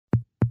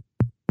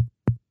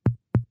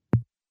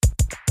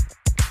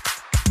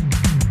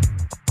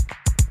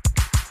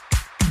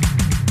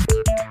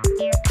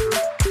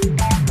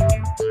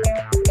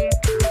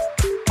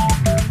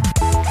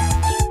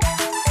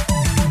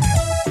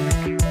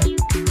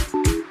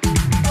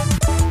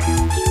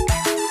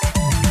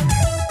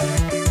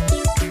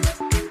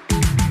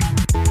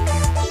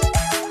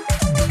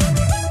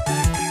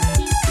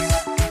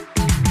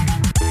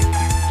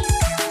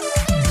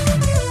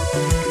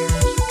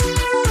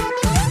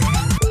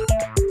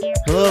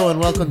Hello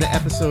and welcome to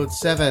episode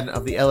 7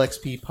 of the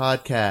LXP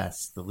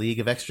podcast. The League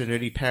of Extra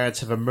Nerdy Parents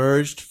have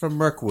emerged from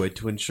Mirkwood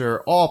to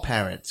ensure all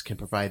parents can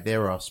provide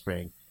their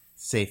offspring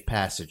safe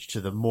passage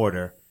to the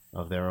mortar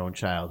of their own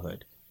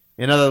childhood.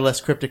 In other less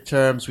cryptic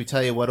terms, we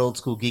tell you what old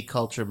school geek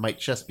culture might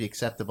just be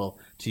acceptable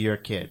to your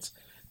kids.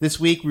 This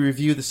week we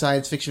review the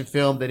science fiction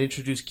film that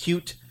introduced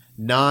cute,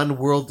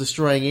 non-world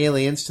destroying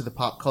aliens to the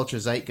pop culture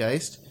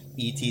zeitgeist,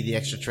 E.T. the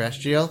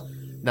Extraterrestrial.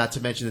 Not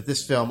to mention that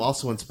this film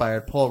also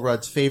inspired Paul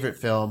Rudd's favorite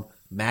film,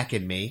 Mac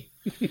and Me.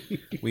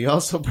 We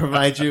also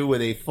provide you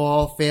with a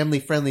fall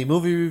family-friendly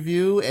movie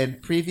review and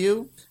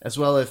preview, as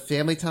well as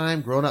family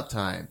time, grown-up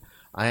time.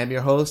 I am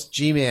your host,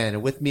 G-Man,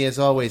 and with me as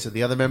always are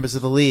the other members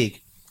of the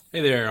League.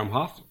 Hey there, I'm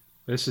Hoff.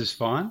 This is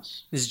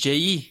Fonz. This is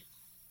J.E.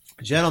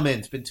 Gentlemen,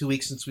 it's been 2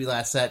 weeks since we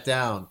last sat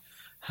down.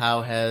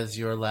 How has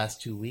your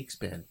last 2 weeks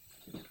been?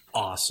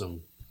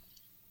 Awesome.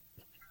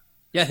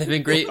 Yeah, they've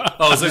been great.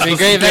 Oh, is they've been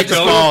great. We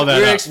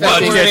were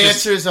expecting One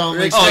answers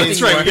only. Oh,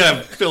 that's right. We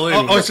gotta fill in.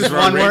 Oh, it's just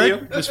one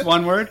word? Just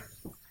one word?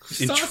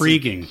 Just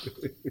intriguing.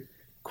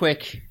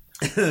 quick.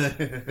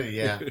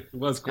 Yeah. It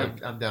was quick.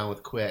 I'm down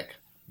with quick.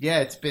 Yeah,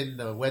 it's been,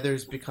 the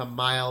weather's become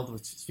mild,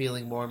 which is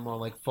feeling more and more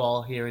like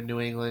fall here in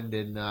New England,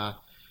 and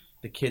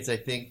the kids, I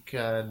think,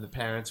 and the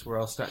parents, we're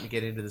all starting to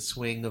get into the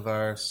swing of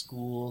our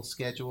school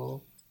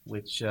schedule,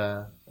 which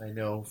I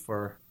know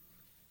for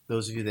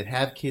those of you that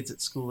have kids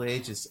at school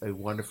age is a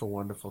wonderful,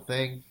 wonderful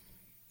thing.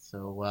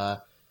 So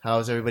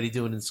how's everybody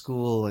doing in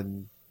school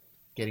and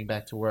getting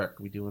back to work?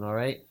 We doing all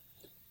right?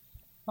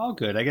 All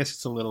good. I guess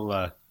it's a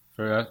little,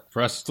 for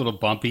us, it's a little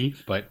bumpy,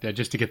 but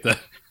just to get the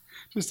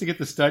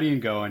studying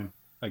going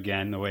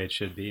again the way it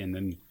should be, and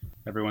then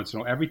every once in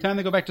a while, every time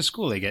they go back to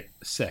school, they get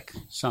sick.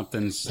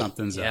 Something's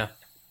Yeah. up.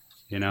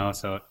 You know,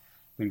 so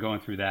been going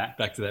through that.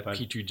 Back to that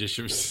petri dish.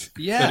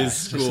 Yeah, that is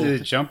school. just to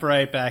jump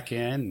right back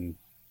in and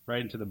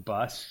right into the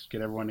bus,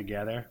 get everyone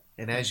together.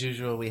 And as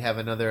usual, we have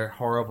another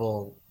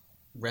horrible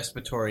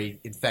respiratory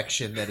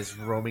infection that is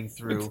roaming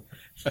through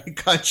the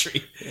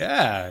country.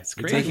 Yeah, it's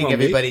You're crazy. Making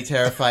everybody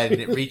terrified,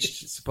 and it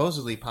reached,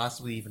 supposedly,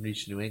 possibly even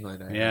reached New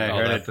England. I Oh,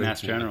 heard that it,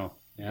 Mass thing, General.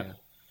 Yeah.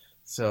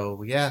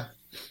 So, yeah.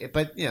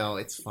 But, you know,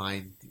 it's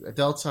fine.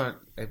 Adults aren't...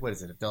 What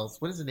is it? Adults?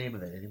 What is the name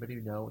of it? Anybody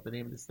know what the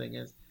name of this thing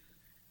is?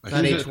 It's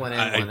not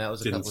H1N1. That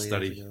was a couple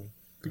of years ago.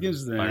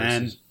 Begins with an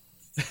N.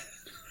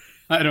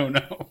 I don't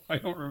know. I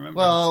don't remember.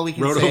 Well, we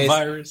can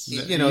Rotavirus.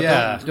 say, you know,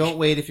 Yeah. don't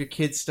wait if your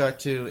kids start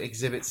to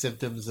exhibit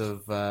symptoms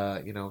of,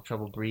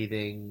 trouble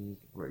breathing,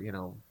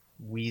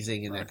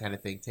 wheezing and that kind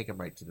of thing. Take them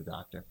right to the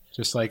doctor.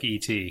 Just like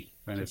E.T.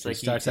 When Just it like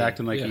starts E.T.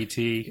 acting like Yeah.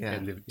 E.T. Yeah.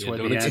 And Yeah, toward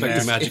don't the expect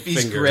end, a magic If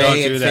he's finger. gray Don't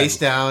do and that. face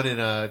down in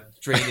a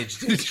drainage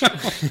ditch,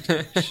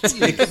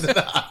 take him to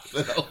the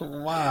hospital.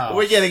 Wow.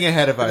 We're getting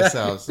ahead of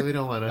ourselves, so we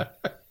don't want to.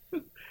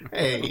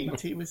 Hey,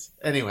 he was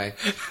anyway.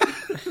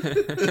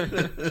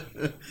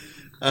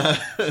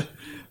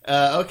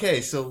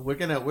 Okay, so we're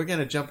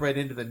gonna jump right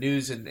into the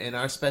news, and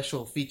our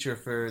special feature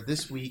for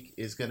this week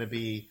is going to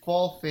be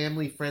fall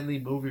family friendly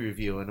movie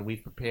review, and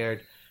we've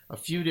prepared a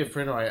few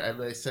different, or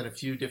I sent a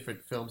few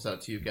different films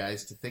out to you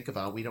guys to think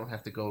about. We don't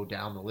have to go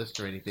down the list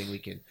or anything. We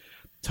can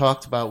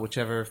talk about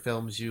whichever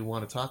films you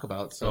want to talk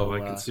about. So I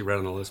can see right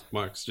on the list.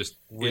 Mark's just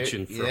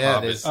itching for yeah,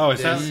 Hobbit. there's- Oh,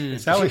 is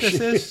that what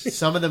this is?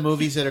 some of the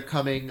movies that are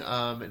coming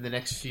in the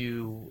next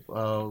few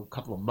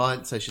couple of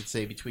months, I should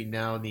say, between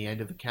now and the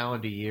end of the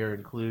calendar year,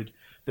 include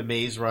The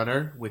Maze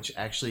Runner, which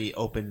actually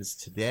opens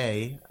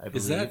today, I believe,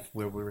 Is that-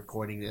 where we're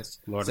recording this,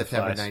 Lord of the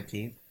September Flies.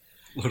 19th.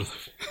 Lord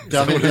of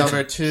Dumb and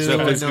Dumber 2. Is that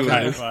what it's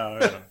November-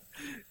 called?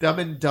 Dumb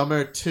and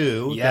Dumber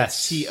 2, Yes.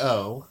 that's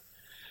T.O.,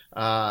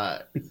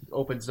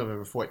 opens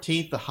November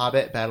 14th. The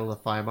Hobbit, Battle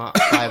of Five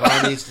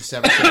Armies,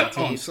 December 17th.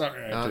 Oh, I'm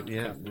sorry.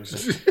 Yeah.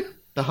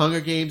 The Hunger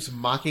Games,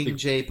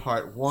 Mockingjay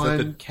Part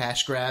 1,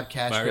 Cash Grab.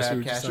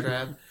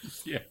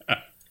 Yeah.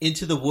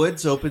 Into the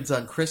Woods opens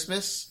on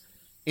Christmas.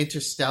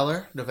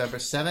 Interstellar, November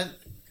 7th.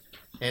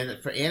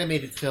 And for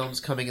animated films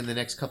coming in the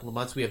next couple of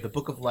months, we have The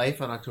Book of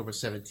Life on October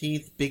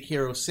 17th, Big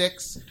Hero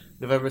 6,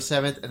 November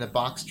 7th, and The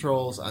Box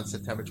Trolls on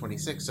September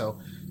 26th. So,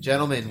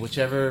 gentlemen,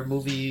 whichever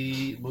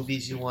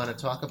movies you want to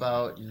talk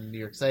about and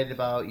you're excited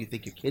about, you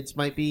think your kids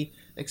might be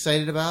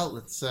excited about,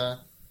 let's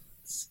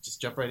just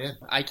jump right in.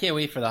 I can't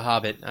wait for The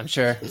Hobbit. I'm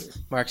sure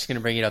Mark's going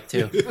to bring it up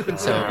too.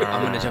 So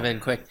I'm going to jump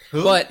in quick.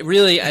 Who? But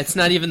really, it's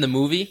not even the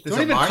movie. There's Don't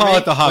a even Mark call name?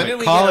 it The Hobbit. When did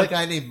we Call get it- a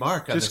guy named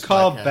Mark on Just this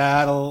call podcast?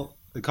 Battle.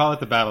 Call it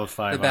the Battle of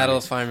Five. The Battle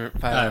of Armies.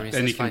 Five Armies.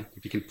 And That's you can, fine.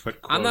 if you can put.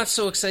 I'm not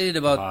so excited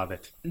about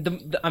Hobbit.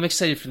 I'm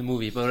excited for the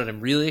movie, but what I'm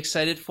really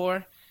excited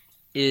for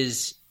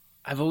is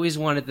I've always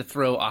wanted to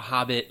throw a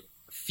Hobbit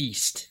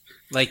feast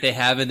like they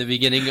have in the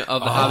beginning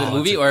of the Hobbit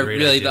movie, that's a or great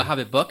really idea. the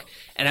Hobbit book,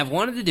 and I've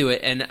wanted to do it,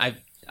 and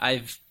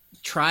I've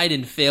tried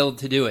and failed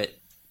to do it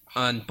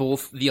on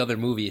both the other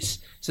movies.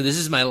 So this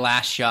is my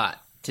last shot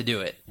to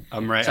do it.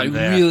 I'm right. So I'm I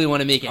there. really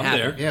want to make it I'm happen.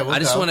 there. Yeah, we'll I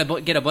just go. want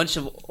to get a bunch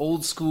of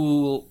old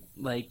school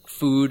like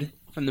food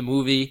from the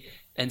movie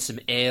and some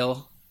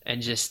ale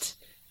and just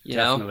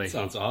Definitely.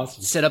 Sounds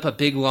awesome. set up a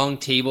big long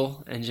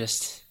table and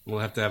just We'll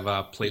have to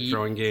have plate Eat.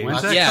 throwing games.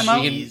 When's that Yeah, come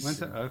out? we can- When's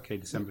that? Okay,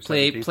 December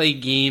 17th. play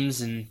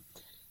games and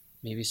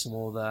maybe some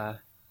old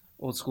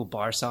school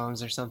bar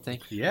songs or something.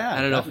 Yeah,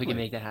 I don't know if we definitely. can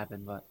make that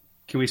happen, but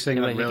Can we sing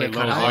Yeah, like like, really get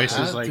low kinda-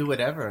 voices? I'll do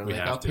whatever. We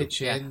Like, have I'll to.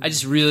 pitch in. I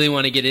just really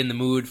want to get in the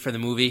mood for the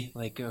movie,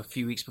 like a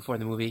few weeks before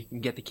the movie,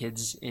 and get the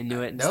kids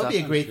into it. And that would stuff. be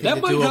a great thing That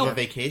to might do help. over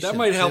vacation. That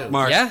might help, too.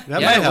 Mark. Yeah, That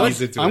yeah, might it help.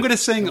 would. I'm going to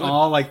sing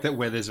all like that.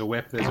 Where there's a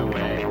whip, there's a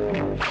way.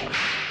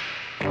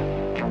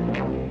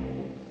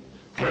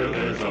 Where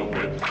there's a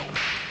whip,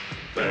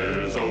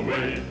 there's a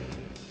way.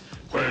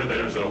 Where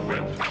there's a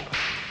whip,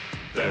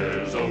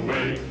 there's a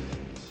way.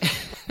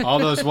 All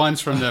those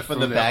ones from the From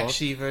the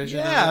Bakshi version.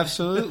 Yeah, of it?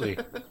 absolutely.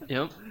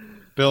 Yep.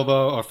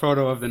 Bilbo or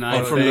Frodo of the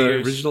Nine Oh, from the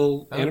Fingers.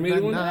 original Of animated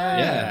the one? Nine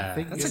Yeah,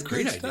 Fingers. that's a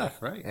great idea.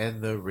 stuff, right?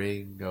 And the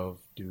Ring of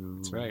Doom.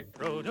 That's right.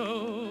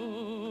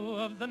 Frodo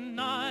of the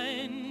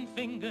 9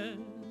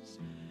 Fingers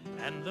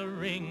and the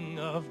Ring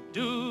of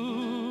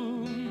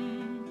Doom.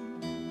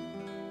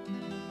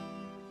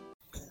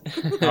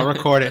 I'll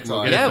record it. And we'll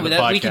all get Yeah, it for but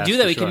the we could podcast do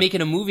that. for We sure. could make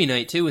it a movie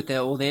night too with the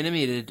old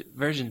animated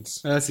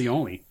versions. That's the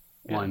only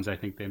Yeah. ones I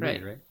think they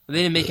made, right? They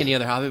didn't make any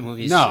other Hobbit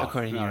movies. No,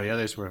 according to no, you. the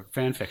others were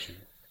fan fiction.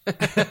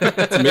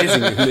 It's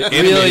amazing. The Really,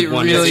 animated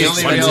one is really The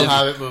only expensive. real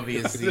Hobbit movie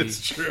is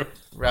That's the true.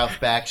 Ralph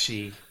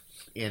Bakshi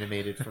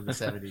animated from the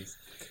 70s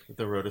with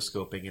the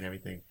rotoscoping and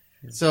everything.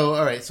 So,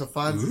 all right. So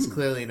Fonz is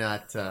clearly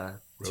not too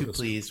Rotoscope.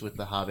 pleased with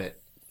the Hobbit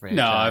No,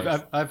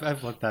 franchise.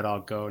 I've let that all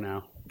go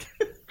now.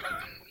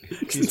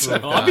 He's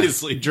moved on.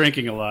 Obviously.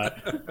 Drinking a lot.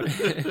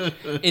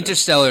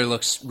 Interstellar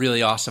looks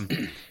really awesome.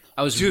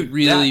 I was Dude,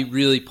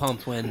 really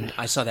pumped when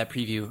I saw that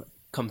preview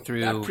come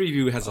through. That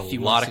preview has a few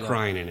lot months of ago.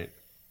 crying in it.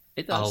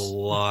 It A does.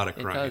 lot of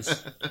It crying.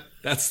 does.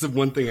 That's the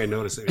one thing I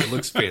noticed. It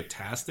looks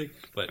fantastic,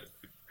 but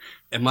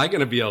am I going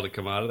to be able to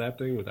come out of that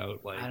thing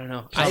without like? I don't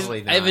know.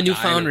 Probably I have a not.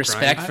 newfound Dying of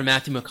respect crying. for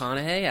Matthew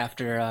McConaughey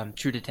after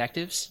True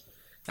Detectives.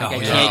 Like, Oh, I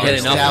yeah. can't get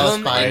enough Dallas of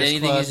him Buyers and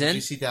anything Club. he's Did in.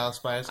 you see Dallas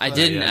Buyers I Club?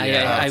 didn't.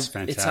 Yeah, it's It's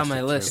on my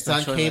fantastic, list. It's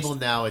on short cable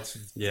list. now. It's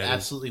Yeah, it is.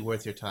 absolutely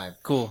worth your time.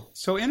 Cool.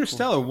 So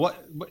Interstellar,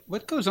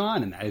 what goes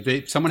on in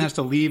that? Someone has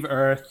to leave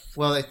Earth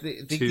Well, I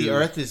think To- the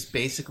Earth is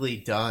basically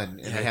done, and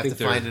Yeah, they I have think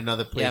to find they're-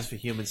 another place Yeah. for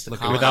humans to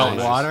Looking colonize. without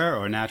colonize. water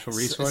or natural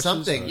resources.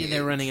 Something. or- Yeah,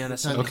 they're running out of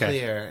It's something.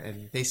 unclear,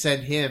 and they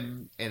send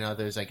him and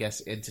others, I guess,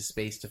 into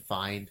space to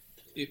find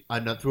It-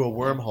 through a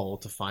wormhole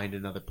to find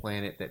another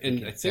planet that they And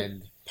can I think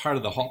send. part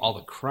of all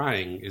the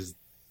crying is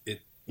it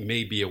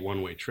may be a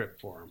one-way trip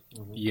for him.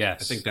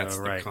 Yes, I think that's oh,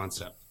 the right.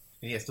 concept.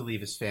 And he has to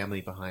leave his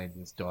family behind,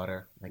 his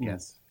daughter, I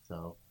guess.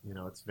 So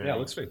it's very Yeah, it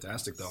looks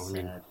fantastic though. I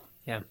mean,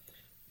 sad.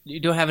 You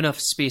don't have enough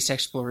space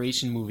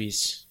exploration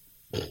movies.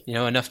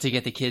 Enough to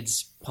get the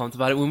kids pumped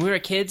about it. When we were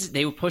kids,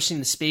 they were pushing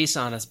the space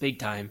on us big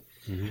time.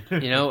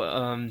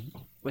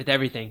 With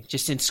everything,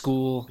 just in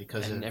school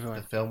Because and of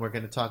everyone. the film we're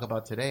going to talk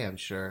about today, I'm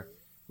sure,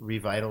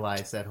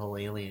 revitalized that whole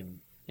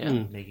alien, Yeah.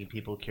 making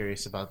people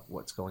curious about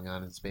what's going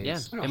on in space. Yeah,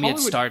 Yeah, and we had Hollywood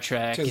Star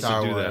Trek. tends to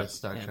Star do Wars, that.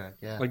 Star Yeah. Trek,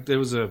 yeah. like there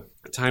was a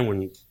time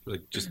when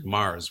like just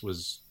Mars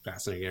was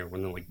fascinating.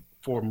 When like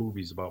 4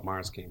 movies about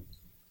Mars came,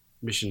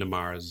 Mission to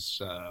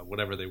Mars,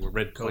 whatever they were,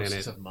 Red Ghosts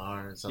Planet. of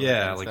Mars. all that Yeah,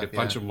 kind of like stuff, a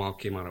bunch of them all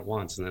came out at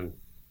once, and then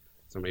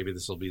so maybe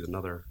this will be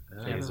another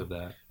phase of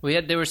that.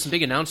 There were some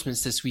big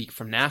announcements this week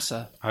from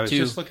NASA. I was too.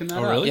 just looking that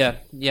Oh, up. really?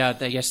 Yeah.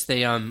 I guess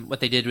they what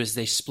they did was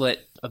they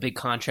split a big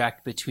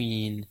contract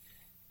between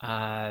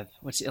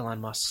what's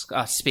Elon Musk,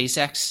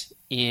 SpaceX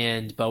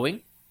and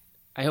Boeing.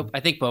 I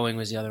think Boeing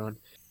was the other one.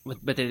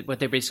 But what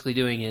they're basically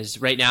doing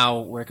is right now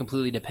we're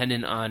completely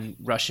dependent on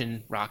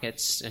Russian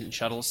rockets and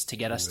shuttles to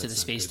get us to the that's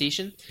not space good.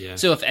 station. Yeah.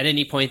 So if at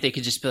any point they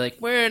could just be like,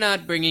 we're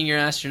not bringing your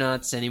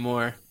astronauts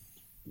anymore,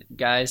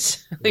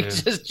 guys, like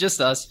Yeah. just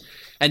us,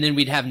 and then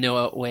we'd have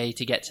no way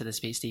to get to the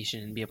space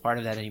station and be a part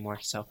of that anymore.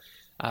 So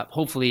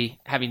hopefully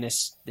having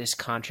this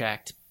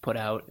contract put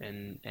out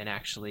and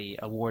actually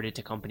awarded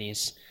to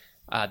companies,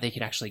 they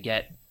can actually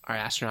get our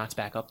astronauts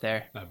back up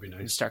there That'd be and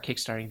nice. start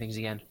kickstarting things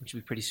again, which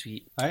would be pretty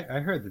sweet. I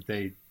heard that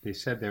they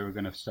said they were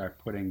going to start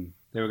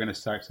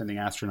sending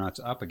astronauts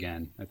up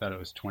again. I thought it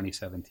was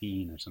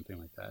 2017 or something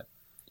like that.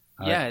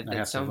 Yeah, I that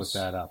have sounds- to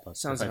look that up.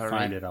 sounds if I about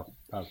find right. it,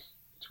 I'll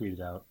tweet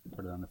it out,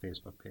 put it on the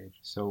Facebook page.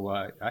 So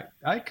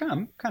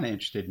I'm kind of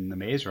interested in the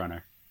Maze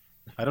Runner.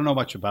 I don't know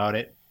much about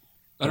it.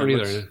 I don't It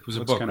either. looks- It was a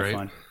looks book, kinda right?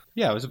 fun.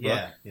 Yeah, it was a book.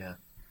 Yeah.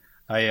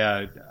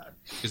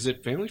 Is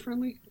it family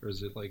friendly or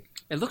is it like?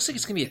 It looks like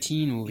it's going to be a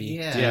teen movie.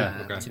 Yeah.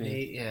 Yeah. Okay. To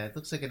me. Yeah, it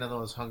looks like another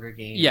of those Hunger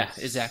Games. Yeah,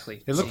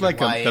 exactly. It looked Some like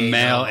the YA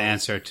male novels.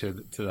 answer to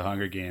the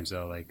Hunger Games,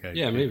 though. Like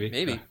Yeah, maybe.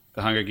 Maybe.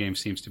 the Hunger Games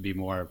seems to be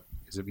more.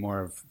 Is it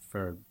more of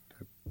for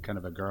kind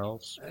of a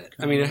girls?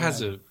 I mean, it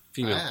has a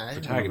female I don't know.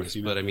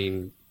 protagonist, but I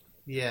mean,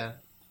 Yeah.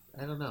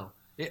 I don't know.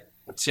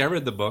 see, I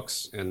read the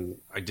books and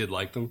I did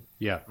like them.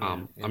 Yeah.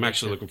 I'm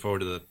actually looking forward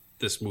to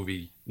this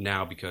movie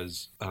now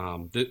because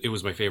it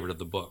was my favorite of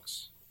the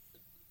books,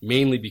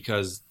 mainly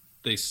because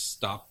they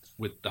stopped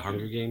with the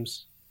Hunger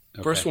Games.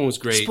 Okay. First one was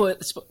great. No,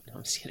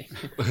 I'm just kidding.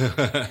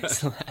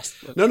 It's the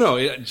last book.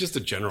 No, just a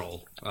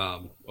general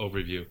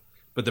overview.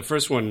 But the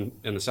first one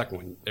and the second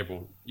one,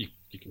 everyone you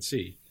can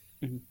see.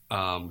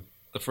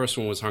 The first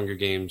one was Hunger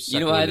Games. You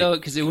know Second why one, though?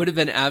 Because it would have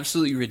been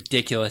absolutely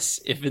ridiculous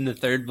if in the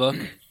third book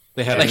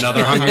They had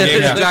another Hunger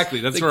Games. Exactly.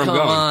 That's where I'm Come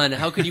going. on,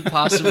 how could you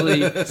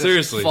possibly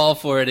Seriously. fall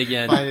for it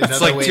again? Find It's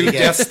another like way 2 to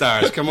Death get,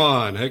 Stars. Come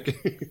on.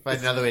 find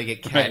another way to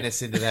get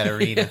Katniss into that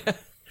arena.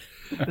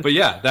 But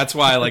yeah, that's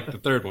why I like the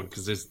third one,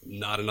 because there's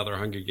not another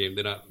Hunger Game.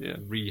 They're not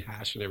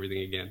rehashing everything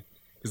again.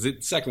 Because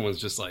the second one's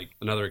just like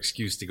another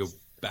excuse to go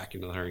back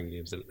into the Hunger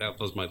Games, and that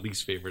was my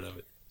least favorite of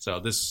it. So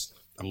this,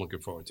 I'm looking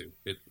forward to.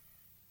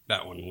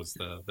 That one was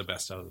the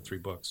best out of the 3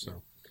 books,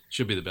 so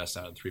should be the best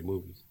out of the 3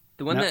 movies.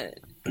 The one No. that.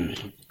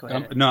 Go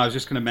ahead. No, I was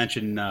just going to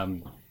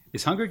mention,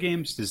 is Hunger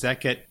Games, is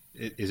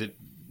it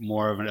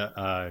more of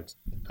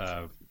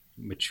a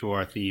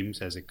mature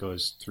themes as it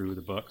goes through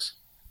the books?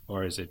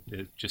 Or is it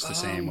just the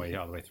same way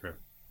all the way through?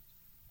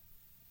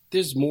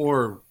 There's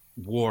more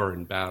war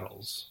and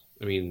battles.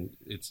 I mean,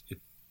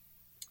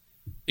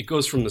 it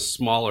goes from the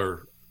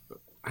smaller.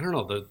 I don't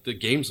know. The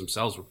games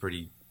themselves were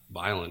pretty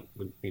violent.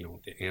 With,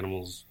 the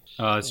animals.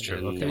 Oh, that's true.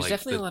 And, Okay. There's like,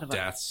 definitely the a lot of.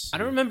 deaths. I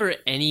don't remember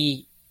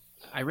any.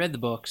 I read the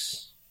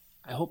books.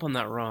 I hope I'm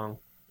not wrong,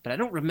 but I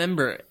don't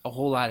remember a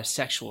whole lot of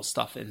sexual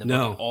stuff in the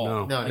book at all.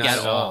 No, Like, not at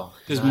at all.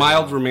 There's Not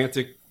mild at all.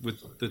 romantic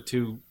with the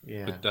two.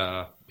 Yeah. With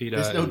PETA.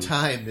 There's no and-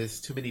 time.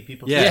 There's too many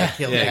people Yeah, trying to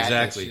kill yeah, Katniss.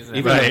 exactly. She doesn't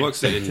Even have in the Right.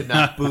 books, they to didn't.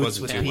 knock boots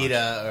wasn't with too much.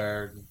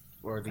 PETA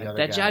or the other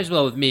That guy. jives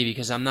well with me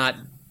because I'm not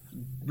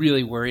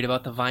really worried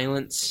about the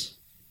violence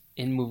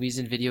in movies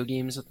and video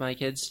games with my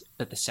kids,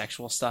 but the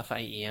sexual stuff I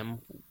am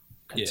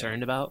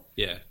concerned about.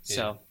 Yeah.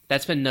 So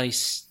that's been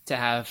nice to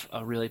have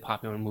a really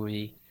popular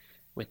movie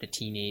with the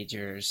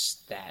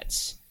teenagers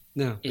that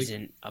no,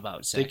 isn't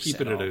about sex. they keep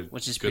it at at all, a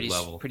which is good pretty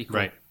level. pretty cool.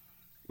 Right.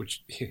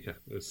 which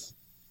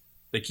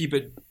they keep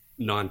it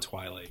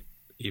non-Twilight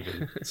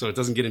even, so it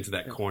doesn't get into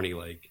that corny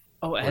like.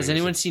 Oh, What has is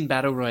anyone it? seen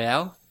Battle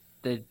Royale?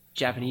 The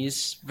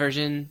Japanese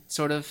version,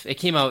 sort of. It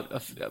came out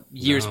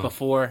years No.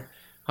 before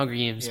Hunger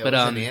Games, Yeah, but it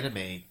was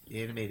an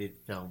animated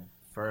film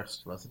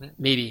first, wasn't it?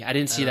 maybe I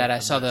didn't see I that. don't- I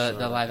I'm saw not the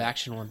sure. live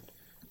action one,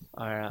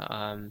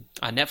 on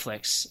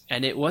Netflix,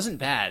 and it wasn't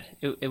bad.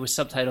 It was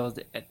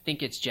subtitled. I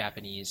think it's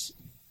Japanese,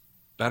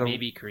 Battle.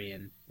 maybe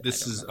Korean.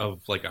 This is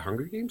of like a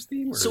Hunger Games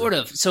theme, or? Sort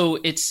of. So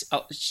it's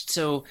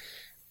so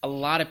a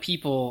lot of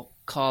people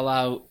call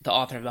out the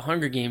author of the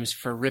Hunger Games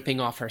for ripping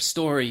off her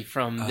story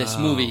from this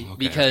Oh, movie okay,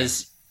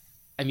 because,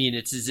 I mean,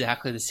 it's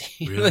exactly the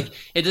same. Really? Like,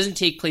 it doesn't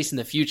take place in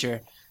the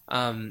future.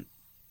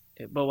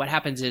 But what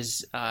happens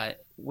is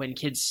when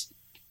kids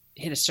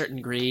hit a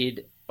certain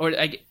grade, or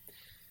I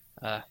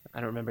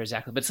don't remember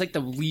exactly, but it's like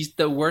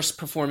the worst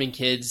performing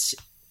kids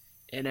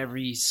in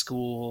every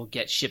school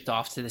get shipped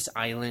off to this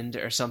island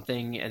or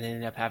something, and they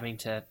end up having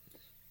to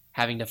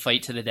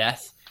fight to the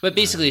death. But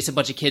basically, it's a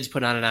bunch of kids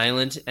put on an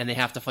island, and they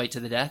have to fight to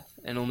the death,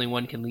 and only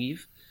one can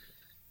leave,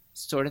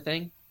 sort of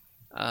thing.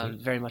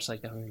 Very much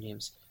like the Hunger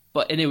Games.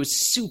 And it was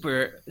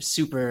super,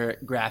 super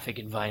graphic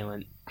and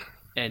violent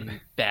and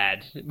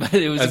bad. But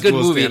it was As a good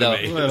most movie, though.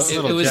 anime.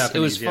 Little It was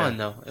Japanese, fun, yeah.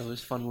 though. It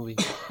was a fun movie.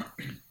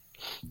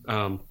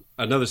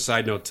 Another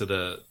side note to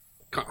the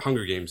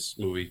Hunger Games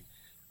movie.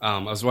 I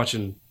was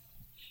watching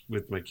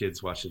with my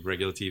kids, watching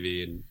regular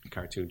TV and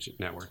Cartoon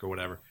Network or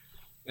whatever,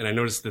 and I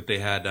noticed that they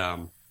had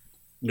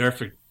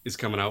Nerf is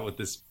coming out with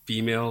this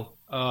female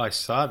Oh, I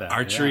saw that.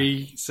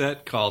 archery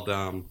set called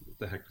what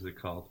the heck was it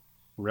called?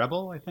 Yeah.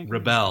 Rebel, I think.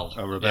 Rebel.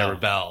 Oh, Rebel. Yeah,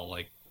 Rebel.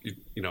 Like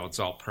it's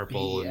all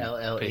purple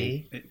and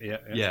pink. BLLE. Yeah.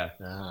 Yeah.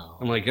 Oh.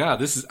 I'm like,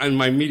 this is. And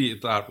my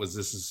immediate thought was,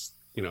 this is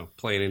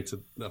playing into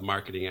the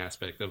marketing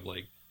aspect of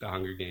like the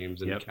Hunger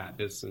Games and Yep.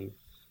 Katniss and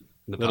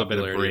the A little bit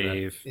of popularity that.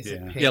 Brave. Is it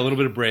Yeah. pink? Yeah, a little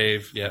bit of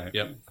Brave. Yeah, Right.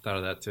 yep. I thought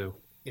of that too.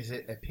 Is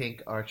it a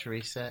pink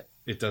archery set?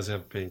 It does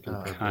have pink and Oh.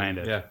 purple. Kind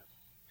of. Yeah.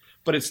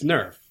 But it's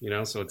Nerf,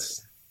 so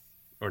it's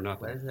or Why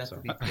nothing. does it have so.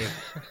 to be pink?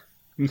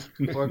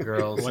 Poor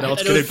girls. What else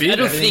I could don't, it be? I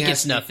don't Everything think has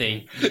it's to be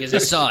nothing because I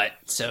saw it,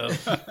 so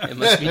it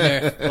must be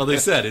Nerf. Well, they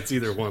said it's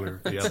either one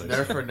or the other.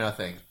 Nerf or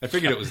nothing. I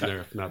figured it was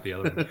Nerf, not the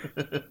other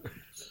one.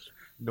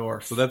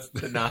 North. So that's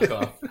the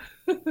knockoff.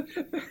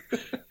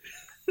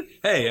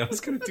 Hey, I was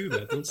going to do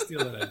that. Don't steal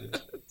that idea.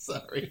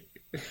 Sorry.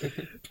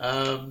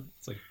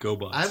 It's like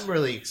GoBots. I'm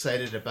really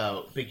excited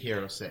about Big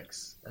Hero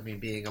 6. I mean,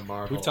 being a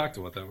Marvel, We've talked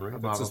about that, right? a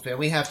That's Marvel just- fan.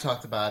 We have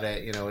talked about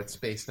it. It's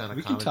based on a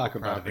We can comic talk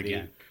book about it property.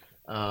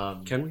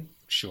 again. Can we?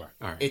 Sure.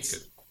 All right. It's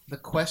good. the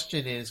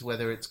question is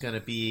whether it's going to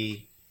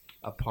be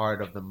a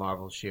part of the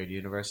Marvel shared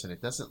universe, and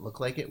it doesn't look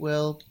like it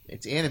will.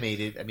 It's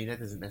animated. I mean, that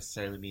doesn't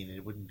necessarily mean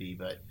it wouldn't be,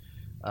 but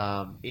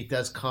it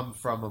does come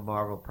from a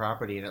Marvel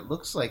property, and it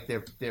looks like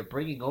they're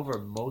bringing over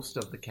most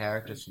of the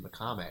characters from the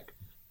comic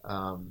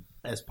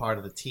as part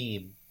of the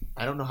team.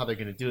 I don't know how they're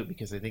going to do it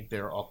because I think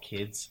they're all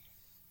kids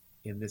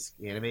in this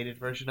animated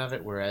version of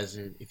it, whereas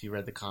if you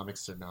read the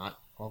comics, they're not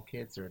all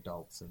kids; they're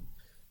adults, and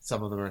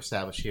some of them are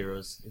established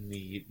heroes in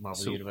the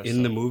Marvel So universe.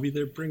 in the movie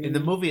they're bringing. In the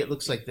movie, it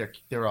looks like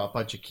they're all a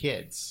bunch of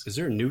kids. Is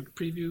there a new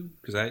preview?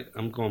 Because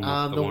I'm going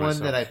with The one one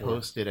saw that I before.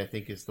 posted, I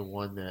think, is the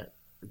one that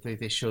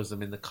they shows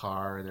them in the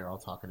car and they're all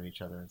talking to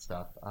each other and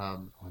stuff.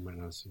 Oh, I might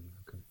not have seen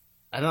it. Okay.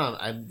 I don't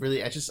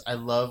know. I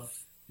love.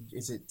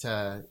 Is it?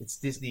 It's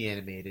Disney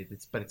animated.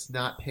 But it's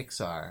not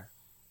Pixar.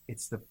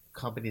 It's the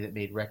company that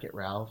made Wreck-It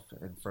Ralph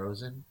and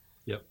Frozen.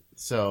 Yep.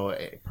 So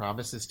it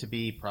promises to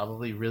be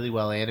probably really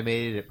well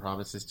animated. It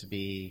promises to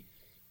be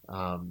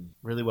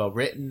really well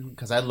written,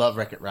 because I love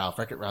Wreck-It Ralph.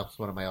 Wreck-It Ralph is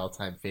one of my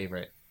all-time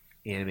favorite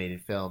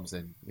animated films,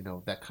 and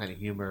that kind of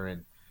humor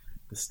and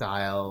the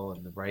style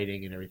and the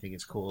writing and everything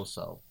is cool.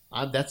 So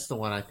that's the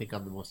one I think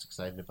I'm the most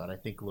excited about. I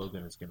think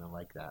Logan is going to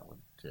like that one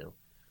too.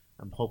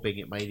 I'm hoping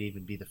it might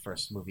even be the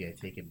first movie I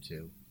take him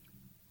to.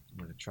 I'm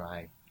going to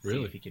try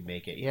see if he can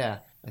make it. Yeah,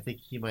 I think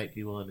he might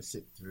be willing to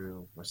sit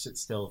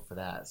still for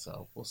that.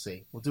 So we'll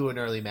see. We'll do an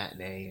early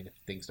matinee, and if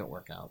things don't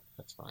work out,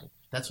 that's fine.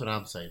 That's what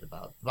I'm excited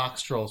about.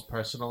 Vox Trolls,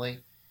 personally,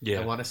 I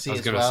want to see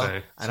as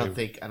well. I don't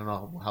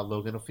know how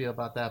Logan will feel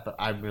about that, but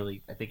I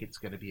think it's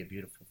going to be a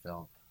beautiful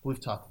film.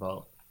 We've talked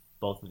about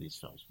both of these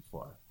films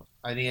before.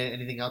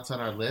 Anything else on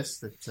our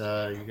list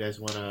that you guys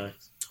want to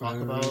talk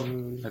about?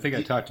 I think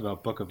I talked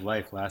about Book of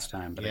Life last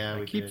time, but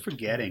I keep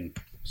forgetting.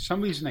 For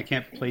some reason I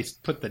can't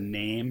put the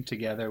name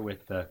together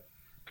with the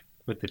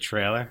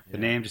trailer. The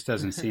name just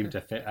doesn't seem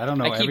to fit. I don't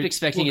know. I keep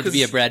expecting it to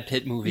be a Brad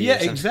Pitt movie.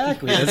 Yeah,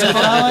 exactly. That's all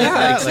I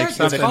like.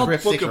 Exactly. Like it's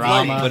called Book of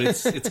drama.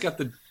 Life, but it's got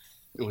the.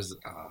 It was.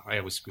 I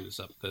always screw this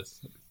up. The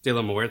De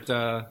La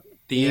Muerta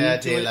theme. Yeah,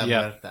 De La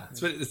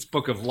Muerta. It's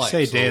Book of Life.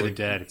 Say Day of the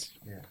Dead. It's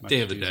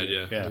Day of the Dead.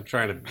 Yeah. I'm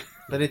trying to.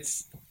 But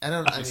it's. I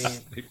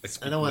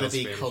don't want to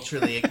be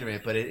culturally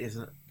ignorant, but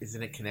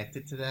isn't it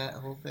connected to that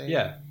whole thing?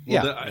 Yeah.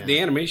 Well, the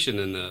animation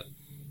and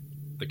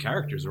the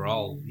characters are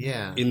all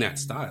in that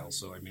style.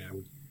 So I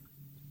mean,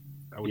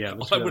 I would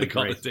have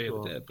called it Day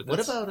of the Dead. But what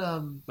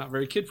about not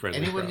very kid friendly?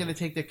 Anyone going to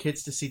take their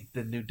kids to see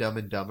the new Dumb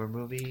and Dumber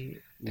movie?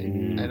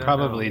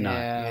 Probably not.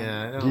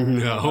 Yeah, I don't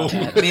know. No.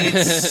 I mean,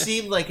 it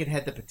seemed like it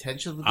had the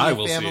potential to be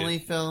a family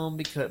film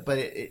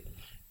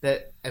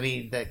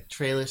that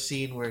trailer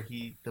scene where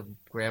the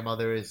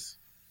grandmother is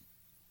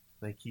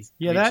like he's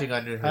reaching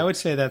under her. I would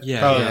say that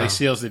probably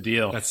seals the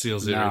deal. That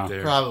seals it right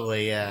there.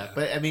 Probably, yeah.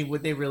 But I mean,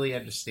 would they really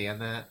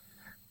understand that?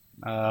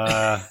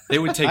 They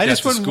would take. I that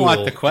just to wouldn't school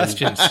want the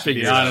questions. To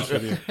figure be honest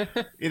with you,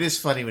 it is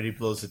funny when he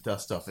blows the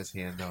dust off his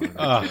hand. Though,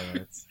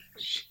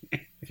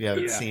 if you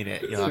haven't seen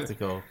it, you'll have to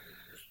go.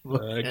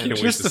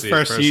 Just the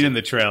first scene in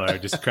the trailer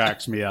just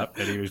cracks me up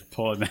that he was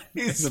pulling that.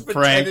 He's the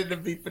prank. pretended to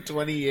be for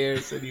 20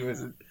 years, and he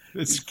was.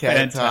 It's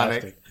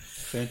catatonic.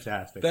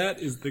 Fantastic. That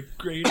is the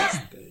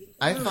greatest thing.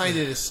 I find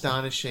it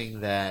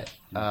astonishing that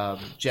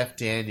Jeff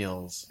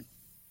Daniels,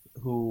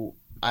 who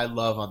I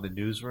love on The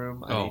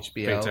Newsroom on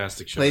HBO,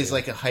 fantastic show, plays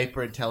like a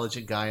hyper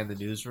intelligent guy in The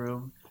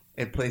Newsroom,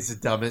 and plays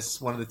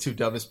one of the two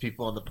dumbest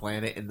people on the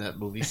planet in that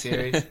movie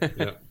series.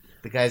 Yeah.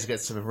 The guy's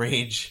got some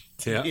range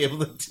to be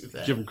able to do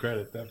that. Give him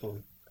credit,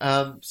 definitely.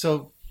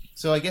 So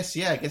I guess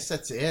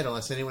that's it.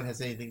 Unless anyone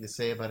has anything to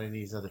say about any of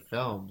these other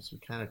films, we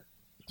kind of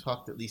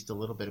talked at least a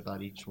little bit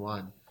about each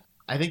one.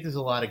 I think there's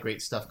a lot of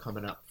great stuff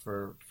coming up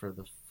for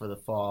the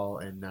fall,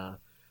 and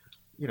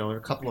in a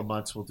couple of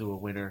months we'll do a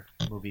winter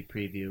movie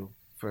preview.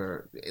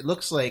 It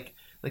looks like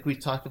we've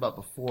talked about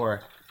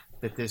before,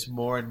 that there's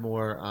more and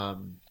more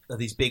of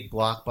these big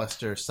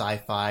blockbuster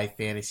sci-fi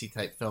fantasy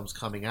type films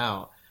coming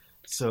out.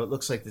 So it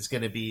looks like there isn't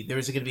going to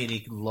be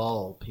any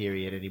lull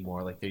period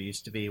anymore like there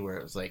used to be, where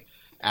it was like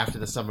after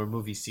the summer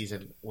movie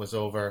season was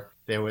over,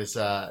 there was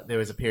a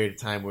period of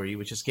time where you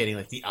were just getting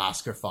like the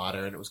Oscar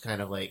fodder, and it was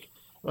kind of like,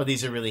 well,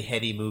 these are really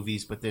heady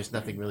movies, but there's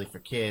nothing really for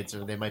kids,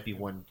 or there might be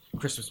one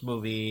Christmas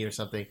movie or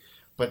something.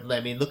 But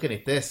I mean, looking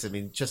at this, I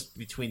mean, just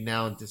between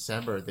now and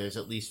December, there's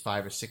at least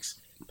 5 or 6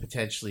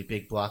 potentially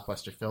big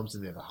blockbuster films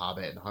in there: The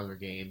Hobbit and Hunger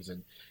Games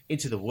and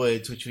Into the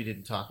Woods, which we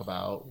didn't talk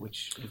about.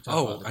 Which we've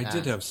talked about in the I past.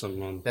 did have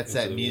some on. That's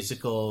that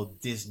musical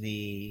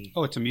Disney.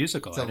 Oh, it's a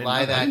musical. It's a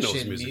live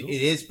action. It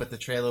It is, but the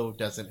trailer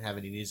doesn't have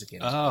any music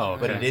in it. Oh,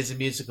 okay. But it is a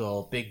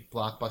musical, big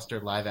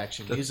blockbuster live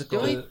action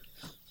musical.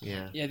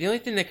 Yeah, the only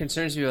thing that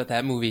concerns me about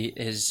that movie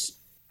is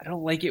I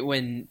don't like it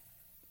when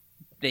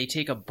they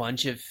take a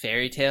bunch of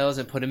fairy tales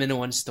and put them into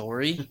one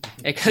story.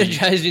 It kind of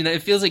drives me nuts.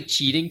 It feels like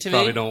cheating to me.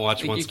 Probably don't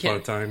watch Once Upon a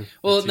Time.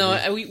 Well,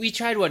 no, we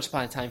tried Once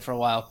Upon a Time for a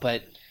while,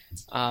 but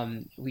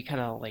we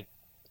kind of like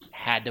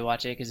had to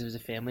watch it because it was a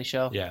family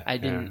show. Yeah, I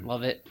didn't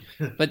love it,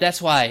 but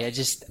that's why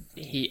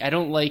I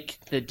don't like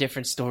the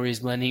different stories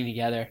blending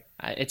together.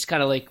 It's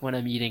kind of like when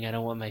I'm eating, I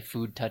don't want my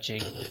food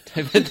touching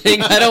type of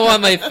thing. I don't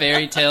want my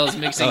fairy tales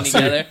mixing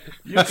together.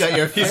 You've got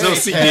your He's fairy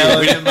OCD.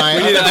 tale in my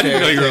I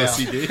didn't know you were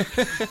fairy tale.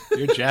 OCD.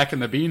 Your Jack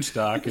and the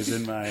Beanstalk is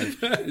in my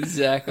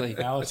Exactly.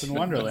 Alice in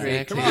Wonderland.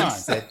 Great Come on.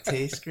 tastes that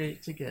taste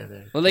great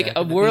together. Well, like Jack a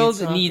and the world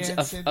Beanstalk needs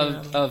and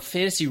Cinderella. a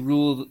fantasy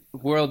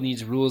world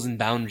needs rules and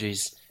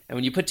boundaries. And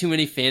when you put too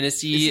many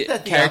fantasy Isn't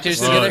that the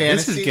characters opposite of together,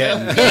 This is fantasy,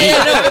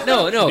 getting.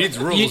 though? no. It needs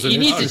rules You and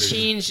need to boundaries.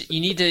 change.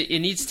 It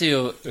needs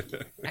to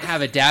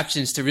have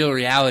adaptations to real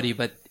reality,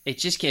 but it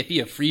just can't be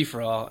a free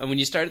for all. And when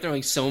you start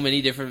throwing so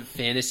many different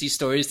fantasy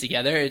stories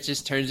together, it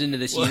just turns into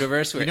this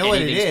universe where you know what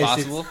it anything's is?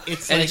 possible,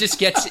 It's and like- it just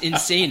gets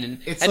insane. And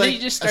It's then like you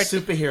just a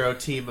start. superhero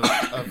team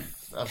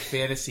of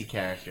fantasy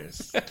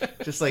characters.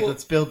 Just like,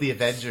 let's build the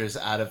Avengers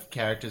out of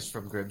characters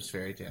from Grimm's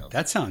fairy tales.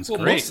 That sounds Well,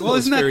 great. most of Well, those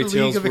isn't that the fairy League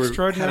tales of were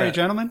Extraordinary kinda-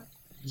 Gentlemen?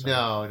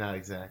 No, not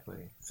exactly.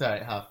 Sorry,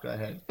 Hop, go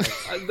ahead.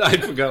 I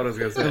forgot what I was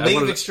going to say. The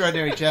League of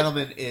Extraordinary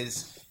Gentlemen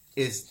is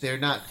is they're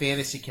not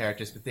fantasy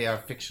characters, but they are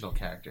fictional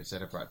characters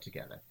that are brought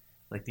together,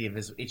 like the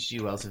H.G.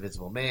 Wells'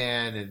 Invisible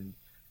Man and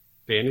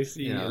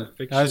fantasy You know, and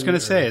fiction. I was going to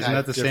say, or isn't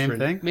that the same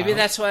different- thing? Maybe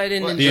that's why I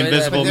didn't Well, enjoy The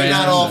Invisible But they're Man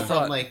not all and-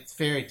 from like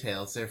fairy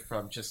tales. They're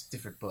from just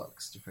different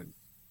books, different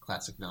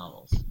classic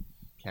novels,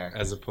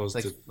 characters. as opposed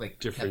like, to like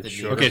different Captain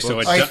shorter Okay, Nemo. so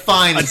books. All right,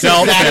 fine. It's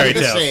adult exactly fairy the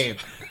tales. same.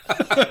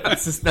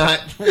 This is not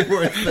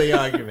worth the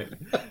argument.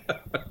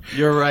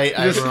 You're right.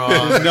 I'm There's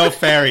wrong. no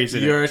fairies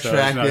in You're it. so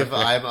it's not attractive. a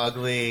thing. I'm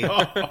ugly.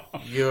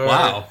 You're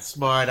Wow.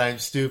 smart. I'm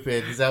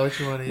stupid. Is that what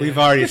you want to hear? We've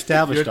already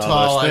established You're all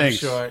tall. those I'm things.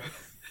 short.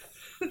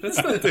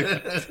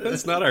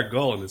 That's not our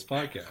goal in this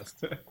podcast.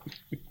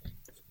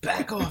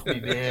 Back off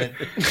me, man.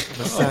 I'm a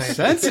Oh,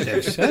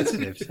 scientist.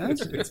 sensitive.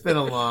 It's been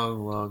a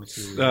long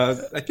 2 weeks.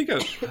 I think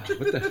what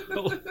the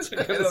hell was I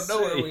I gonna don't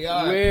know where say? we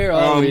are. Where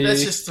are we?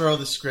 Let's just throw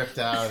the script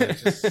out and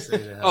just say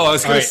that. Oh, I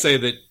was going All to right. say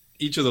that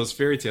each of those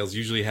fairy tales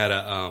usually had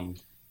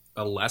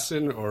a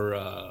lesson or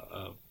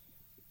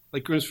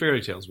like Grimm's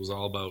fairy tales was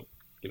all about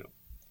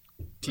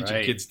teaching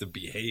Right. kids to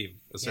behave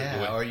a certain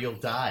yeah, way, or you'll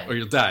die. or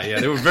you'll die. Yeah,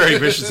 they were very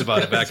vicious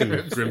about it back in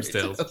Grimm's Grimm's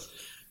fairy tales.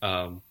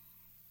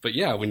 But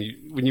yeah, when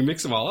you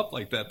mix them all up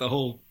like that, the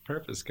whole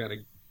purpose kind of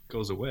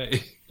goes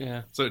away.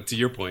 Yeah. So to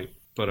your point,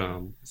 but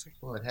it's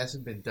Well, it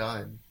hasn't been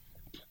done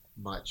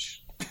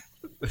much.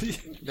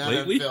 like, Not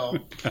lately. on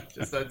film,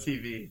 just on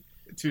TV.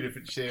 2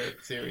 different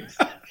series.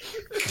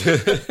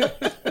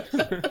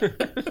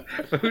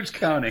 Who's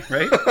counting,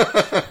 right?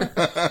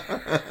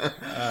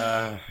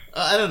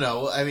 I don't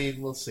know. I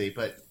mean, we'll see.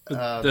 But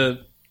I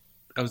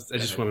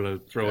just wanted to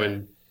throw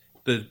in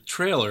the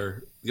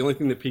trailer. The only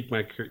thing that piqued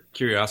my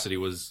curiosity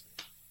was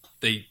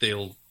they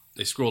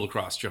scrolled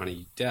across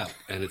Johnny Depp,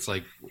 and it's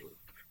like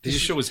they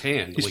just show his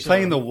hand. He's like,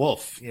 playing the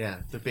wolf.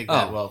 yeah, the big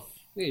bad Oh. wolf.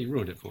 Yeah, you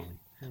ruined it for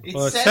me.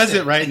 Well, it says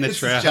it right in the This is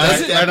trailer. Johnny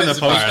Right- Depp right on the as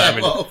a big poster. bad I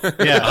mean- wolf.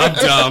 Yeah. I'm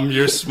dumb.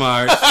 You're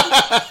smart.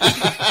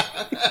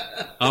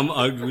 I'm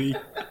ugly.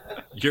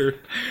 You're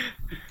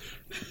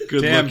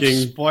good Damn, looking.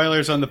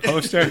 spoilers on the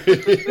poster.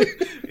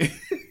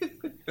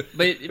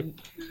 But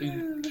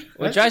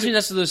what drives me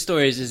nuts with those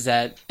stories is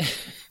that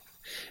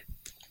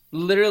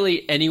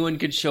literally anyone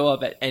could show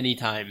up at any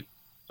time.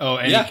 Oh,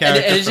 any Yeah.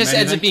 character And it from just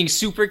ends anything? up being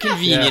super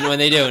convenient Yeah. when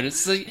they do. And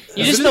it's like,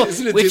 you just Isn't know, it-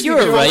 isn't it if Disney you're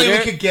a If only we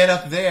writer... could get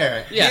up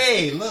there. Yeah.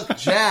 Hey, look,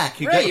 Jack,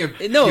 you Right. got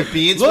your, No, your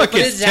beans. Look,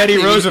 with it's it? Teddy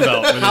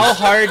Roosevelt. with How his-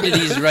 hard do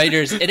these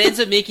writers? It ends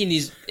up making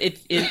these. I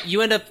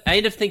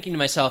end up thinking to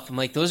myself, I'm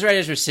like, those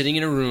writers were sitting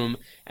in a room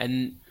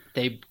and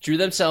they drew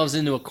themselves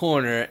into a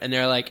corner, and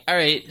they're like, all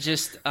right,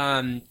 just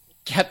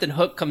Captain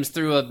Hook comes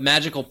through a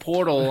magical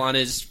portal on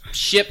his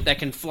ship that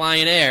can fly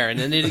in air, and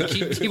then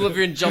Keep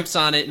Over and jumps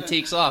on it and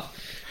takes off.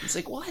 It's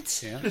like,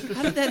 what? Yeah.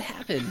 How did that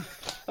happen?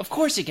 Of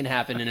course it can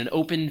happen in an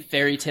open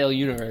fairy tale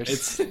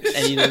universe. It's-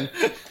 anything.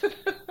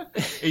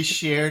 A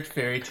shared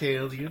fairy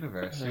tale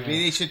universe.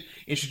 Maybe they should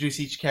introduce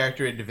each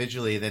character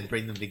individually and then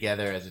bring them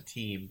together as a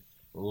team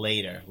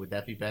later. Would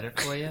that be better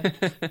for you?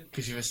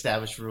 Because you've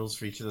established rules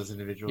for each of those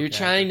individual You're characters.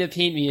 trying to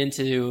paint me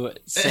into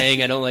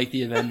saying I don't like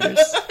the Avengers.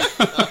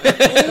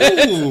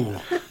 Ooh.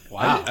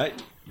 Wow.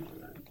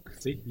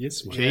 See, he's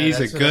smart. Yeah, He's a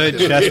that's what good I'm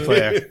doing. chess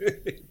player.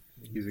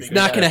 He's a It's good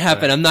Not going to chess happen.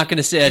 player. I'm not going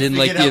to say I didn't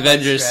like Figured the out my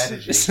Avengers.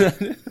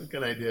 strategy. What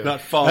can I do?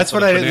 Not fall That's for what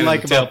the I didn't banana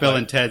like in the about Bill tailpipe.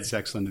 and Ted's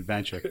Excellent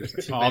Adventure.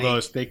 All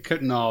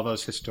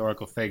those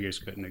historical figures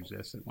couldn't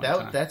exist at one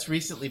time. That's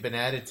recently been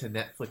added to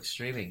Netflix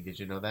streaming. Did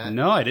you know that?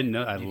 No, I didn't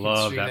know. I You can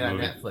love stream that it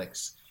movie. on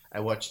Netflix. I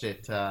watched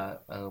it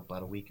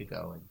about a week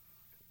ago, and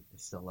I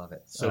still love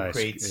it. So It's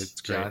great, great.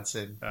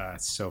 Johnson,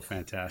 It's so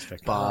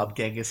fantastic. Bob,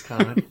 Genghis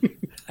Khan.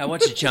 I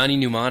watched Johnny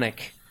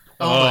Mnemonic.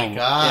 Oh my Oh,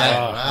 god! yeah.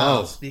 Wow.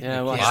 Oh. Speaking Yeah, I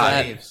of watched Keanu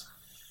that. Reeves,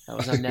 That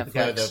was on the guy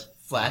with the Netflix.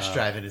 flash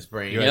drive in his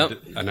brain. You Yep.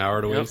 had an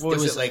hour to Yep. waste. What It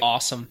was was it, like?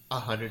 awesome.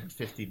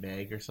 150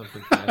 meg or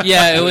something.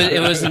 Yeah, it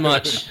wasn't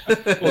much. Well,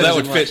 that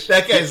would fit.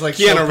 That guy's like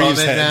Keanu so Reeves'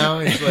 bumming head. now.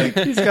 He's like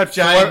He's got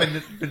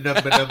giant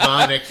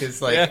mnemonic is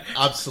like Yeah.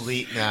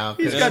 obsolete now.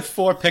 He's got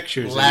 4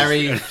 pictures.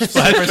 Larry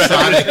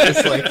Supersonic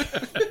is like.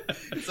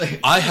 It's like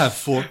I have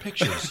 4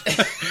 pictures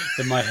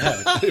in my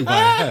head. in my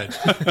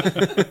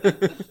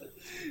head.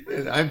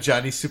 I'm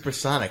Johnny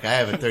Supersonic. I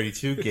have a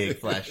 32 gig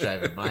flash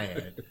drive in my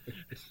head.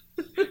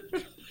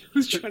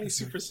 Who's Johnny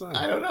Supersonic?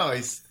 I don't know.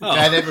 He's the Oh.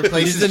 guy that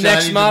replaces He's the Johnny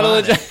next model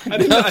of Mnemonic. I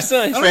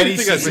don't Freddy even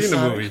think I've seen the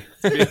Supersonic. movie.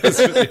 To be honest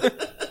with you.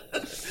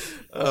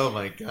 Oh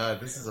my god,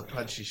 this is a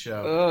punchy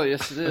show. Oh,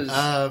 yes, it is.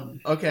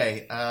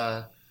 Okay,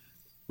 Where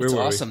It's were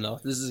we? awesome, though.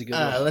 This is a good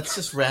one. let's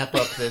just wrap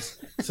up this.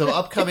 So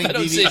upcoming I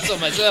don't say DVD. so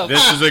myself.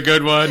 This is a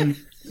good one.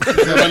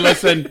 Everyone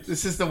listen.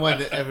 This is the one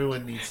that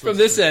everyone needs. to From listen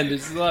this to. end,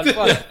 it's a lot of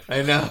fun.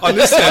 I know. On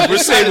this end, we're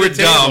saying we're This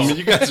side of the dumb.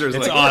 You guys are It's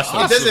like,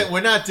 awesome. It doesn't.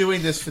 We're not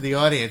doing this for the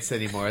audience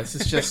anymore. This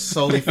is just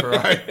solely for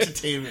our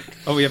entertainment.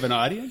 Oh, we have an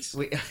audience?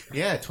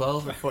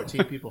 12 or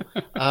 14 people,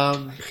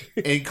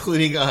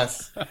 including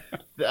us.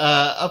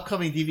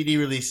 Upcoming DVD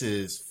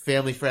releases: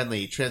 Family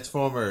Friendly,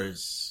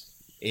 Transformers,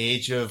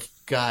 Age of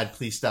God.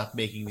 Please stop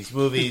making these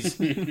movies.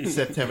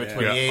 September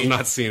 28th. Yeah, I'm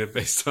not seeing it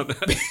based on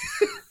that.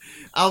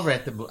 I'll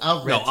rent the.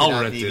 I'll rent I'll it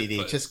on rent it, DVD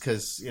but- just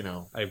because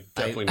I'm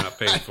definitely not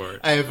paying for it.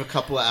 I have a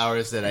couple of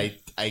hours that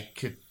I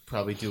could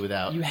probably do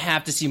without. You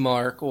have to see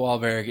Mark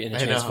Wahlberg in a I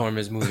know.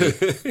 Transformers movie.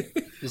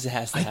 This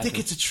has to I happen. think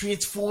it's a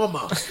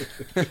transformer.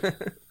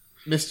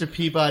 Mr.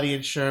 Peabody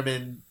and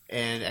Sherman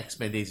and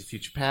X-Men Days of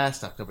Future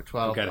Past, October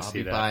 12th. Gotta I'll see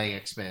be that. buying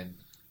X-Men.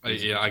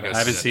 Yeah, I guess I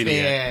haven't seen it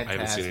yet. I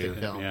haven't seen Fantastic it.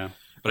 film. Yeah.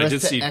 But I did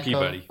Earth to see Echo.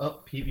 Peabody. Oh,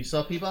 you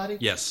saw Peabody?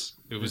 Yes,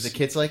 it Did was the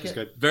kids like it?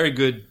 good. very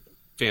good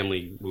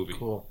family movie.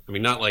 Cool. I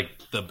mean, not like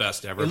the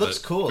best ever. It looks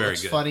but cool. It Very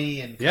looks good.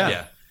 funny and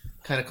Yeah.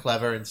 kind of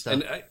clever and stuff.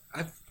 And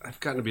I've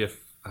gotten to be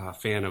a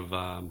fan of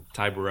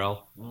Ty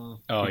Burrell. Oh,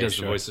 He yeah, does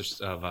sure. the voice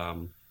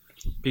of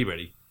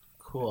Peabody,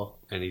 Cool.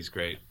 and he's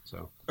great.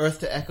 So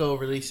Earth to Echo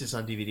releases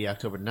on DVD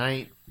October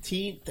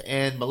 19th,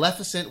 and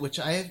Maleficent, which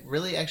I am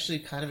really actually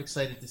kind of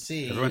excited to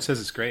see, Everyone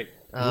says it's great.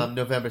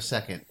 November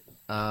 2nd.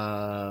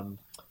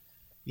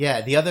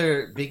 Yeah, the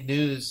other big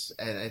news,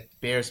 and it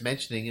bears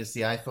mentioning, is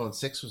the iPhone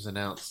 6 was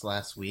announced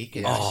last week,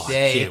 and Oh, I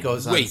today it can't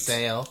goes on wait.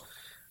 sale.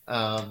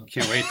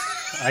 Can't wait.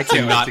 I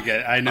can't wait to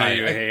get. I know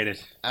you hate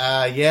it.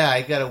 Yeah,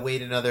 I gotta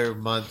wait another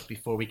month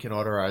before we can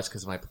order ours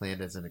because my plan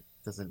doesn't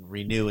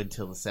renew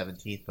until the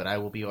 17th. But I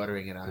will be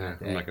ordering it on that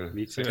day. I'm not gonna.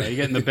 Me too. Are you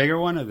getting the bigger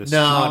one or the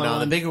smaller No, one?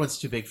 the bigger one's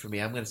too big for me.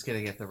 I'm just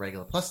gonna get the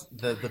regular. Plus,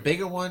 the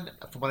bigger one,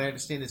 from what I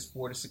understand, is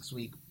 4 to 6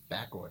 week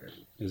back order.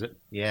 Is it?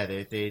 Yeah,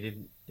 they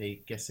didn't.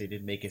 They guess they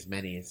didn't make as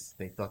many as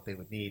they thought they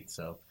would need.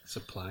 So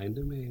Supply and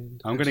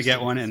demand. I'm going to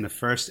get one, and the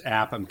first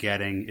app I'm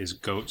getting is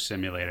Goat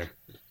Simulator.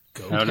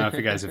 I don't know if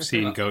you guys have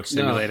seen Goat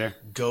Simulator.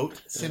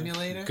 Goat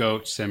Simulator.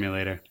 Goat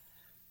Simulator.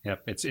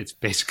 Yep, it's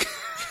basically.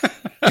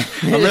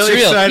 It's I'm really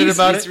real. excited It's-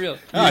 about it's it. real.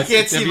 Oh, You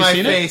can't see have you my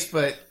seen it? face,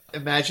 but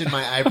imagine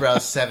my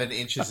eyebrows 7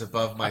 inches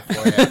above my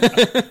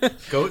forehead.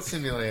 Goat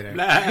Simulator.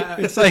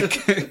 It's like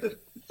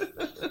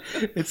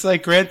it's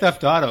like Grand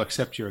Theft Auto,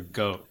 except you're a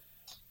goat,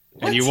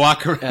 and you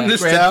walk around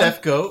this Grand town.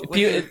 Theft Goat. What,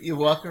 Pew- you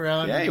walk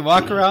around. Yeah, you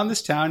walk around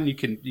this town, and you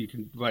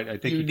can. What I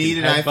think You you need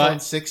an can iPhone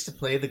headbutt. 6 to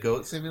play the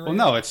Goat Simulator.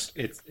 Well, no, it's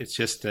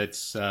just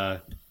it's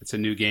a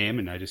new game,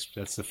 and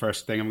that's the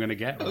first thing I'm going to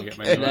get when I get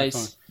my Okay. new Nice.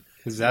 iPhone,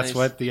 because that's Nice.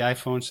 what the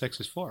iPhone 6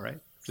 is for, right?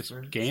 Just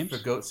games,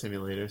 for Goat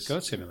Simulators.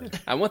 Goat Simulator.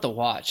 I want the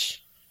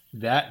watch.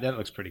 That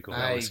looks pretty cool.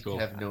 I looks cool.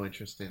 have no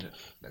interest in it.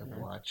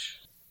 Watch.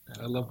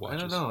 I love I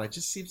watches. don't know. It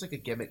just seems like a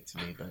gimmick to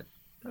me, but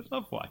I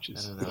love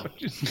watches. I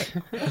don't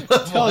know.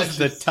 Tell us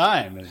the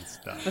time and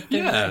stuff.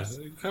 Yeah.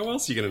 How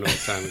else are you gonna know what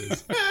time it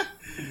is?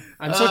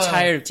 I'm so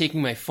tired of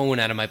taking my phone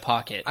out of my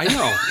pocket. I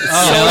know.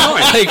 It's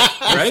so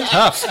annoying, right?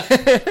 Tough.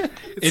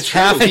 It's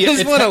half I the.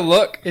 just It's want to half,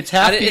 look. it's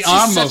half the It's arm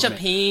just such movement. a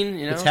pain,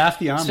 you know. It's half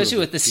the arm especially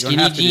with the movement. You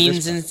don't skinny have to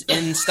do jeans this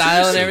and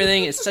style and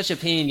everything. It's such a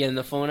pain getting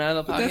the phone out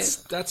of the pocket.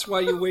 That's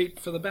why you wait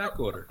for the back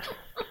order.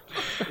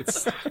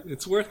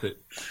 It's worth it.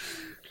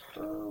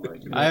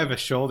 I have a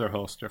shoulder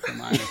holster for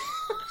mine.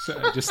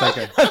 So just like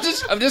a.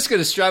 I'm just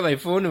gonna strap my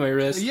phone to my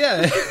wrist.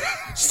 Yeah.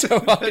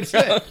 So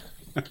I'll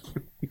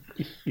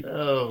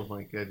Oh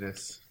my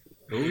goodness.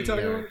 What are we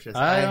talking You're about? just-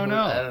 I don't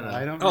know. I don't know.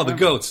 I don't Oh, the remember.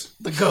 goats.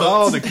 The goats.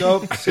 Oh, the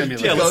goat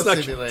simulator. Yeah, let's Goat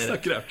not Simulator.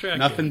 get off track.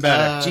 Nothing here.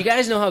 better. Do you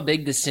guys know how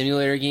big the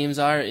simulator games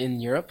are in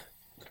Europe?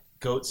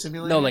 Goat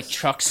Simulator. No, like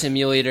Truck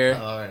Simulator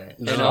All right.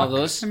 and No. all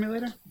those.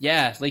 simulator.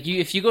 Yeah, like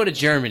if you go to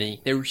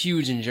Germany, they're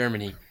huge in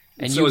Germany,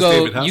 and So you is go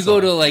David Hasselhoff. you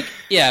go to like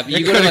but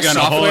you go to could've a gone a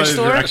whole software other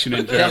store. direction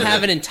in They'll Germany.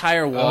 have an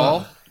entire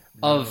wall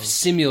Oh, of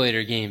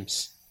simulator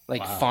games,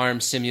 like Wow. Farm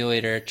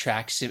Simulator,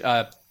 Train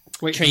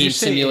Wait, did you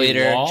say a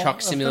Simulator, wall Truck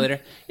of them? Simulator.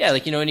 Yeah,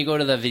 like when you go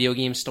to the video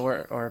game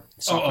store or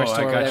software I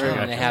store or got you, whatever, I got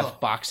and they you. have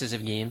boxes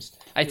of games.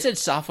 I said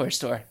software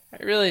store.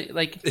 I really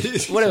like. What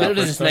is Software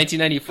this? store.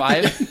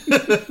 1995?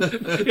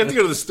 You have to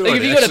go to the store Like,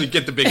 if to you go to- actually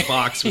get the big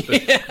box with the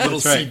little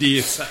That's right. CD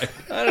inside.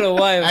 I don't know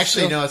why. I'm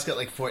Actually, still- no. It's got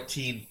like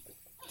 14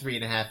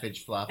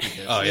 3.5-inch floppy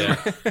disks. Oh yeah.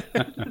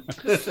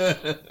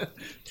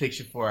 Takes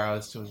you 4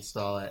 hours to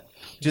install it.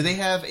 Do they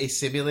have a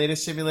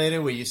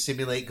simulator where you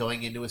simulate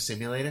going into a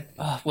simulator?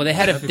 Well, they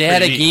had a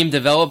pretty neat. game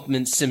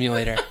development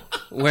simulator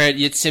where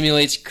it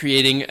simulates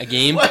creating a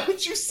game. Why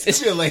would you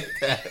simulate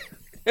that?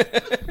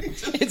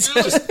 It's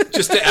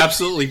Just to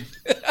absolutely.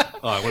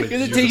 Oh, I want to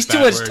because it use takes a too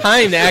bad much word.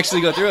 time to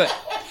actually go through it.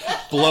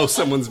 Blow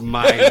someone's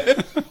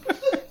mind.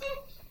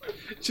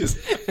 Just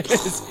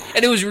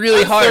And it was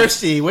really hard.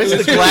 Thirsty. Where's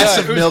the glass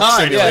of It was milk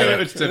hard, yeah. simulator?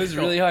 It was It was a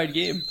really hard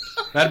game.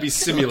 that'd be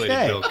simulated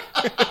Okay. milk.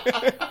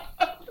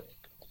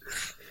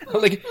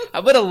 Like, how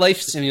about a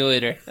life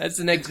simulator? That's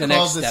the next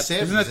Called step. The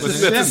Sims. Isn't that the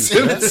isn't it?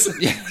 Sims?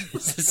 Sims. Yeah,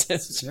 it's the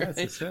Sims, Yeah, it's right?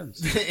 The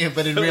Sims. Yeah,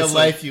 but in That real was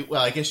life,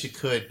 I guess you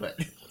could, but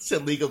it's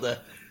illegal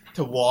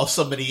to wall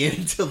somebody in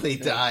until they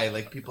die,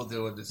 like people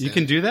do in the Sims. You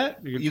can do that.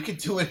 You can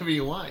do whatever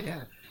you want.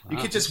 Yeah, you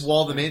could just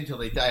wall them in until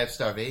they die of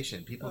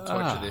starvation. People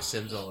torture Ah. their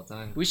Sims all the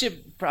time. We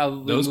should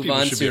probably Those move people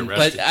on should be soon.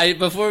 But arrested.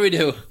 before we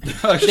do,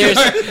 Oh, sure.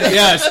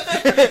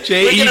 Yes.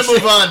 Jay We're gonna eats-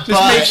 move on. Just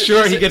but make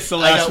sure he gets the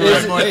I last got one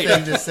word. more Hey.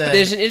 thing to say.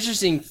 there's an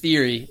interesting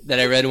theory that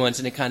I read once,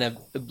 and it kind of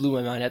blew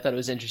my mind. I thought it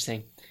was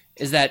interesting.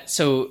 Is that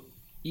so?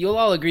 You'll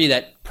all agree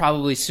that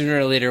probably sooner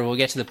or later we'll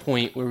get to the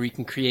point where we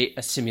can create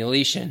a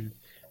simulation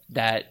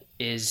that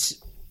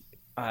is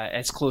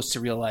as close to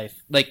real life,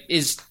 like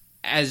is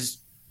as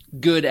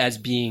good as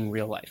being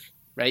real life.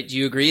 right? Do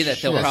you agree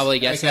that they'll Yes, probably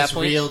get like to that as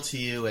point? real to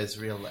you as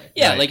real life.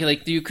 Yeah, Right.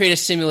 like do you create a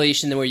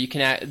simulation where you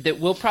can that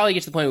we'll probably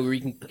get to the point where we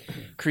can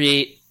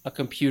create a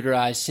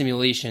computerized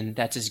simulation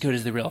that's as good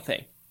as the real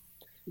thing.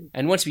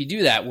 And once we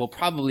do that, we'll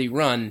probably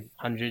run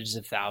hundreds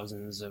of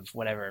thousands of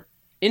whatever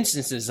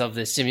instances of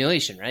this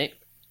simulation, right?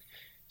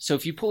 So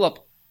if you pull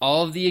up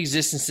all of the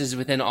existences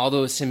within all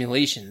those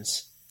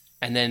simulations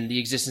and then the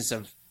existence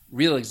of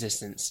real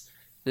existence,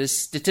 the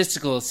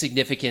statistical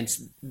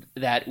significance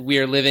that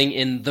we're living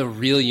in the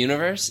real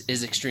universe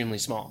is extremely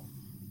small.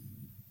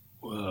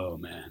 Whoa,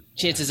 man.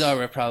 Chances are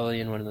we're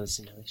probably in one of those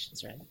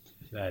simulations, right?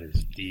 That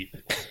is deep.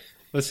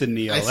 Listen,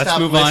 Neil, I let's stopped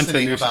move on to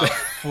listening new about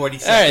stuff. 40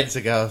 seconds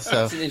ago. So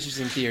That's an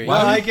interesting theory.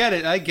 Well, I get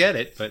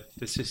it, but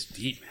this is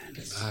deep,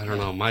 man. I don't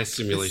know. My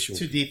simulation it's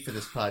too deep for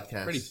this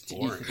podcast. pretty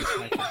boring.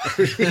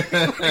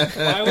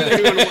 Why would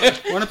anyone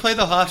want to play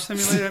the Hoff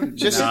simulator?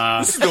 Nah.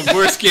 This is the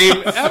worst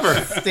game ever.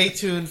 Stay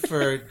tuned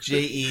for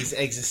JE's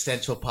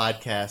existential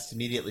podcast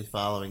immediately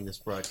following this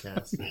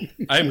broadcast.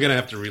 I'm gonna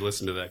have to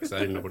re-listen to that because I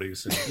didn't know what he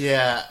was saying.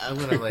 Yeah, I'm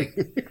gonna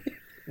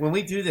when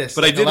we do this.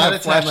 But I like, did a lot have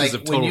of time, flashes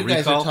like of when Total you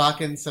guys Recall. are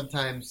talking.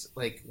 Sometimes,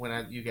 like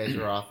when you guys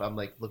are off, I'm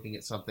like looking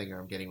at something or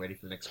I'm getting ready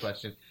for the next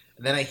question,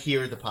 and then I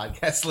hear the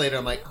podcast later.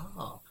 I'm like,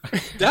 oh,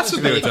 That's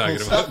what they were really talking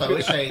cool about. stuff. I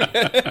wish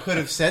I could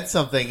have said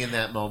something in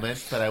that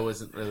moment, but I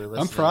wasn't really listening.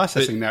 I'm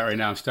processing that right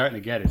now. I'm starting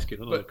to get it. It's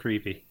getting a little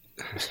creepy.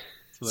 It's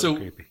a little So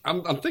creepy.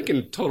 I'm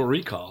thinking Total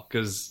Recall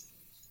because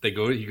he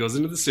goes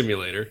into the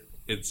simulator.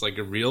 It's like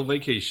a real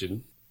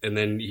vacation, and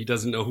then he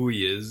doesn't know who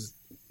he is,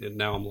 and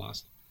now I'm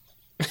lost.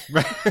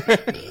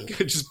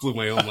 It just blew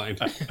my own mind.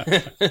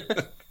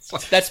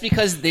 That's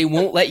because they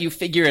won't let you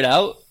figure it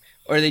out,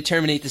 or they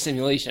terminate the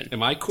simulation.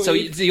 Am I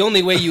quitting? So the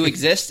only way you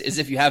exist is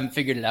if you haven't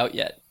figured it out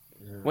yet.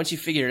 Once you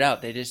figure it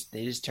out, they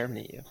just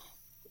terminate you.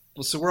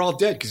 Well, so we're all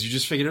dead because you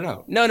just figured it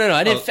out. No.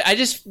 I didn't. I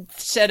just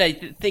said I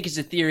think it's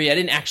a theory. I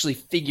didn't actually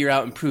figure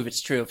out and prove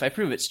it's true. If I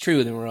prove it's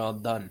true, then we're all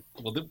done.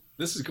 Well,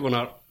 this is going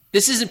out.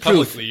 This isn't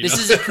proof. Publicly, you This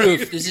know? isn't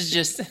proof. This is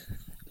just.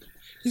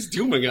 He's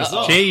dooming us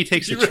all. Jay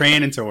takes the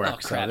train into work, Oh,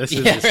 so crap. this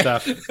is Yeah. the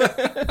stuff.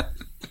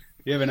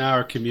 You have an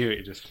hour commute.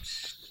 You just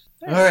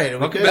All right, are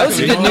we good? That was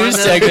a Can we good move on news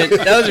now? segment.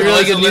 That was a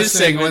really good news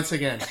listening segment. once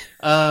again.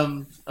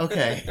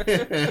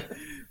 Okay,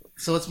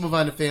 so let's move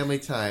on to family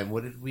time.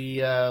 What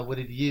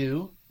did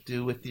you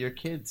do with your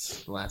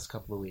kids the last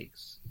couple of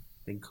weeks?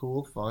 Been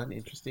cool, fun,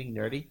 interesting,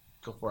 nerdy?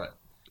 Go for it.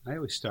 I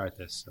always start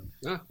this.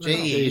 So.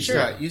 JE,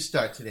 Sure. you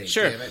start today.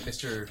 Sure. Damn it,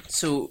 Mr.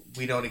 So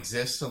We don't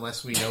exist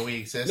unless we know we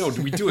exist. No,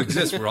 we do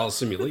exist. We're all a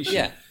simulation.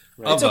 yeah,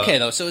 Of it's a- okay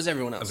though. So is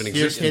everyone else. of an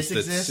Your existence kids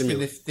that's exist, and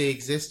simulated. if they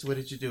exist, what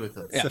did you do with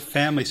them? It's a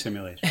family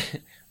simulation.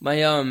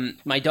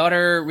 My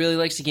daughter really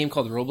likes a game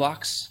called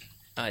Roblox.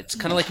 It's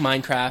kind of like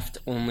Minecraft,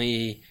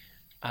 only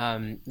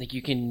like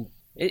you can.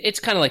 It's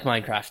kind of like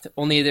Minecraft,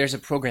 only there's a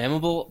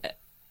programmable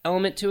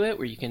element to it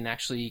where you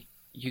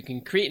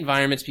can create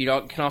environments, but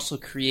you can also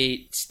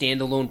create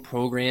standalone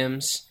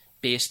programs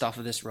based off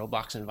of this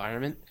Roblox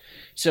environment.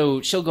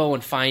 So she'll go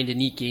and find a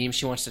neat game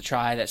she wants to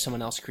try that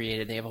someone else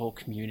created. They have a whole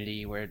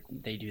community where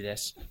they do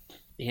this,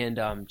 and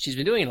she's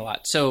been doing it a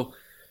lot. So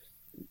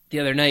the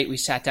other night we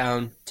sat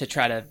down to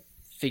try to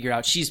figure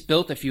out. She's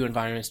built a few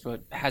environments,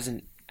 but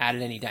hasn't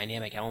added any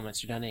dynamic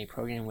elements or done any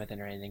programming with it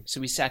or anything. So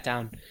we sat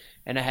down,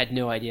 and I had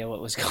no idea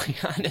what was going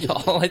on at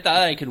all. I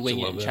thought I could wing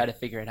it and try to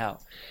figure it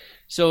out.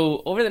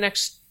 So over the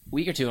next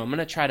week or two, I'm going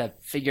to try to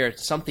figure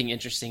something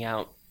interesting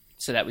out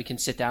so that we can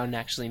sit down and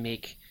actually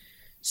make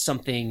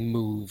something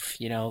move,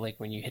 like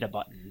when you hit a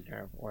button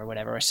or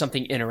whatever, or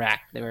something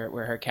interact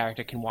where her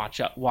character can walk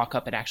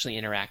up and actually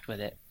interact with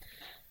it.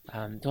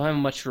 Don't have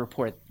much to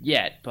report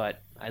yet,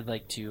 but I'd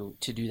like to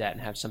do that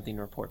and have something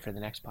to report for the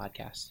next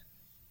podcast.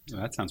 Well,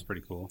 that sounds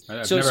pretty cool.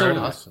 I've So never heard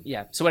of Awesome.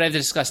 yeah. So what I have to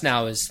discuss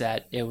now is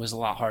that it was a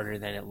lot harder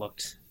than it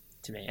looked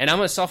to me. And I'm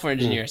a software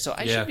engineer, so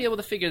I Yeah. should be able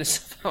to figure this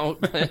stuff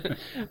out. But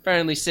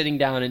apparently sitting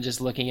down and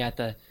just looking at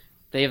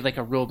they have like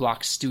a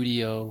Roblox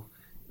Studio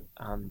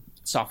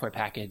software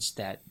package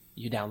that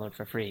you download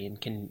for free and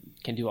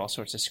can do all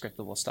sorts of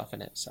scriptable stuff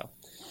in it. So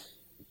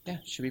yeah,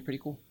 should be pretty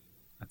cool.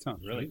 That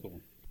sounds really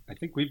cool. I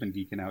think we've been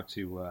geeking out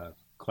to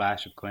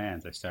Clash of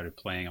Clans. I started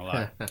playing a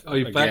lot. Oh,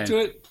 you back to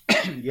it?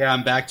 Yeah,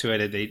 I'm back to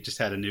it. They just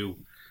had a new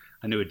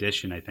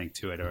addition, I think,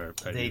 to it. Or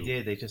They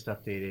did. They just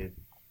updated.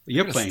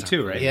 You're gonna playing stop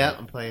too, right? Yeah,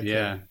 I'm playing.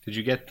 Yeah. Too. Did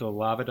you get the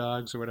lava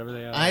dogs or whatever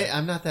they are?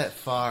 I'm not that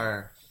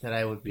far that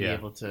I would be Yeah.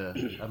 able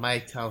to. My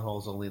town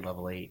hall's only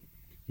level 8.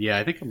 Yeah,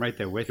 I think I'm right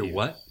there with Your you.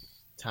 what?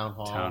 Town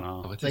hall. Town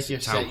hall. Oh, It's like your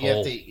you town have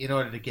hall. to, in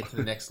order to get to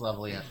the next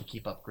level, you have to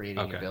keep upgrading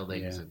Okay. your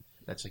buildings, Yeah. and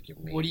that's like your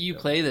main. What do you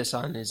building. play this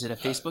on? Is it a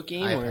Facebook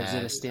game or is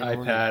it a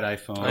standalone? iPad,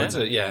 iPhone. Oh, it's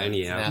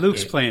any It's an app. app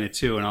Luke's game. playing it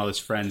too, and all his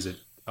friends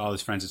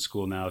at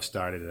school now have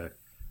started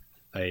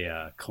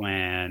a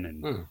clan,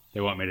 and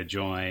they want me to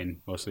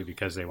join mostly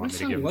because they want My me to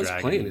son give them was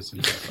playing dragons it.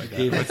 and stuff like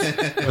He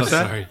that. was- What's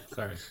that?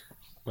 Sorry.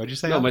 What'd you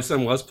say? No, Al? my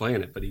son was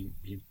playing it, but he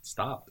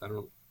stopped. I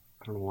don't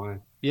know why.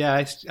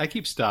 Yeah, I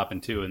keep stopping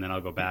too, and then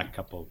I'll go back a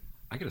couple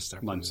I gotta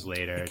start months playing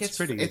later. It It's gets,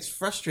 pretty good. it's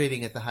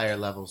frustrating at the higher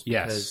levels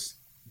Yes. because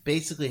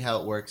basically how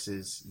it works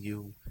is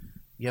you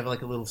you have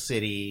like a little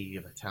city,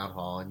 you have a town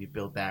hall, and you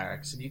build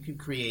barracks, and you can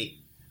create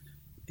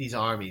these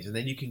armies, and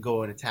then you can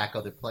go and attack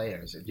other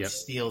players and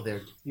steal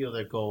their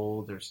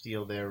gold or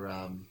steal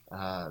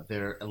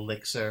their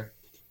elixir.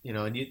 You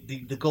know, and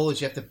the goal is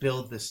you have to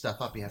build this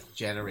stuff up. You have to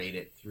generate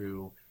it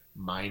through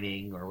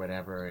mining or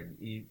whatever, and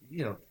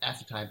you know,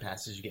 after time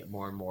passes, you get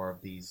more and more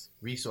of these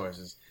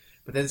resources.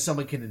 But then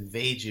someone can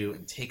invade you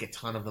and take a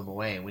ton of them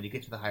away. And when you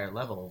get to the higher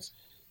levels,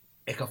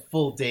 like a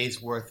full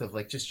day's worth of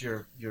like just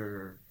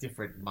your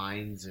different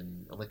mines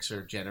and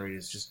elixir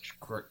generators just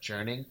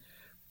churning,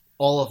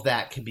 all of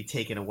that can be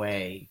taken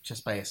away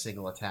just by a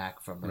single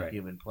attack from a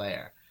human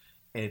player.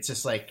 And it's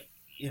just like,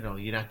 you know,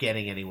 you're not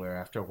getting anywhere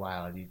after a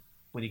while, and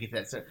when you get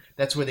that, so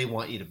that's where they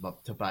want you to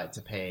buy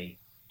the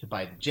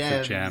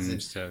gems,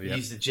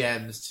 use the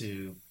gems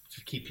to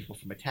keep people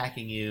from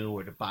attacking you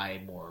or to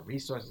buy more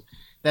resources.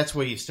 That's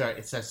where it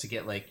starts to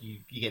get like you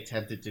get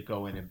tempted to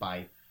go in and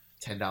buy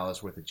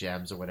 $10 worth of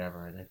gems or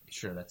whatever, and I'm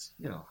sure that's,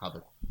 you know, how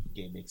the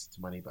game makes its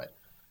money. But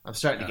I'm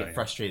starting to get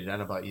frustrated. I don't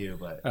know about you,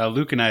 but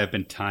Luke and I have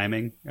been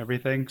timing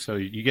everything. So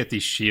you get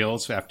these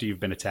shields after you've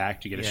been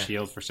attacked. You get a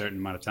shield for a certain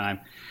amount of time.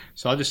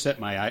 So I'll just set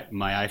my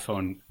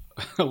iPhone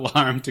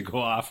alarm to go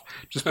off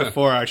just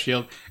before our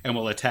shield, and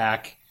we'll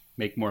attack,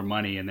 make more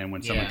money, and then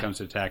when someone comes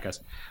to attack us.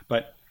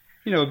 But,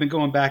 you know, we've been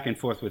going back and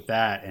forth with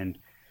that, and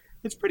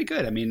it's pretty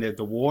good. I mean,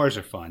 the wars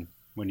are fun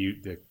when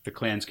the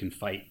clans can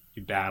fight.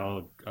 You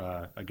battle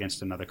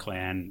against another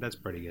clan. That's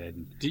pretty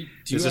good.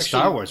 There's a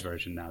Star Wars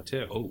version now,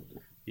 too. Oh.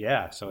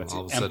 Yeah, so it's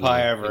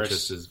Empire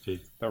versus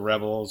the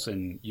Rebels,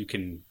 and you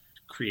can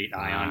create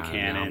ion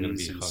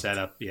cannons and set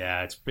up.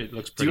 Yeah, it looks pretty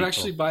cool. Do you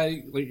actually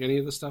buy like any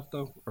of the stuff,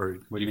 though? Or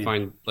do you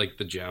find like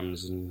the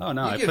gems? And Oh,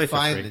 no, I play for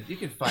free. You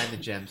can find the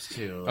gems,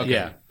 too. Okay.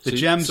 Yeah, the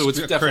gems. So it's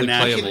definitely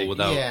playable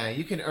without... Yeah,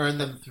 you can earn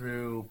them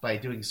by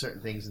doing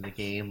certain things in the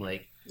game,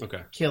 like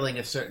killing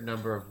a certain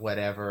number of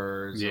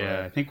whatevers.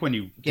 Yeah, I think when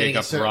you dig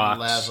up a certain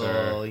rocks.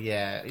 level,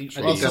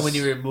 Also, when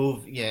you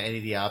remove any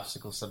of the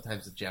obstacles,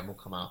 sometimes the gem will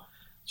come out.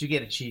 But you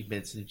get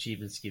achievements, and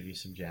achievements give you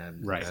some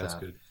gems. Right, that's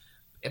good.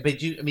 But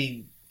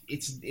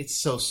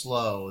it's so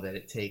slow that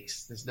it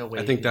takes. There's no way.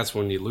 I think that's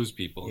when you lose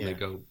people, and they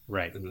go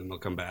right, and then they'll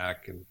come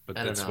back. But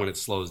that's when it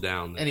slows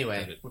down.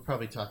 Anyway, we're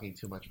probably talking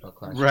too much about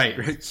Clash.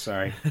 Right.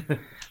 Sorry,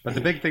 but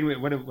the big thing.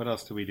 What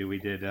else did we do? We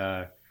did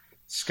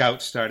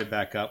Scout started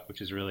back up,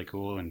 which is really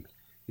cool, and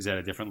he's at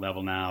a different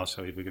level now.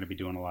 So we're going to be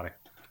doing a lot of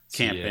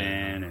camping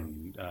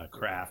and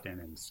crafting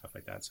and stuff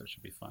like that. So it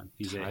should be fun.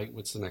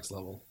 What's the next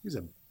level? He's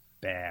a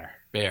bear.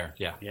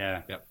 Yeah.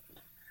 Yep.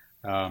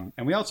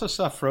 And we also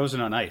saw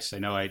Frozen on Ice. I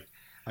know I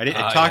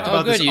talked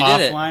about this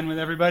offline with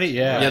everybody.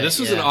 Yeah, this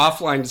was an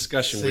offline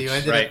discussion. So you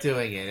ended up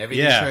doing it.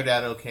 Everything turned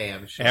out okay,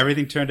 I'm sure.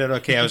 Everything turned out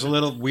okay. I was a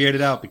little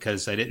weirded out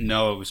because I didn't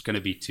know it was going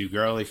to be too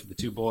girly for the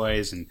two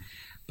boys,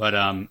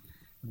 but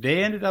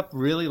they ended up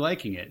really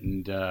liking it.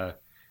 And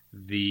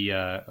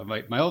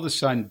my oldest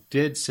son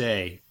did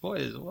say, "Boy,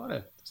 there's a lot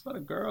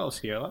of girls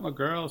here, a lot more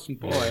girls and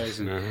boys."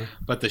 And,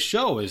 but the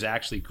show was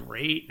actually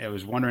great. I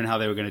was wondering how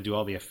they were going to do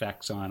all the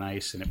effects on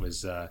ice, and it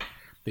was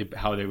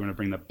how they were going to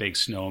bring the big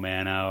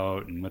snowman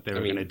out, and what they were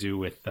going to do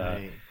with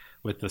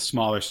the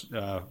smaller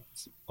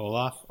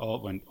Olaf.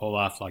 When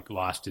Olaf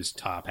lost his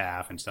top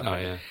half and stuff.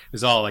 It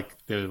was all like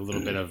there was a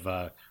little bit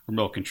of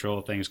remote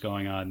control things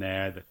going on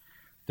there.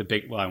 The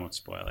big. Well, I won't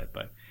spoil it,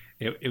 but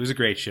it was a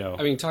great show.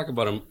 I mean, talk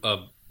about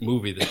a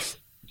movie that's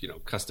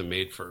custom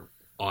made for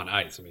on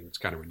ice. I mean, it's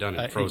kind of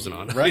redundant. Frozen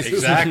on ice. Right,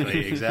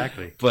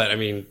 exactly. But I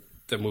mean,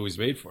 the movie's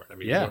made for it. I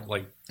mean,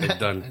 like they've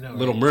done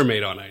Little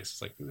Mermaid on ice.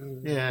 It's like,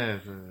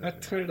 that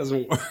kind of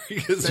doesn't work.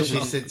 Especially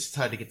since it's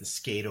hard to get the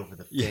skate over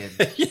the fin.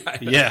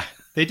 Yeah.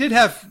 They did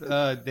have.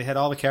 They had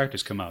all the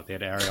characters come out. They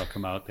had Ariel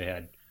come out. They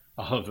had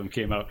all of them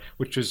came out,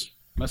 which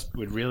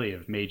would really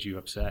have made you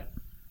upset.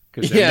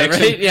 Because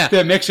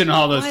they're mixing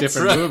all those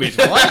different movies.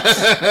 What?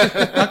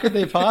 How could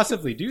they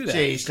possibly do that?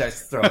 Jay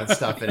starts throwing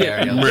stuff at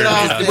Ariel.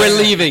 We're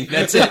leaving.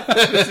 That's it.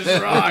 This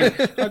is wrong.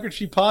 How could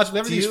she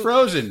possibly? Everything's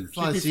frozen.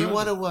 Fonz, do you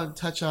want to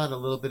touch on a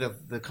little bit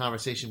of the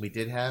conversation we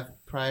did have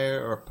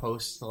prior or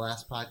post the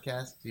last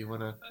podcast? Do you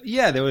want to?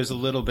 Yeah, there was a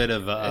little bit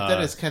of. I thought it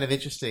was kind of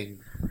interesting.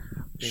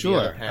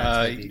 Sure.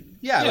 I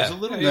was a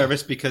little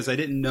nervous because I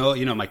didn't know.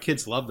 My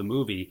kids love the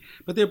movie,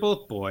 but they're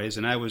both boys,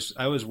 and I was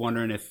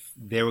wondering if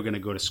they were going to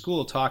go to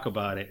school, talk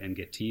about it, and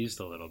get teased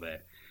a little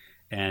bit.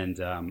 And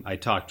I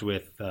talked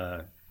with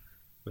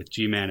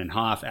G-Man and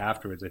Hoff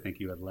afterwards. I think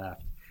you had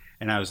left,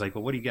 and I was like,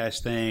 "Well, what do you guys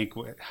think?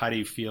 How do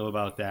you feel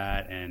about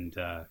that?" And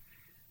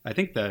I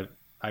think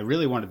I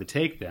really wanted to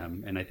take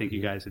them, and I think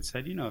you guys had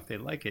said, if they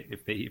like it,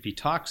 if he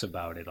talks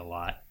about it a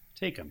lot,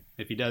 take him.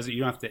 If he doesn't,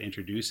 you don't have to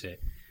introduce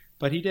it.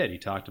 But he did. He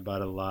talked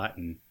about it a lot,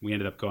 and we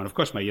ended up going. Of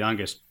course, my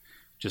youngest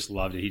just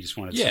loved it. He just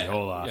wanted to see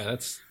Olaf. Yeah,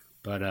 that's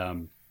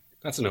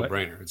a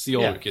no-brainer. It's the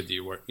older kid that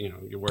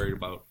you're worried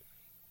about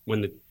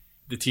when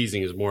the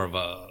teasing is more of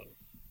a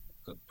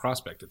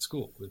prospect at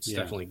school. It's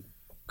definitely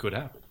could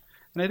happen.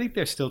 And I think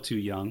they're still too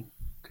young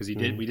because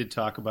we did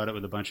talk about it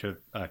with a bunch of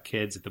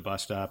kids at the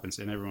bus stop, and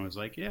everyone was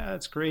like, "Yeah,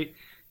 it's great."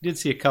 You did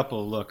see a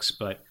couple of looks,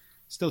 but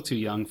Still too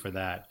young for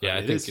that. Yeah, I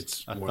it think is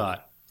it's a more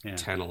thought. Yeah.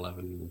 10,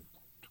 11,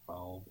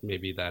 12,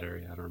 maybe that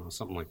area. I don't know,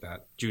 something like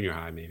that. Junior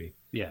high, maybe.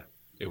 Yeah.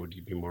 It would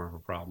be more of a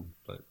problem,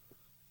 but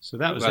So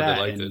that I'm was glad that.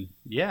 they liked and it.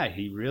 Yeah,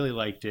 he really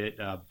liked it.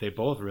 They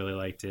both really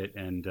liked it,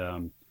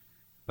 and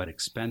but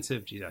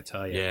expensive. Geez, I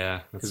tell you.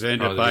 yeah. Because I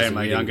ended up buying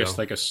my youngest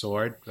like a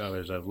sword.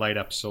 There's a light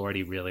up sword.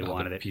 He really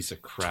wanted it. Piece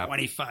of crap.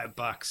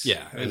 $25.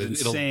 Yeah, it was and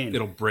insane.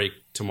 It'll break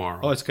tomorrow.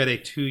 Oh, it's got a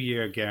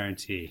 2-year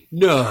guarantee.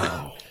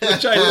 No.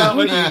 Which I thought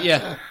was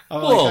Yeah.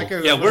 I'm Whoa. like,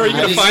 Yeah, where are you How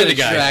going do to find the you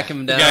guy? track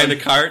him The down? guy in the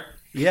cart?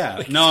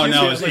 Yeah, no, Excuse me, it was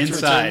I'd like to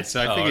inside. return.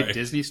 So I Oh, think all a right.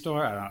 Disney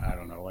store. I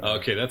don't know. Whatever.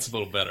 Okay, that's a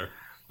little better.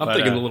 I'm But,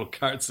 thinking the little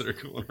carts that are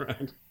going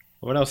around.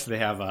 What else do they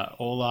have?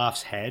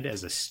 Olaf's head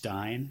as a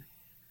stein.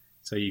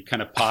 So you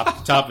kind of pop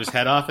the top of his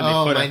head off, and they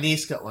Oh, put my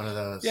niece got one of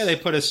those. they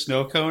put a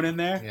snow cone in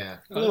there. Yeah. A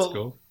Oh, little, that's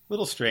cool.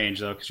 little strange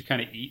though, because you're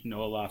kind of eating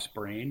Olaf's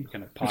brain,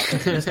 kind of pop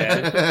into his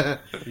head.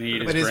 But And you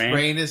eat his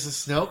brain is a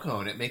snow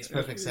cone. It makes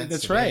perfect sense.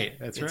 That's to me. right.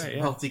 That's It's right.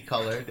 Yeah.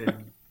 multicolored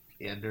and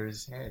under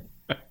his head.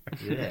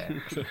 Yeah.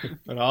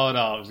 But all in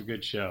all, it was a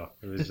good show.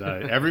 It was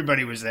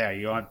everybody was there.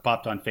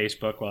 Popped on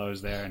Facebook while I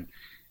was there, and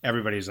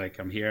everybody's like,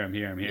 "I'm here, I'm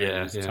here, I'm here." Yeah,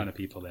 There's a yeah. ton of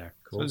people there.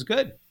 So Cool. it was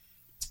good.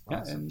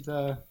 Awesome.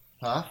 Yeah, and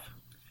Huh?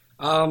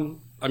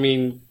 I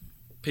mean,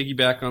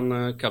 piggyback on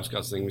the Cub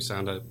Scouts thing. We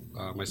signed up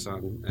my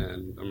son,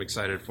 and I'm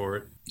excited for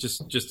it.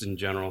 Just in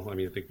general. I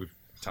mean, I think we've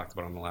talked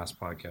about it on the last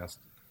podcast.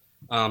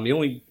 The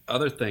only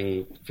other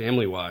thing,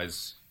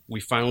 family-wise, we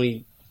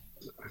finally,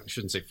 I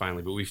shouldn't say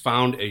finally, but we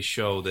found a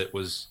show that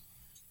was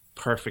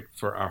perfect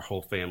for our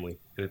whole family.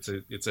 And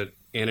it's an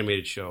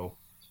animated show.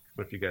 I don't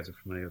know if you guys are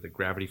familiar with it,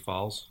 Gravity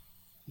Falls.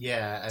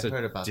 Yeah, It's I've a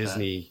heard about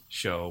Disney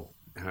show.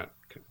 I'm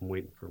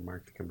waiting for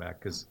Mark to come back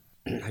because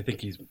I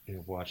think he's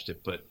watched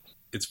it. But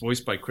it's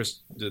voiced by Chris.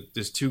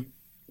 There's two,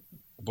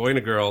 a boy and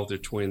a girl. They're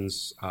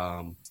twins,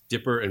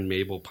 Dipper and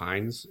Mabel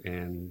Pines,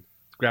 and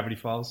Gravity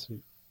Falls.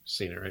 You've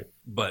seen it, right?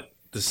 But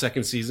the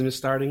second season is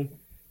starting,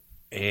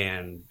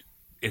 and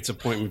it's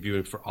appointment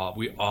viewing for all.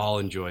 We all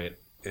enjoy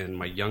it, and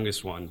my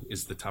youngest one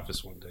is the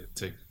toughest one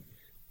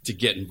to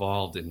get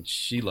involved, and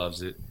she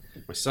loves it.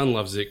 My son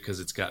loves it because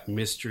it's got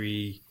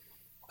mystery,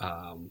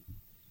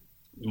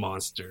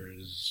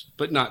 monsters,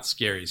 but not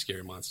scary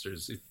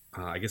monsters.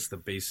 I guess the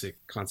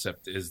basic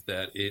concept is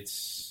that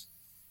it's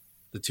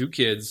the two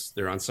kids.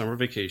 They're on summer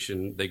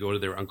vacation. They go to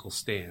their Uncle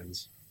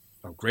Stan's.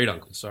 Oh, great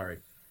uncle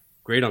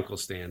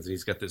Stan's, and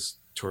he's got this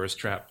tourist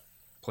trap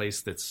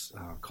place that's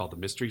called the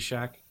Mystery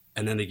Shack.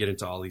 And then they get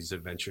into all these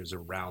adventures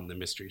around the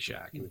Mystery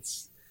Shack, and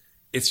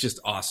it's just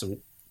awesome.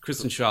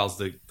 Kristen Shaw's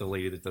the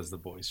lady that does the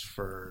voice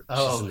for.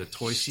 She's in the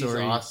Toy Story.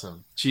 She's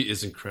awesome. She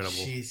is incredible.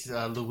 She's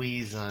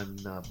Louise on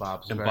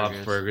Bob's And Burgers.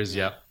 Bob's Burgers,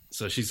 yep.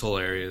 So she's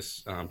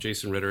hilarious.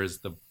 Jason Ritter is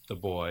the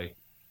boy,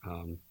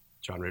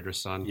 John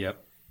Ritter's son.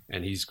 yep.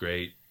 And he's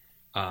great.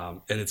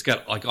 And it's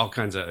got like all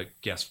kinds of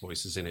guest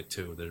voices in it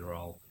too. That are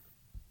all.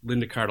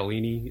 Linda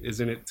Cardellini is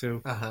in it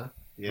too, Yeah.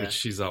 which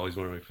she's always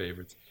one of my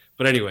favorites.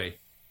 But anyway,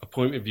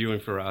 appointment viewing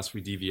for us.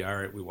 We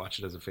DVR it. We watch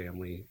it as a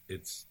family.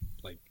 It's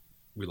like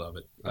we love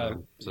it.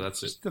 So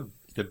that's it. Just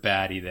the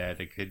baddie there,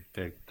 the kid,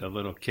 the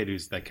little kid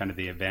who's the kind of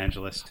the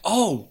evangelist.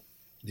 Oh,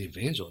 the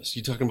evangelist.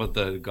 You talking about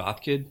the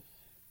goth kid?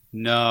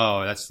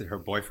 No, that's her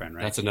boyfriend,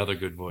 right? That's another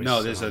good voice.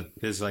 No,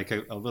 there's like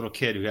a little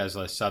kid who has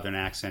a southern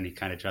accent. He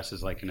kind of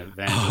dresses like an Oh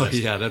evangelist.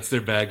 yeah, that's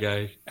their bad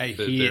guy.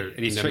 He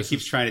Nemesis.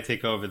 keeps trying to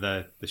take over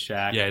the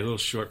shack. Yeah, a little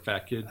short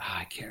fat kid.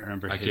 I can't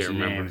remember I his can't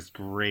name. remember. It's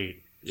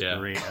great. It's Yeah.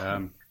 great.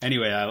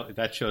 Anyway,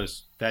 that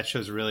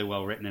show's really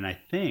well written, and I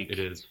think It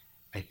is.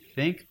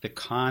 the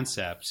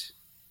concept.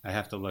 I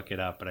have to look it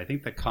up, but I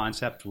think the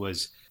concept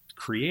was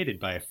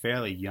created by a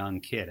fairly young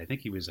kid. I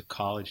think he was a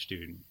college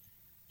student.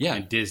 Yeah,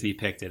 And Disney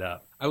picked it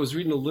up. I was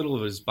reading a little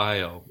of his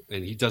bio,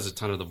 and he does a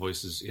ton of the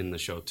voices in the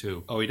show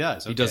too. Oh, he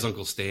does. He Okay. does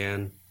Uncle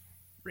Stan.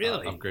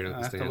 Really? Great Uncle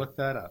I have Stan. to look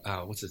that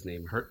up. What's his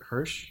name?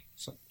 Hirsch?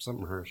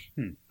 Something Hirsch.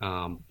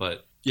 Hmm.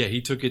 But yeah,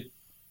 he took it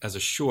as a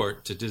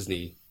short to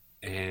Disney,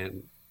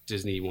 and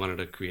Disney wanted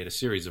to create a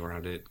series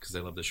around it because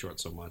they love the short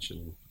so much,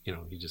 and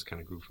he just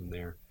kind of grew from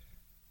there.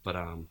 But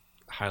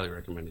highly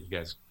recommend it. You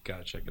guys got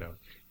to check it out.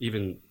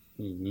 Even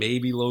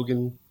maybe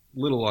Logan,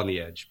 little on the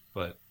edge,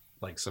 but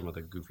like some of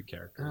the goofy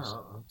characters.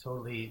 Oh,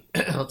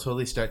 I'll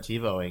totally start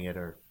TiVoing it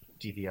or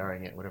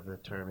DVRing it, whatever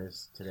the term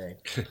is today.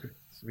 Just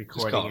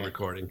Recording call it it.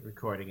 recording.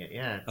 Recording it,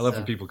 yeah. I love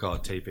when people call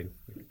it taping.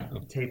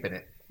 Taping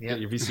it. Get Yeah.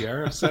 your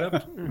VCR set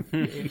up,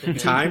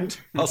 timed,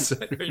 all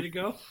set, ready to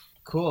go.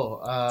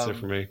 Cool. That's it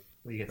for me.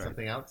 Will you get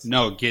something else?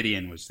 No,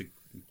 Gideon was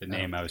the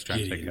name I was trying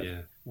to think of.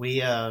 Yeah.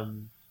 We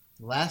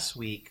last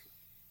week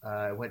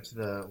I went to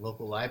the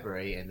local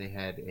library and they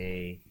had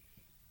a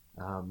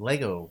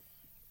Lego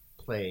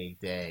play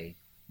day.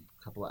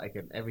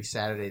 Every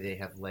Saturday they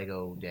have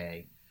Lego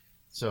day.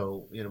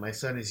 So my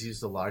son has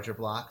used the larger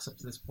blocks up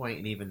to this point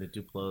and even the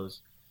Duplos.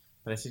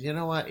 But I said, you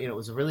know what? It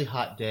was a really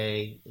hot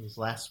day. I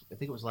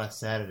think it was last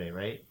Saturday,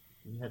 right?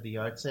 You had the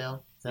yard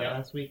sale. Is that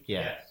last week?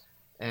 Yeah. Yes.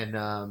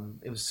 And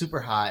it was super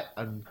hot,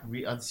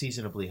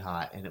 unseasonably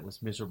hot, and it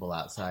was miserable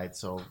outside.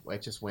 So I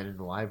just went in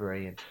the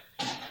library and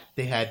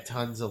they had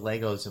tons of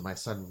Legos, and my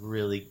son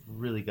really,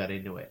 really got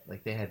into it.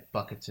 Like they had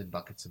buckets and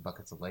buckets and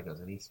buckets of Legos,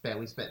 and we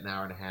spent an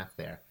hour and a half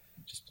there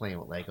just playing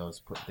with Legos,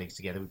 putting things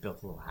together. We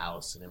built a little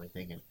house and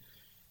everything, and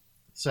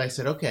so I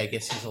said, okay, I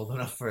guess he's old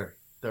enough for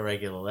the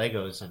regular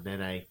Legos, and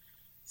then I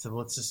said,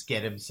 let's just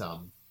get him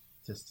some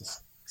just to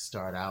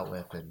start out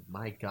with, and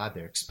my God,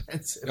 they're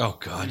expensive. Oh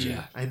God,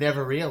 yeah. I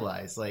never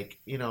realized, like,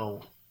 you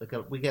know,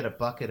 we get a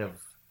bucket of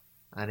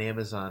on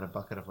Amazon, a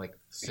bucket of like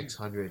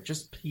 600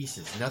 just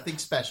pieces, nothing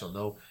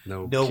special,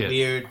 no kit.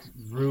 weird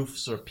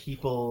roofs or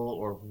people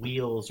or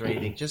wheels or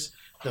anything, just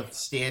the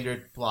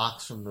standard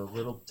blocks from the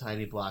little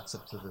tiny blocks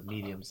up to the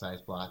medium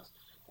sized blocks,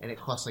 and it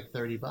costs like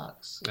 $30.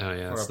 Oh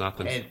yeah, it's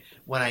nothing. And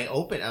when I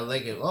open, I'm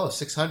like, oh,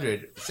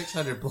 600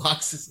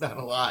 blocks is not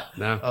a lot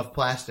of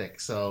plastic.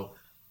 So,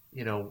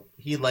 you know,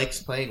 he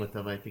likes playing with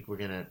them. I think we're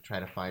gonna try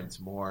to find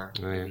some more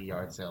maybe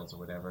yard sales or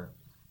whatever,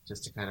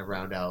 just to kind of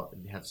round out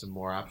and have some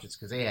more options,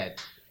 because they had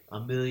a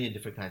million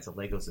different kinds of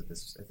Legos at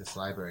this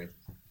library.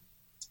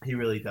 He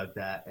really dug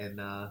that,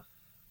 and I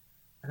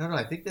don't know.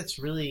 I think that's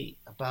really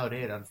about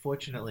it.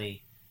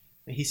 Unfortunately,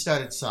 he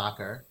started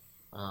soccer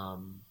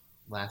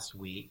last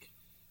week,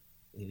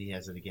 and he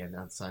has it again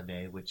on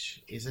Sunday,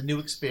 which is a new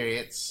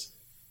experience.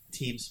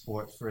 Team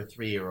sport for a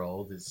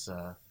 3-year-old is.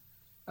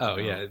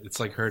 It's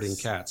like herding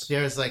cats.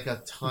 There's like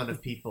a ton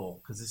of people,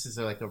 because this is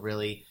like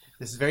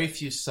there's very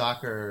few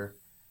soccer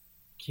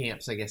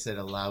camps, I guess, that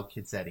allow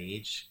kids that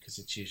age, because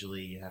it's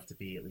usually you have to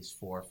be at least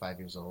 4 or 5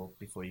 years old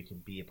before you can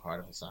be a part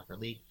of a soccer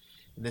league.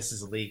 And this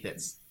is a league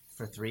that's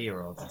for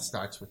 3-year-olds. It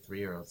starts with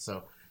 3-year-olds.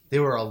 So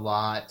there were a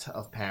lot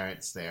of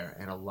parents there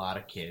and a lot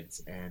of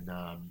kids, and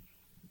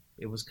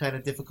it was kind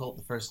of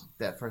difficult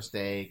that first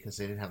day because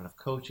they didn't have enough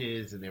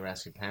coaches, and they were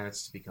asking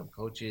parents to become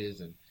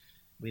coaches, and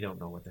we don't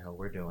know what the hell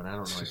we're doing. I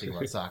don't know anything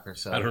about soccer.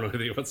 So I don't know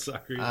anything about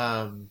soccer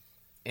either.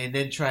 And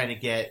then trying to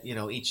get, you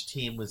know, each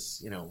team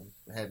was, you know,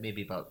 had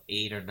maybe about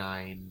 8 or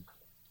 9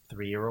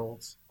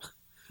 3-year-olds,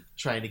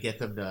 trying to get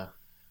them to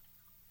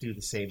do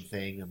the same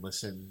thing and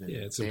listen. And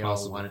it's they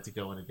impossible. all wanted to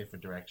go in a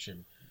different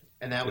direction.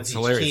 And that was It's each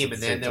hilarious team, at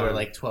and the then same there were time.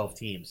 like 12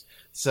 teams.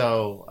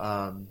 So,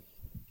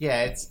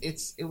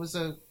 it's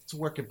a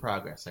work in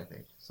progress, I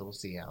think. So we'll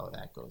see how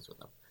that goes with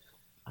them.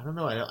 I don't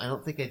know. I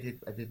don't think I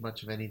did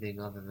much of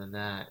anything other than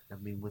that. I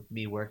mean, with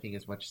me working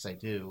as much as I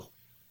do,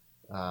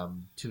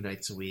 2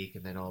 nights a week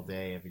and then all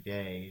day, every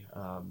day,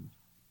 I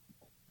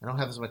don't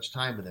have as much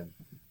time with him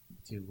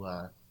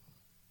to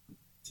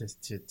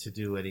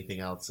do anything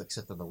else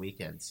except on the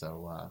weekend.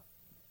 So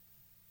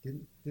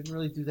didn't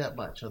really do that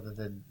much other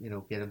than, you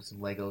know, get him some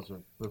Legos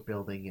we're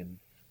building, and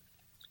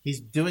he's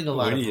doing a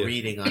lot of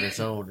reading on his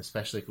own,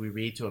 especially if we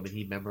read to him and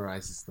he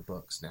memorizes the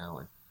books now,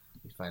 and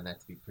we find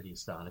that to be pretty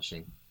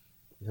astonishing.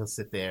 He'll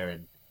sit there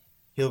and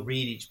he'll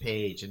read each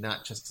page and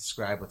not just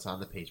describe what's on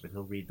the page, but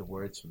he'll read the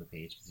words from the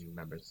page because he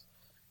remembers.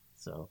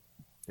 So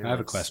I have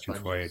a question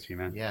for you,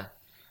 G-Man. Yeah.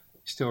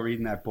 Still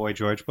reading that Boy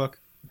George book?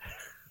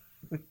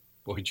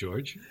 Boy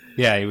George?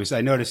 Yeah, he was.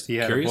 I noticed he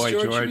had Curious a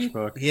Boy George, you mean?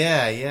 book.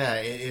 Yeah.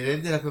 It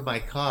ended up in my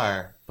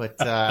car,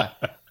 but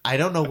I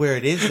don't know where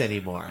it is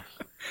anymore.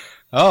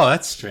 Oh,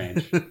 that's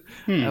strange.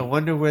 I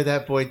wonder where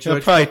that Boy It'll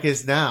George probably- book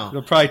is now.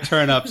 It'll probably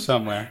turn up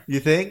somewhere. You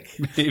think?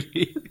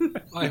 Maybe.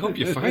 I hope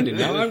you find it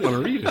now. I want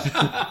to read it.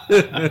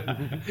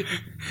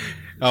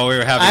 Oh, we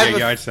were having a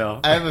yard sale.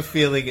 I have a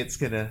feeling it's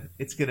gonna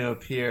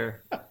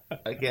appear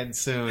again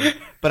soon,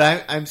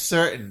 but I'm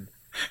certain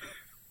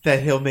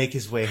that he'll make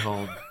his way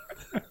home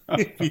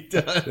if he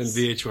Then does.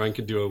 VH1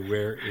 can do a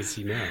Where Is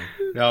He Now?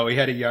 No, we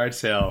had a yard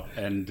sale,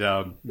 and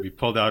we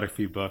pulled out a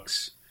few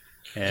books.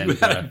 And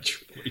Boy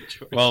George.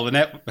 well,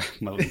 Lynette,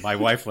 my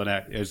wife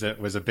Lynette,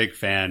 was a big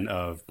fan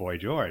of Boy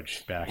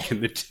George back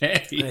in the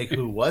day. Like,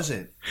 who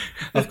wasn't?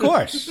 Of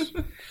course.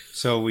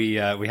 So we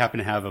happened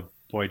to have a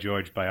Boy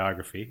George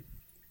biography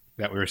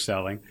that we were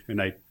selling,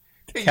 and I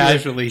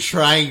casually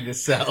trying to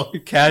sell.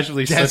 slipped it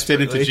into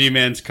Desperately.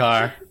 G-Man's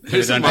car.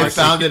 I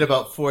found it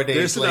about 4 days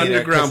There's an later.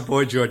 underground 'cause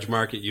Boy George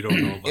market you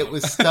don't know about. It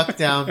was stuck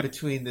down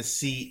between the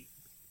seat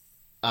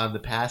on the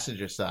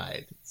passenger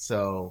side,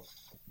 and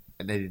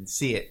I didn't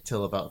see it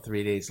till about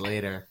 3 days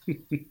later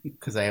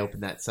because I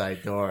opened that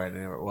side door and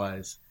there it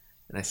was.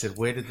 And I said,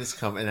 "Where did this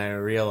come?" And I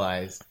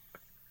realized,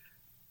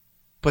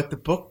 but the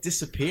book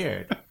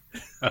disappeared.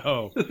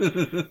 Oh,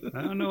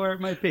 I don't know where it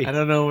might be. I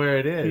don't know where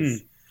it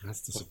is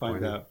That's We'll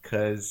find disappointing. out.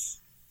 because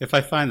If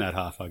I find that,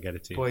 Hoff, I'll get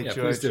it to you. Boy Yeah,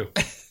 please George,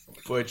 do.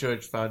 Boy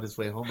George found his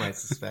way home. I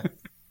suspect.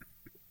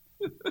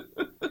 To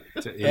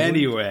England?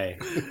 Anyway,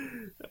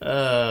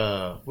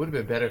 Would have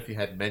been better if you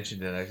hadn't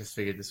mentioned it. I just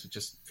figured this would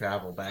just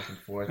travel back and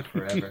forth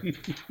forever.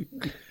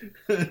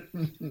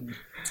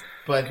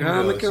 But who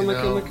knows, you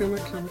know?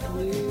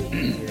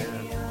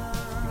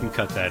 Yeah. you can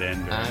cut that in.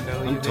 I know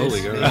I'm you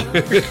totally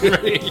miss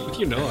going me. to.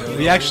 You know I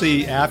We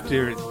actually,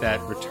 after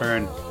that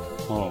return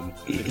home,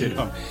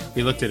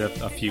 we looked at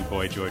a few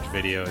Boy George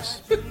videos.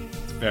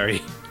 It's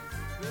very,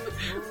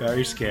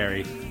 very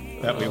scary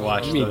that we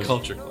watched. You mean those.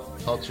 Culture Club.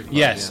 Culture Club,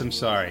 Yes, yeah. I'm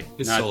sorry.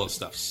 His Not solo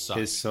stuff sucks.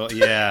 his soul.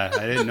 Yeah,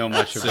 I didn't know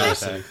much about that.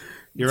 Seriously.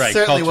 You're right.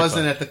 Certainly Culture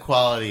wasn't Club. at the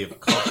quality of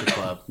Culture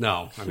Club.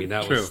 No, I mean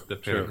that True, was the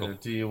true. pinnacle.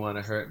 Do you want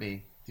to hurt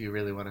me? Do you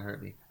really want to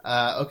hurt me?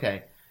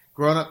 Okay.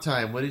 Grown up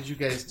time. What did you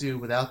guys do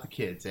without the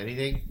kids?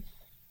 Anything?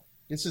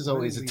 This is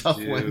always a tough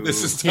one.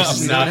 This is tough.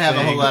 We don't have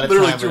a whole lot of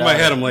Literally time through my without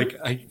head, it. I'm like,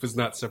 I was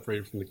not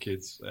separated from the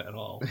kids at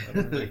all. I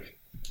don't think.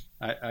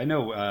 I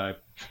know.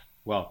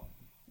 Well,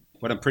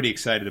 what I'm pretty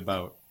excited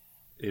about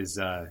is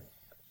I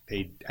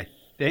think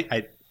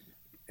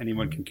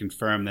anyone can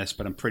confirm this,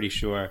 but I'm pretty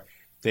sure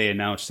they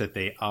announced that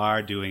they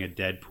are doing a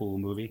Deadpool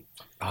movie.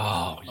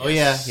 Oh, Oh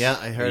yeah,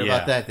 I heard Yeah.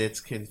 about that. It's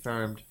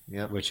confirmed.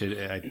 Yep. Which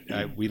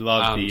we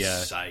love I'm the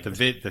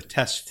psyched. the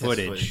test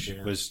footage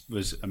yeah.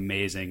 was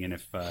amazing, and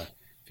if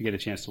you get a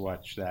chance to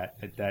watch that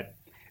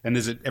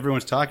and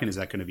everyone's talking, is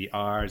that going to be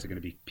R? Is it going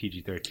to be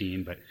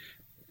PG-13? But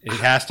it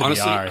has to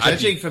Honestly, be R.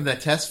 Judging from the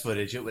test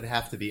footage, it would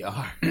have to be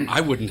R. I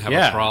wouldn't have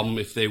Yeah. a problem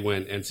if they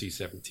went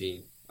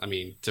NC-17. I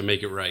mean, to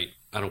make it right,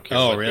 I don't care.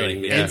 Oh, what really?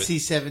 rating they Yeah. give it.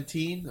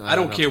 NC-17? I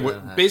don't care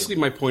what. Basically,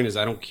 my point is,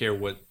 I don't care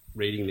what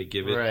rating they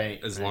give it,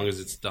 Right, as long as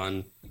it's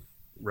done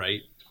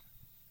right.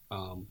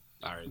 All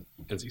right,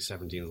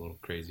 NC-17 is a little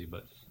crazy,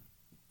 but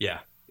yeah.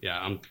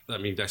 I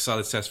mean, I saw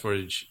the test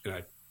footage, and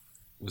I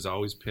was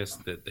always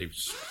pissed that they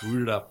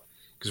screwed it up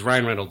because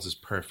Ryan Reynolds is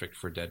perfect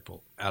for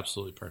Deadpool,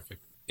 absolutely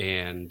perfect,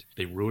 and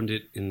they ruined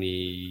it in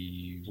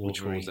the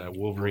which one was that?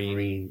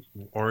 Wolverine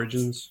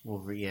Origins.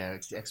 Wolverine, yeah,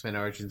 X-Men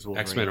Origins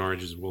Wolverine. X-Men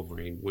Origins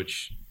Wolverine,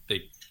 which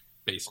they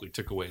basically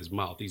took away his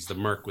mouth. He's the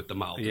merc with the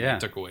mouth. Yeah.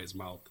 They took away his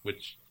mouth,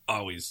 which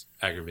always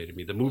aggravated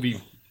me. The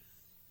movie,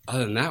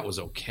 other than that, was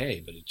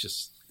okay, but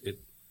it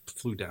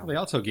flew down. Well, they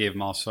also gave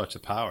him all sorts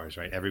of powers,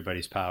 right?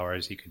 Everybody's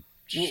powers. He could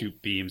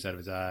shoot beams out of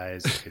his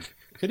eyes.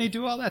 Couldn't he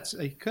do all that?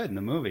 He could in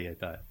the movie, I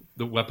thought.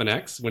 The Weapon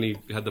X, when he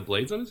had the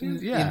blades on his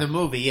hands? Yeah. In the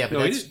movie, yeah, but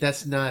No, he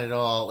that's not at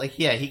all. Like,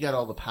 yeah, he got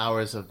all the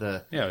powers of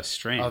the Yeah, it was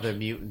strange. other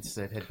mutants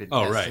that had been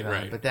Oh, tested right, on,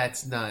 right. but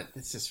that's not.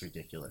 It's just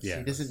ridiculous. Yeah.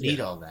 He doesn't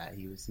need all that.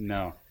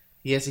 No.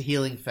 He has a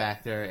healing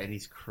factor, and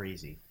he's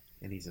crazy,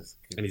 and he's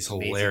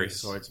amazing hilarious.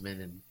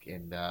 swordsman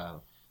and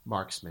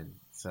marksman.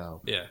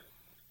 So Yeah.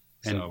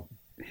 And So,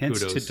 hints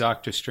kudos. to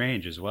Doctor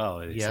Strange as well.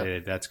 They Yep. say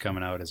that's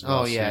coming out as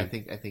well. oh yeah,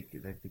 soon. I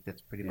think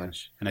that's pretty Yeah.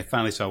 much. And I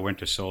finally saw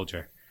Winter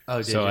Soldier. Oh,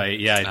 did So you?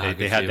 they good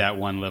for had you. that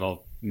one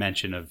little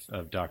mention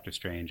of Doctor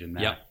Strange in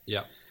that.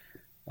 Yep.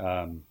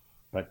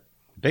 But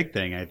the big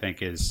thing I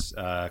think is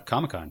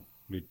Comic-Con.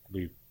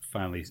 We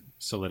finally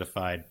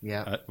solidified.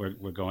 Yeah.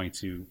 We're going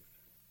to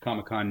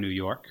Comic-Con New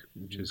York,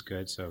 which is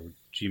good. So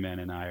G-Man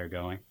and I are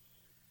going.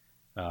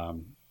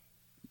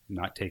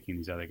 Not taking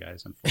these other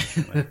guys,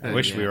 unfortunately. I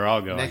wish we Yeah. were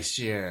all going. Next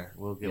year.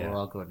 We'll Yeah.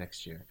 all go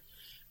next year.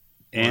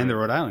 And the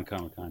Rhode Island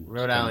Comic-Con.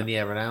 Rhode Island,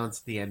 yeah, Rhode Island's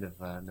at the end of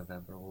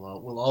November.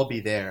 We'll all be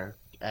there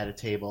at a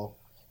table.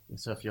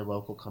 So if you're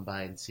local, come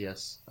by and see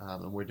us.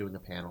 And we're doing a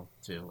panel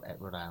too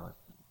at Rhode Island.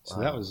 So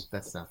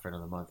that's not for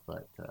another month,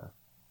 but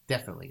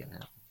definitely gonna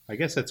happen. I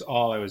guess that's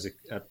all I was.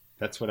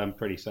 That's what I'm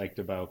pretty psyched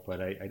about.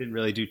 But I didn't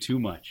really do too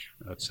much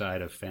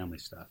outside of family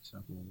stuff.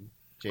 So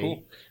Jay,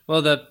 Cool.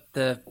 Well,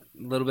 the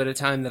little bit of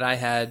time that I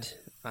had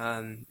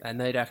at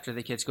night after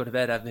the kids go to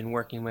bed, I've been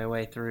working my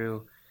way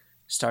through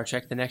Star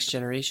Trek: The Next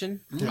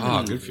Generation.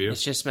 Oh, good for you.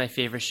 It's just my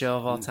favorite show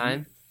of all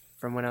time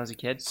from when I was a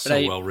kid.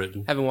 So well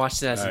written. Haven't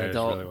watched it as an It's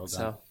adult, really well done.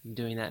 so I'm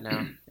doing that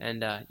now.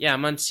 And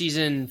I'm on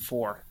season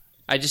 4.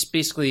 I just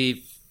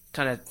basically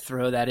kind of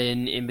throw that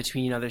in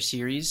between other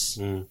series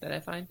that I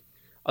find.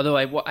 Although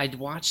I'd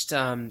watched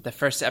the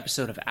first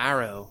episode of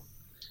Arrow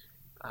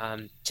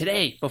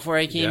today before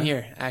I came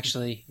here.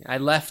 Actually, I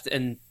left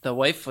and the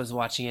wife was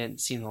watching it and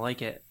seemed to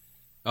like it.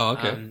 Oh,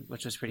 okay.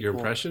 Which was pretty Your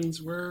cool.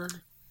 impressions were?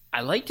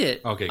 I liked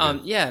it. Okay,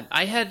 good. Yeah,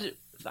 I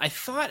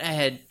thought I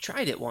had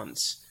tried it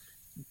once,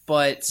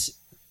 but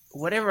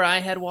whatever I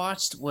had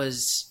watched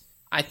was,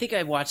 I think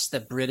I watched the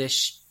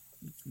British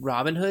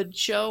Robin Hood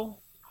show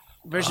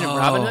version of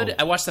Robin Hood.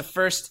 I watched the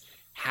first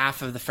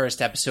half of the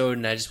first episode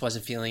and I just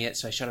wasn't feeling it,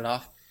 so I shut it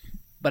off.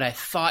 But I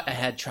thought I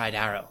had tried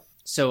Arrow.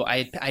 So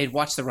I had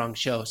watched the wrong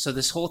show. So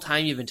this whole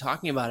time you've been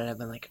talking about it, I've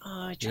been like,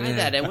 oh, I tried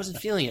that. I wasn't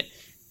feeling it.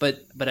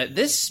 But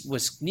this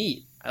was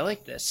neat. I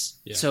like this.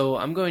 Yeah. So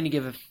I'm going to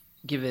give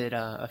it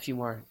a few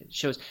more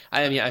shows.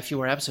 I mean, a few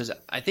more episodes.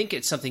 I think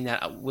it's something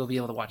that we'll be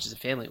able to watch as a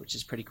family, which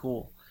is pretty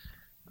cool.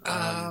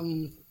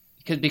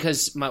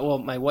 Because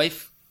my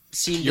wife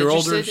seemed Your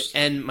interested, older-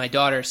 and my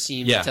daughter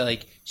seemed to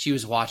like. She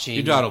was watching.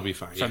 Your daughter will be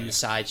fine. From the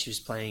side, she was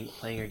playing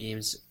her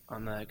games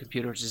on the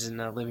computer, which is in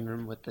the living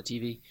room with the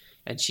TV,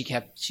 and she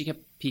kept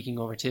peeking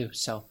over too.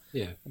 So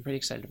Yeah. I'm pretty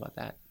excited about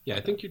that. Yeah,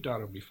 I think your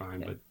daughter will be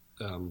fine, but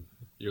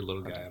your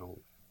little guy, I don't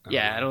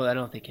Yeah, know. I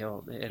don't think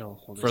it'll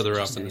hold his Further up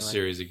interest in the anyway.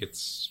 series, it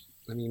gets.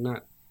 I mean,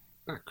 not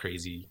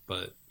crazy,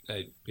 but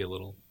I'd be a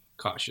little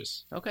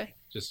cautious. Okay,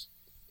 Just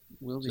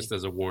will be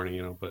as a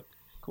warning, But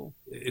cool.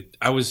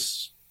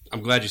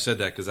 I'm glad you said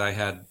that because I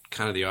had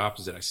kind of the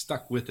opposite. I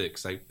stuck with it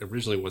because I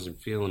originally wasn't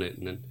feeling it,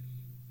 and then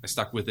I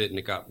stuck with it, and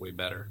it got way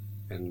better.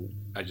 And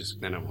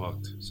then I'm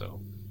hooked.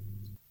 So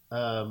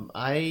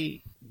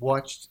I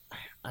watched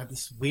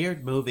this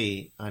weird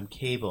movie on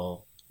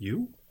cable.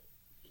 you?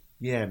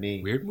 Yeah,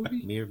 me. Weird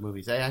movie? Weird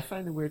movies. I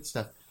find the weird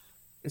stuff.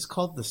 It's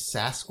called The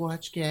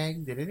Sasquatch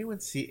Gang. Did anyone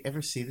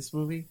ever see this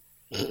movie?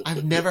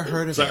 I've never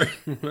heard of Sorry.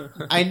 it.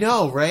 I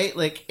know, right?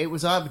 Like, it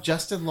was on.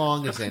 Justin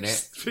Long is in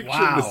it.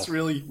 Picturing this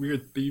really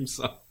weird theme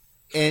song.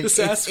 And The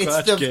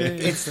Sasquatch Gang.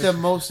 It's the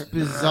most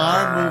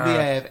bizarre movie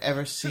I have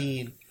ever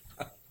seen.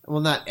 Well,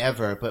 not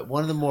ever, but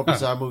one of the more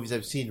bizarre movies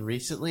I've seen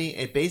recently.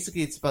 And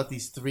basically, it's about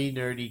these three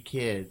nerdy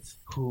kids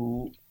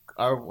who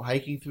are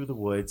hiking through the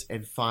woods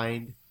and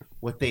find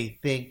what they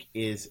think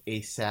is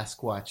a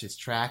Sasquatch's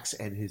tracks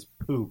and his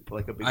poop,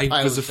 like a big pile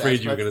I was of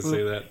afraid you were Sasquatch going to poop.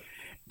 say that.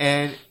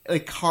 And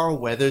like Carl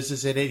Weathers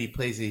is in it. He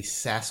plays a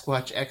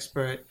Sasquatch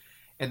expert,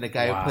 and the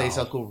guy who plays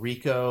Uncle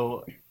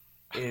Rico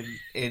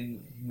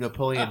in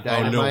Napoleon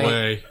Dynamite, no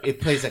way. it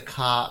plays a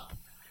cop,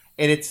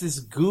 and it's this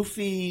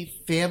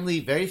goofy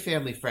very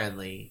family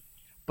friendly,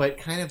 but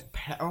kind of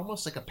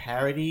almost like a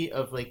parody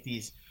of like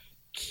these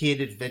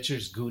kid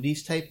adventures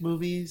Goonies type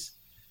movies,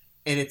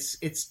 and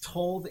it's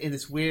told in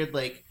this weird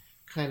like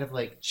kind of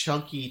like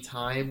chunky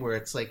time where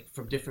it's like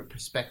from different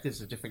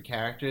perspectives of different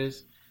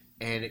characters.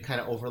 And it kind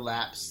of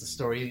overlaps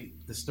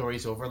the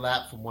stories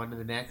overlap from one to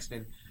the next,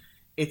 and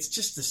it's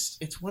just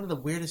it's one of the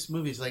weirdest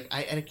movies. Like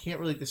I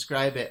can't really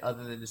describe it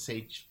other than to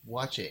say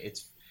watch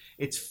it.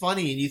 It's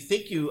funny, and you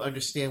think you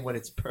understand what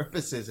its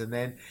purpose is, and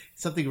then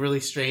something really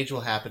strange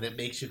will happen that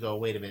makes you go,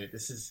 "Wait a minute,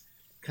 this is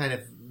kind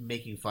of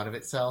making fun of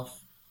itself."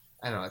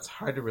 I don't know. It's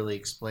hard to really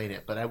explain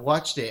it, but I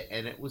watched it,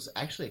 and it was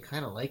actually I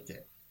kind of liked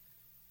it.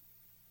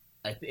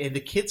 And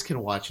the kids can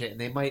watch it, and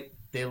they might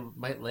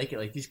like it.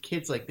 Like these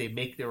kids, like they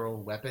make their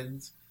own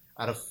weapons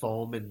out of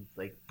foam and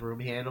like broom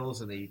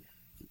handles, and they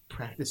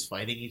practice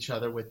fighting each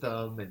other with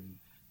them. And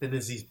then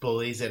there's these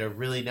bullies that are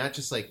really not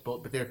just like,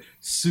 but they're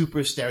super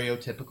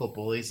stereotypical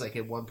bullies. Like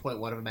at one point,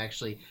 one of them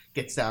actually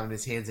gets down on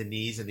his hands and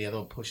knees, and the other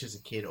one pushes a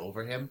kid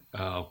over him.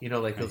 Oh, you know,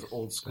 like those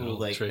old school,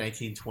 like trick.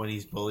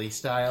 1920s bully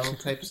style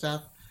type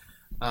stuff.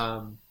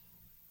 And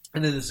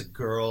then there's a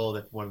girl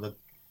that one of the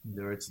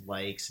nerds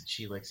likes, and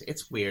she likes it.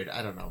 It's weird.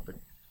 I don't know, but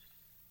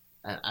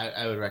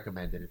I would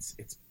recommend it.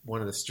 It's one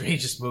of the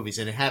strangest movies,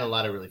 and it had a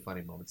lot of really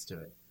funny moments to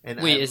it.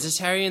 And Wait, is this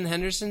Harry and the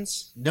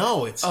Hendersons?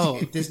 No,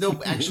 there's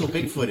no actual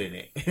Bigfoot in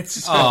it.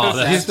 It's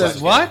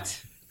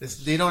What?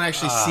 They don't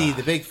actually see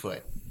the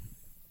Bigfoot,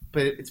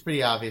 but it's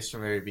pretty obvious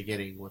from the very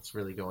beginning what's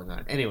really going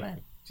on. Anyway,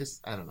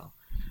 just I don't know.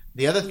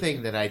 The other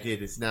thing that I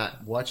did is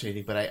not watch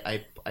anything, but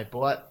I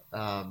bought.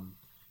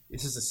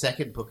 This is the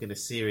second book in a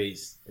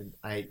series, and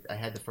I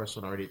had the first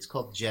one already. It's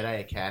called Jedi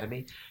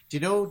Academy. Do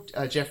you know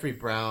Jeffrey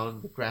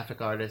Brown, the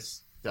graphic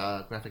artist,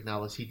 graphic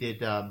novelist? He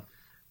did the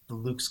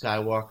Luke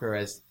Skywalker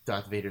as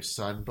Darth Vader's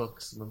son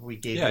books. Remember we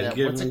gave you that?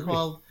 What's it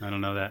called? I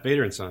don't know that.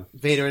 Vader and Son.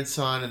 Vader and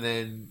Son, and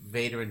then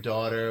Vader and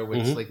Daughter, where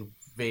it's like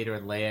Vader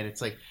and Leia, and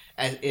it's like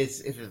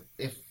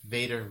if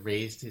Vader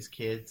raised his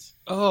kids.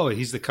 Oh,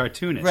 he's the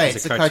cartoonist. Right,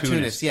 he's the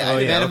cartoonist. Yeah,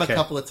 I met him a okay.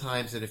 couple of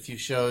times in a few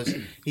shows.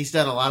 He's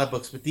done a lot of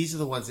books, but these are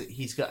the ones that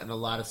he's gotten a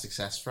lot of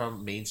success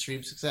from,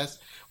 mainstream success.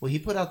 Well, he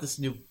put out this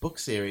new book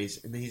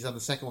series, and he's on the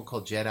second one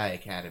called Jedi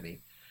Academy,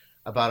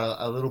 about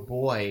a little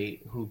boy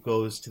who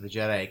goes to the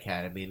Jedi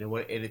Academy,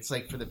 and it's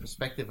like from the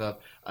perspective of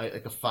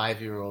like a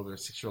 5-year-old or a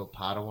 6-year-old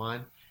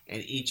Padawan.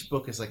 And each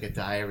book is like a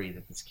diary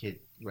that this kid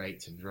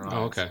writes and draws.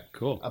 Oh, okay,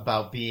 cool.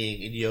 About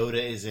being, and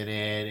Yoda is in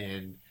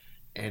it,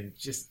 and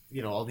just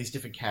all these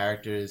different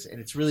characters,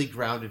 and it's really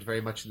grounded very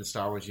much in the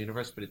Star Wars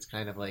universe, but it's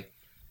kind of like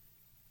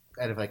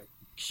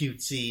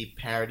cutesy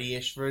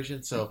parody-ish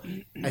version. So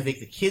I think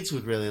the kids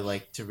would really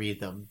like to read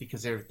them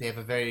because they have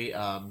a very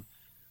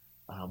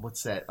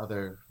what's that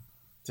other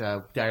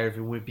Diary of a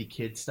Wimpy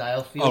Kid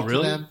style feel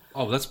to them.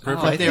 Oh, that's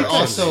perfect. But they're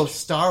also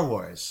Star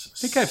Wars. I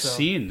think I've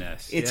seen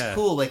this. It's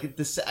cool. Like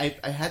this, I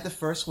had the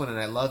first one and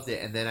I loved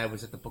it, and then I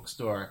was at the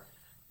bookstore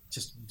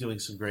just doing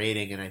some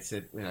grading, and I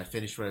said, I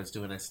finished what I was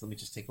doing. I said, let me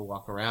just take a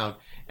walk around,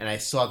 and I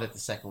saw that the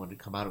second one had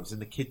come out. It was in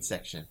the kids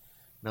section,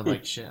 and I'm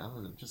like, shit,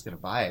 I'm just gonna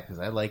buy it because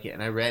I like it,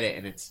 and I read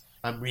it, and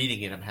I'm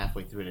reading it. I'm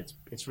halfway through it.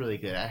 It's really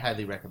good. I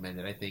highly recommend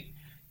it.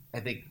 I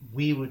think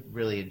we would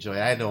really enjoy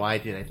it. I know I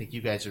did. I think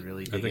you guys are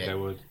really dig it I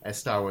would. as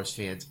Star Wars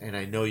fans, and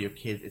I know your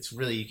kid. It's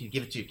really, you can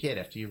give it to your kid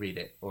after you read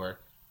it, or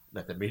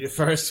let them read it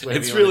first.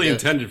 It's really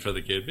intended for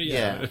the kid, but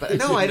yeah. But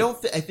no, I don't.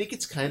 I think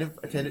it's kind of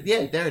intended.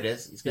 Yeah, there it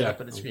is. It's got it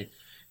up on the screen.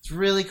 It's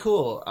really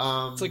cool.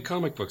 It's like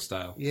comic book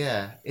style.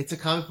 Yeah, it's a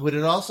comic, but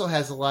it also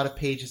has a lot of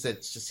pages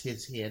that's just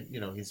his hand,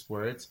 his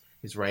words,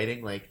 his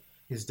writing, like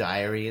his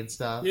diary and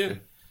stuff. Yeah,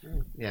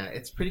 yeah,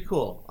 it's pretty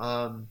cool.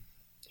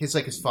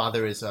 His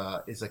father is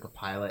like a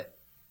pilot.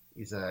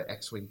 He's a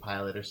X-wing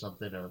pilot or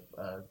something,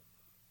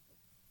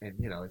 and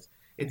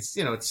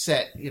it's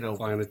set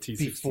flying the T-16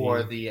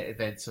 before the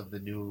events of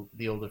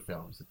the older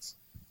films.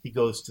 He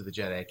goes to the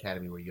Jedi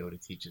Academy where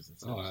Yoda teaches and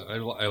stuff.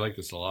 Oh, I like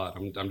this a lot.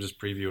 I'm just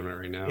previewing it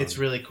right now. It's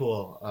really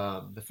cool.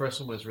 The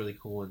first one was really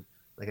cool, and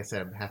like I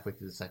said, I'm halfway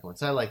through the second one,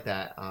 so I like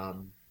that.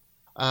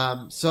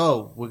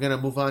 So we're gonna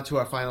move on to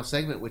our final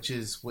segment, which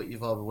is what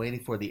you've all been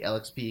waiting for: the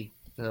LXP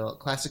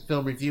classic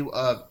film review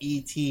of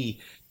E.T.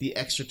 the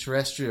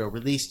Extraterrestrial,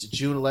 released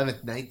June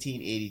 11th,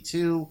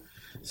 1982.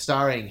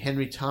 starring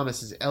Henry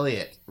Thomas as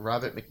Elliot,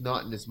 Robert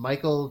McNaughton as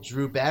Michael,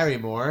 Drew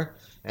Barrymore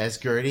as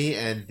Gertie,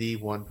 and the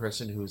one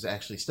person who's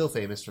actually still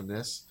famous from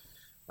this,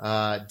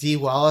 Dee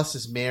Wallace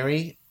as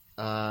Mary,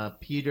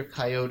 Peter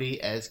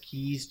Coyote as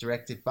Keys,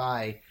 directed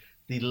by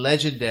the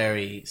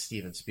legendary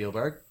Steven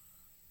Spielberg.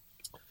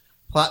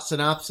 Plot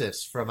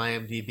synopsis from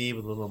IMDb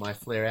with a little of my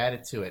flair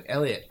added to it.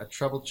 Elliot, a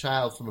troubled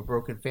child from a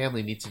broken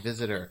family, meets a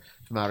visitor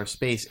from outer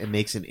space and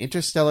makes an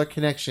interstellar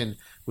connection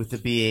with the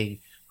being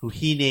who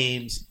he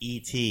names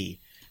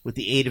E.T. With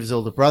the aid of his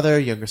older brother,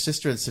 younger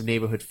sister, and some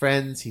neighborhood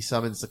friends, he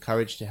summons the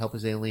courage to help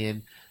his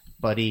alien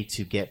buddy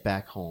to get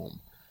back home.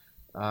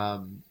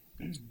 We're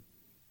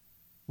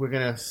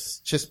going to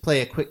just play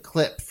a quick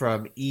clip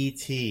from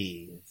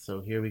E.T.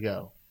 So here we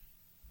go.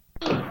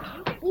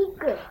 Be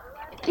good.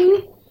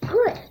 Be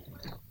good.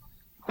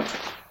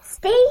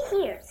 Stay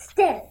here,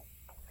 stay.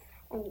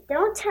 And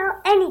don't tell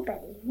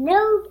anybody.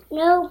 No,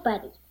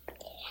 nobody.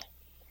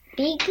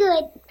 Be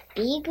good.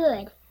 Be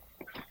good.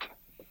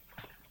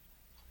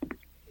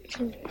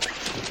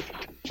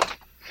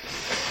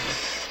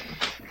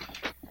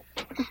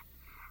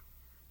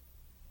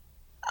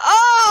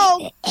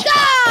 Oh,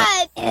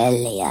 God!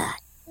 Elliot.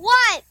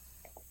 What?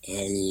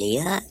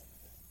 Elliot.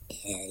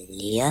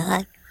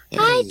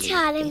 I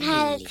taught him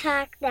how to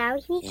talk now.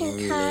 He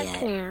can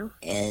talk now.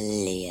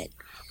 Elliot.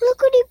 Look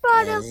what he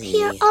brought up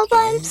here all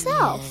by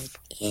himself.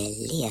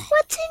 Elliot.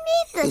 What's he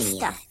need this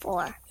stuff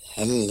for?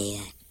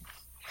 Elliot.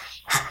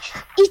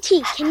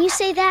 E.T., can you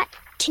say that?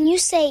 Can you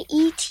say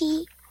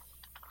E.T.?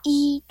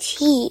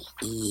 E.T.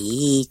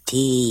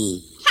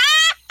 E.T.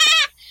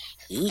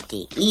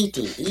 E.T.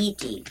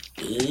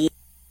 E.T.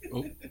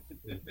 Oh, cut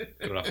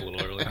it off a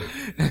little early.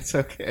 That's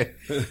okay.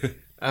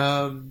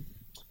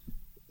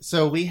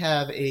 So we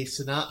have a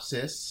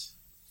synopsis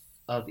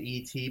of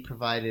E.T.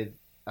 provided,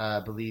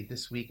 I believe,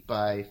 this week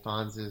by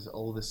Fonz's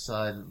oldest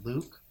son,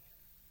 Luke.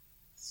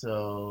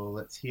 So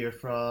let's hear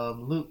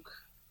from Luke.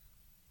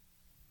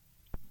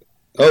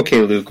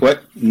 Okay, Luke,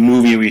 what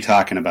movie are we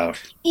talking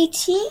about?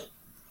 E.T.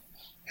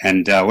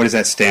 And what does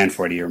that stand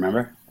for? Do you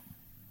remember?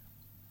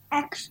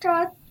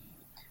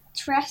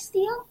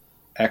 Extraterrestrial?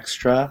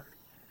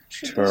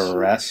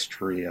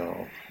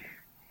 Extraterrestrial.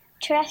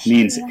 Terrestrial.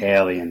 Means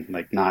alien,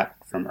 like not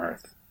from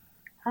Earth.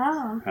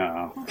 Oh.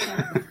 Oh. Okay.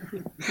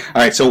 All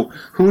right, so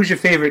who's your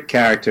favorite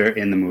character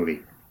in the movie?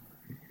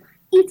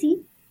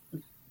 E.T.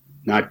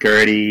 Not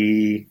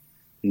Gertie,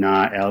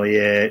 not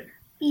Elliot,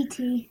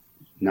 E.T.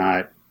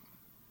 not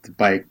the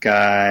bike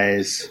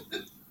guys.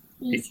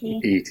 E.T.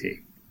 E.T.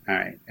 All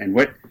right. And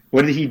what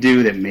did he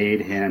do that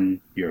made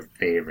him your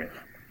favorite?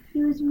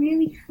 He was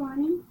really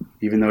funny.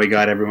 Even though he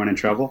got everyone in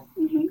trouble?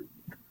 Mm-hmm.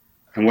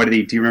 And what did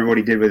he? Do you remember what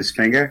he did with his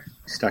finger?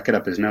 He stuck it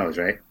up his nose,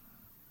 right?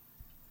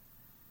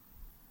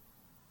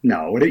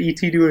 No. What did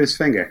E.T. do with his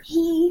finger?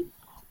 He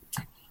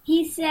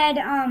said,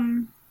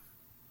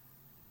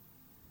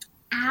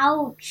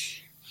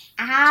 ouch,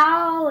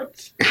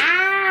 ouch,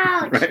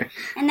 ouch. Right.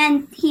 And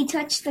then he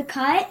touched the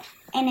cut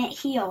and it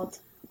healed.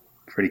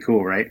 Pretty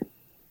cool, right?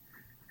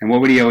 And what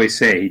would he always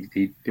say?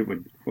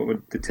 What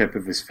would the tip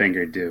of his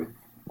finger do?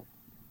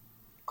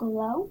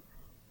 Glow?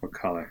 What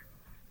color?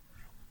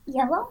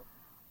 Yellow?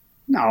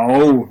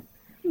 No.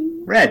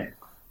 Red.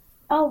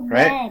 Oh,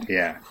 Right? red.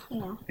 Yeah.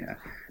 Yeah.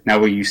 Now,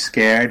 were you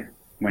scared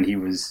when he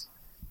was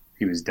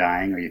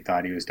dying, or you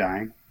thought he was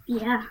dying?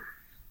 Yeah.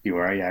 You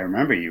were? Yeah, I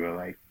remember you were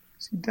like,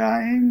 is he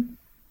dying?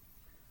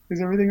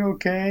 Is everything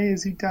okay?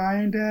 Is he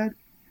dying, Dad?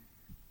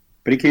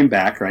 But he came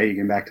back, right? He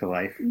came back to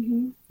life.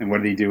 Mm-hmm. And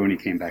what did he do when he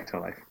came back to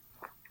life?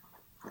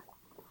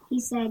 He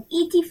said,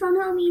 E.T.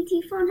 phone home,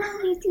 E.T. phone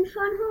home, E.T.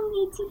 phone home,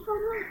 E.T. phone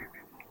home.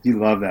 You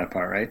love that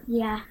part, right?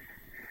 Yeah.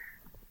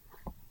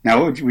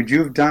 Now, would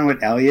you have done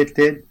what Elliot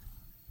did?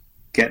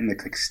 Getting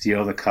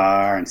steal the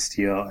car and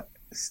steal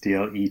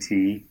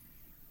E.T.?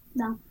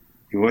 No.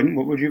 You wouldn't?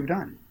 What would you have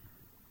done?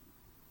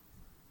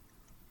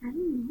 I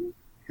don't know. You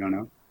don't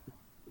know?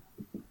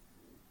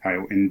 All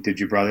right, and did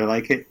your brother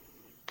like it?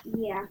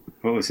 Yeah.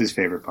 What was his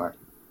favorite part?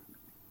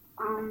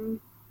 I don't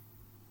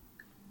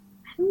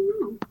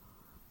know.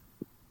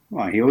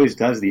 Well, he always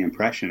does the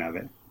impression of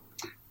it.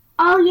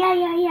 Oh,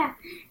 yeah.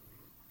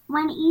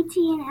 When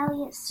E.T. and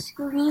Elliot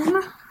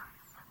scream.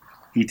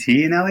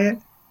 E.T. and Elliot?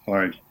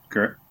 Or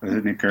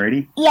wasn't it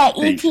Gertie? Yeah,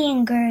 E.T.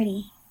 and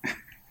Gertie.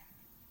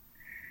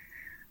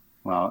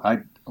 Well,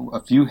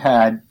 if you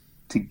had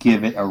to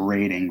give it a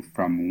rating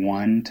from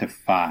 1 to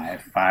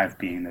 5, 5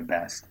 being the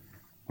best,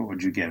 what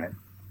would you give it?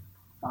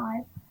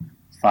 5.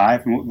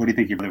 5? And what do you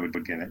think your brother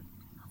would give it?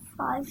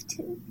 5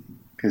 too.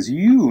 Because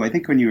I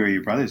think when you were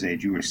your brother's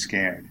age, you were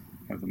scared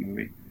of the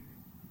movie.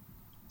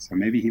 So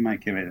maybe he might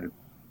give it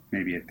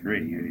maybe a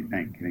 3. What do you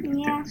think? You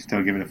think Yeah. he'd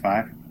still give it a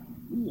 5?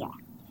 Yeah.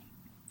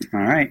 All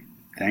right.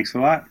 Thanks a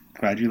lot.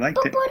 Glad you liked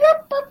it.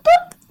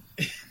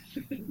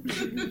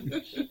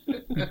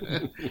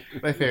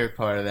 My favorite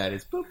part of that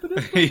is...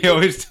 He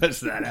always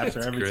does that after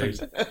everything.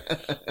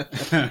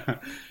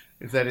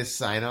 Is that his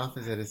sign-off?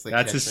 Is that his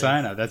That's his catchphrase?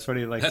 sign-off. That's what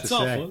he likes That's to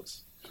all, say.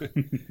 folks.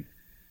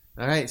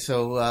 All right,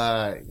 so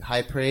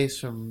high praise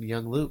from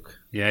young Luke.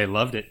 Yeah, I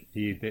loved it.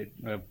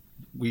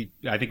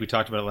 I think we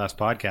talked about it last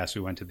podcast.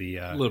 We went to the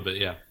A little bit,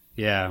 yeah.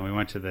 Yeah, we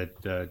went to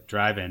the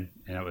drive-in,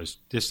 and it was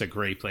just a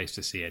great place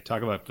to see it.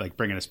 Talk about like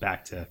bringing us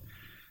back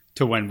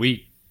to when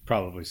we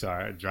probably saw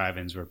it.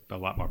 Drive-ins were a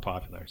lot more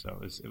popular, so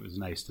it was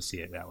nice to see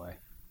it that way.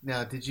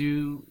 Now, did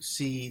you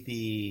see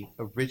the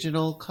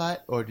original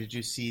cut, or did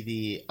you see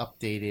the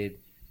updated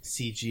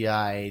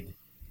CGI'd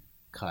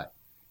cut?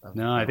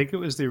 No, I think it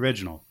was the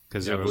original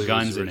because Yeah, I there were believe it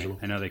was guns in it. original.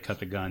 I know they cut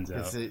the guns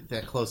out.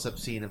 That close-up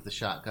scene of the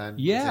shotgun.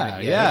 Yeah,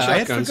 Is it- yeah. I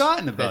had shotguns.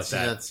 forgotten about That's,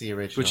 that. that's the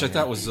original. Which I yeah.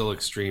 thought was a little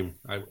extreme.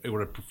 I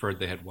would have preferred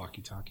they had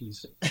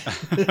walkie-talkies.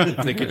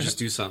 They could just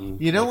do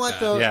something. You know like what, that.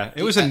 though? Yeah,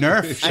 it was a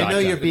Nerf shotgun.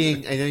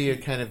 I know you're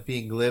kind of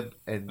being glib,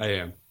 and I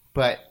am.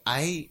 but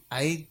I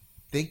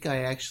think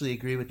I actually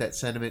agree with that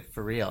sentiment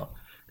for real.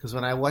 Because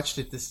when I watched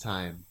it this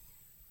time,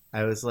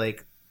 I was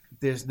like,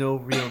 "There's no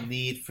real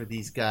need for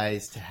these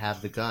guys to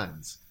have the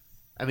guns."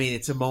 I mean,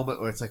 it's a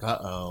moment where it's like,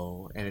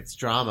 "Uh-oh," and it's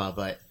drama.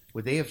 But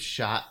would they have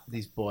shot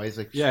these boys?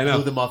 Like, Yeah, I know.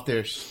 blew them off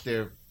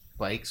their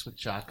bikes with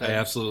shotguns? I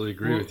absolutely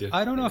agree with you.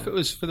 I don't know if it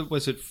was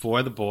was it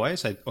for the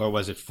boys or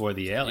was it for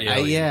the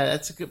alien? Yeah,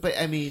 that's a good. But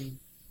I mean,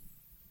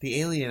 the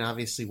alien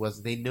obviously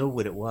wasn't. They know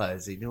what it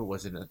was. They knew it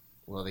wasn't a.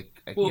 Well,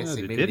 I Well, guess No,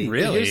 they they maybe didn't they-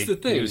 really. Here's the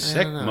thing. He was I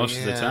sick don't know, most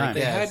of the yeah, time.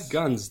 They yeah. had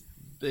guns.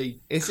 They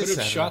It's could just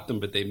have I shot don't them,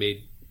 but they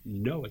made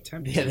no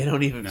attempt. Yeah, to. they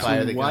don't even No.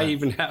 fire the Why guns.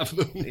 even have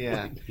them?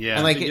 Yeah. Yeah.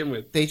 And like to begin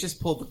with. they just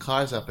pulled the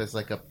cars up as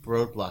like a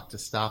roadblock to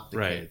stop the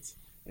Right. kids,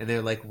 and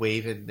they're like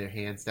waving their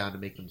hands down to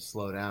make them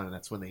slow down, and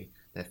that's when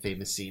that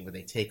famous scene where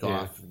they take Yeah.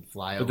 off and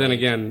fly But away. then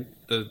again,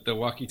 the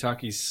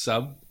walkie-talkie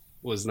sub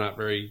was not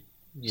very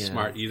Yeah,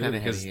 smart either kinda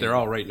because heavy-handed. they're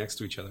all right next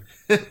to each other.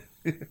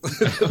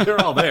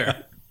 They're all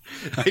there.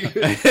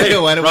 Hey,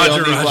 why don't we all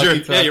Roger, need Roger.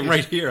 walkie-talkies? Yeah, you're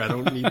right here.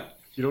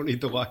 You don't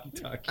need the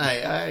walkie-talkie.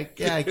 I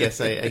guess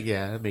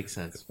yeah, that makes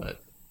sense.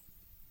 But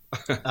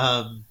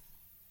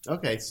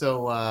okay,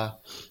 so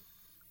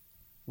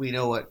we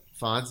know what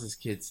Fonz's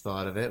kids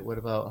thought of it. What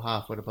about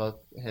Hoff? What about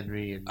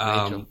Henry and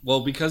Rachel?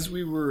 Well, because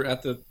we were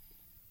at the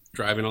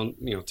driving on,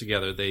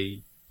 together,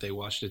 they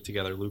watched it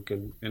together, Luke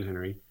and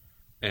Henry,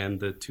 and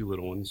the two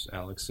little ones,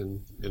 Alex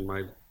and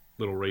my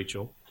little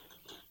Rachel,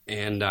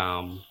 and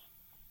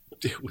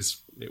it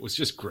was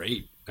just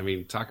great. I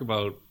mean, talk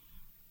about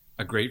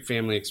a great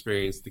family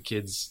experience. The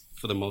kids,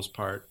 for the most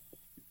part,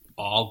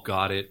 all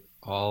got it,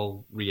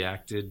 all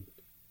reacted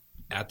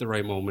at the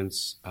right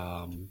moments.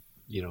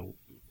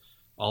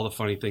 All the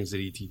funny things that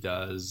ET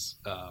does,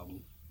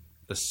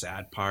 the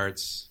sad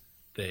parts,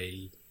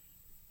 they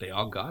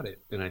all got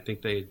it, and I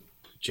think they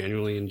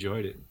genuinely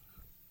enjoyed it.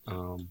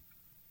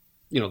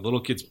 Little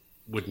kids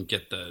wouldn't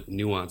get the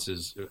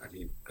nuances. I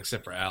mean,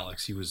 except for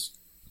Alex, he was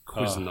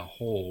quizzing the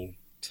whole.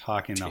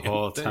 Talking the Damn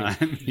whole thing.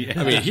 time. Yeah.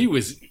 I mean, he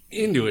was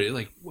into it.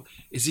 Like,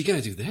 is he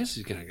going to do this? Is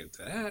he going to do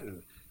that?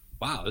 And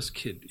wow, this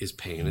kid is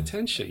paying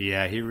attention.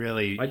 Yeah, he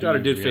really. My daughter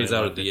did really phase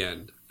out at loved the it.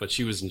 end, but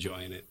she was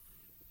enjoying it.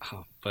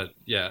 But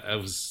yeah, that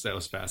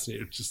was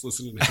fascinating just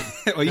listening to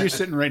him. Well, you were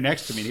sitting right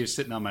next to me. And he was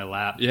sitting on my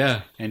lap.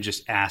 Yeah, and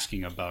just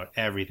asking about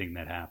everything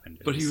that happened.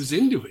 but he was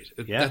into it.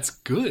 Yeah. That's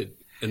good,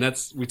 and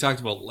we talked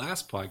about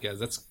last podcast.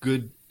 That's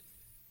good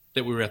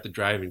that we were at the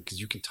drive-in because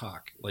you can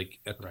talk. Like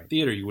at the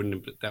theater, you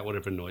wouldn't. That would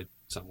have annoyed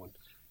someone.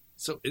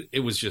 So it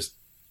was just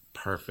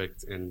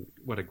perfect, and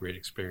what a great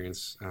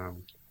experience.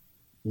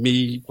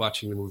 Me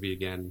watching the movie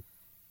again,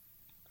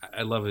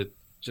 I love it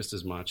just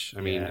as much.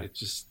 I mean,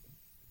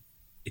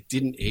 it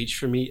didn't age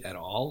for me at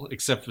all,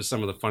 except for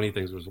some of the funny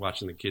things. I was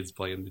watching the kids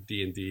playing the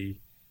D&D.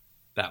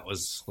 That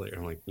was hilarious.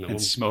 I'm like, no,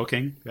 And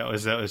smoking. That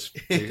was.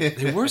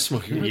 they were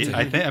smoking. Weren't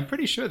Yeah, they? I'm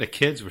pretty sure the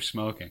kids were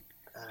smoking.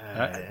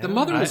 The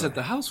mother was at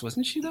the house,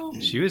 wasn't she? Though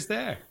She was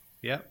there.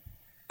 Yep.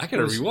 I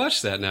gotta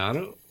rewatch that now. I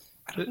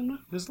don't know.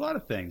 There's a lot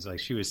of things. Like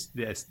she was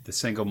the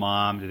single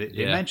mom. They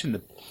Yeah. mentioned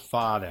the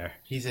father.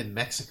 He's in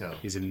Mexico.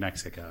 He's in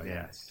Mexico.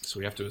 Yes. So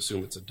we have to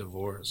assume it's a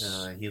divorce.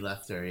 He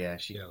left her. Yeah,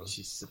 Yeah.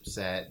 she's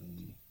upset.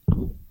 And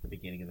the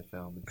beginning of the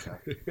film and stuff.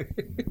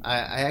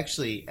 I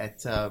actually at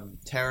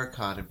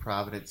TerraCon in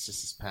Providence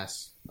just this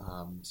past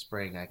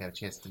spring, I got a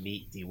chance to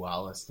meet Dee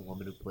Wallace, the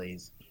woman who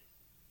plays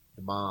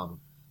the mom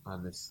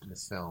on this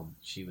film.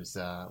 She was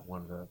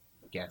one of the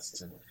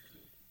guests, and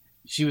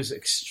she was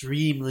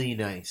extremely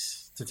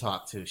nice to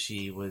talk to.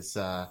 She was.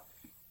 I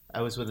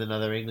was with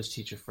another English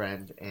teacher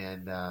friend,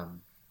 and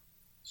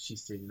she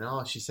said,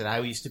 "No," she said, "I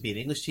used to be an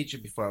English teacher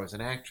before I was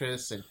an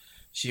actress," and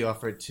she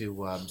offered to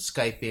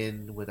Skype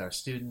in with our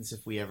students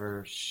if we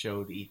ever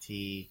showed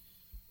ET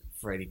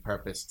for any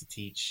purpose to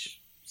teach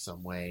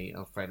some way.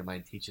 A friend of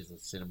mine teaches a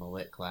cinema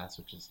lit class,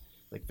 which is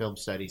like film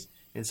studies,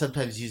 and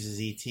sometimes uses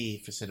ET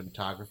for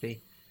cinematography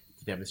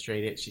to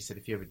demonstrate it. She said,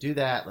 if you ever do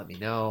that, let me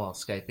know. I'll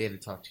Skype in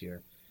and talk to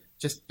your.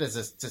 Just as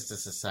a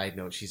side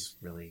note, she's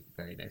really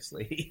very nice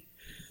lady,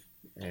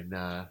 and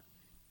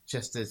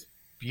just as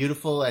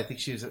beautiful. I think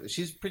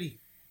she's pretty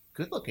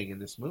good looking in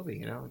this movie.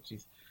 You know,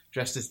 she's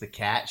dressed as the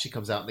cat. She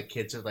comes out and the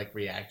kids are like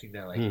reacting.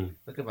 They're like,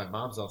 "Look at my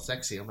mom's all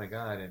sexy. Oh my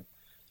god!" And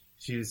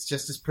she was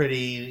just as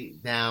pretty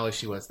now as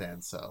she was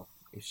then. So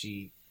if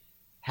she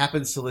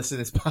happens to listen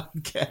to this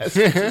podcast.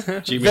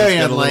 Gmail's Very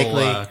got a unlikely.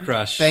 little,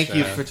 crush. Thank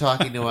you for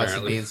talking to us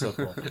and apparently. being so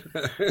cool.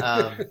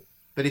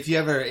 But if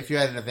you're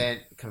at an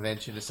event,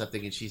 convention or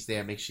something, and she's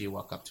there, make sure you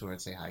walk up to her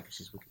and say hi because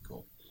she's wicked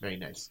cool. Very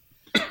nice.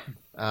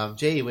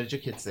 Jay, what did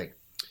your kids think?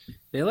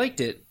 They liked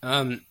it.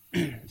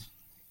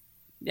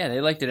 Yeah,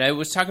 they liked it. I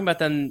was talking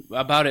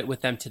about it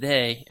with them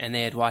today, and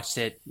they had watched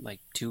it like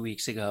 2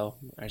 weeks ago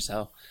or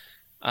so.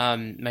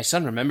 My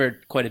son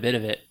remembered quite a bit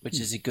of it, which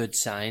is a good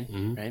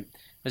sign, right?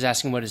 I was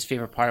asking what his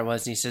favorite part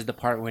was, and he says the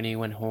part when he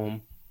went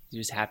home. He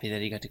was happy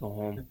that he got to go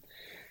home.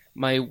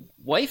 My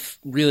wife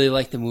really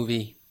liked the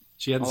movie.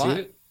 She hadn't seen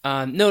it?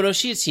 No,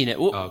 she had seen it.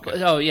 Well,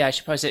 okay. Oh, yeah, I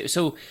should probably say.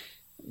 So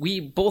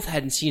we both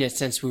hadn't seen it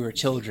since we were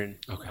children.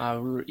 Okay.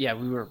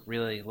 We were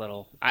really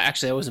little. I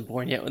wasn't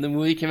born yet when the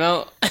movie came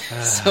out.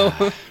 So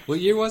What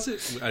year was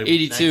it?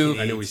 82.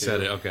 I know we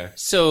said it. Okay.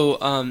 So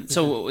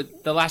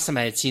the last time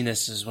I had seen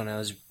this was when I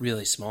was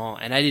really small,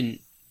 and I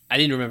didn't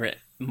remember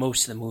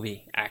most of the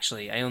movie.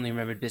 Actually, I only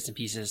remembered bits and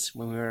pieces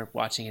when we were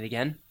watching it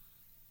again.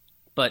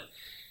 But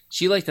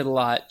she liked it a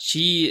lot.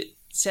 She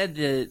said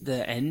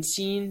the end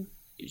scene.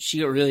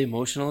 She got really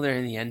emotional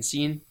during the end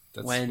scene.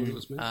 That's when what it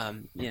was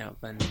meant?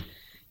 when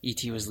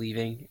E.T. was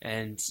leaving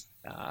and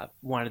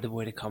wanted the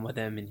boy to come with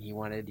him, and he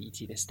wanted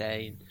E.T. to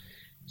stay. And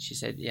she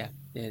said, yeah,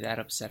 that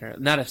upset her.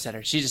 Not upset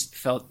her. She just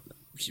felt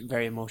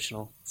very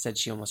emotional. Said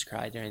she almost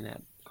cried during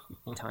that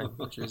time,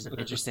 which was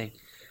interesting.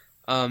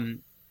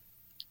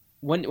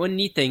 One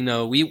neat thing,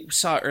 though, we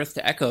saw Earth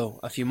to Echo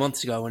a few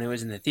months ago when it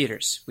was in the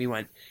theaters. We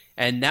went,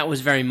 and that was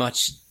very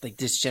much like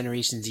this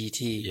generation's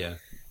E.T. Yeah.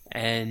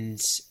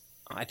 And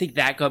I think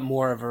that got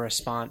more of a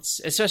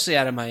response, especially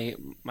out of my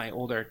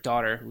older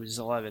daughter, who's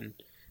 11.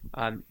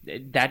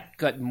 That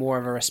got more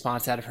of a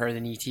response out of her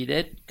than E.T.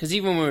 did. Because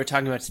even when we were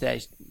talking about it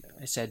today,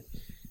 I said,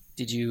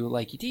 did you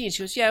like E.T.? And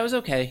she goes, yeah, it was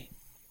okay.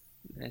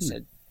 And I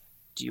said,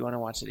 do you want to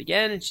watch it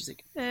again? And she's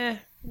like, it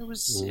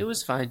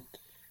was fine.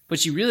 But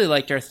she really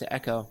liked Earth to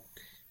Echo.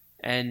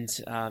 And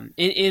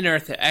in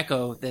Earth to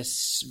Echo,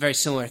 this very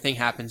similar thing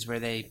happens where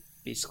they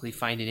basically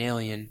find an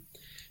alien.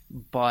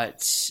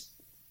 But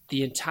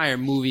the entire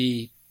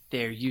movie,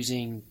 they're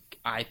using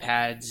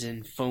iPads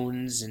and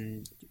phones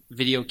and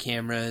video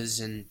cameras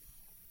and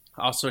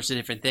all sorts of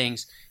different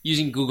things,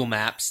 using Google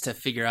Maps to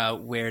figure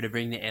out where to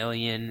bring the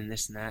alien and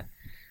this and that.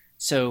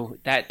 So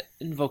that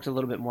invoked a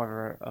little bit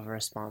more of a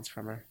response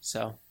from her.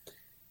 So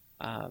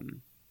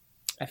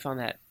I found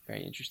that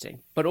very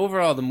interesting. But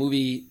overall, the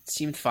movie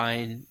seemed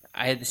fine.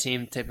 I had the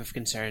same type of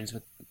concerns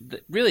with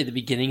really the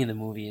beginning of the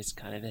movie is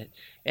kind of it.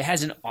 It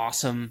has an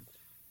awesome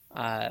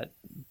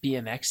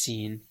BMX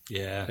scene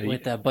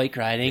with bike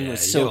riding. It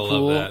was so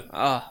cool.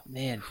 Oh,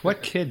 man.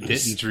 What kid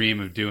didn't dream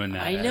of doing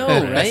that? I know,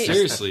 right?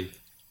 Seriously.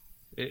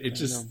 It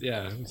just, it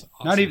was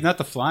awesome. Not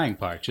the flying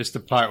part, just the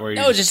part where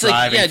you're just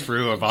driving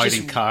through,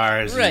 avoiding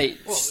cars. Right.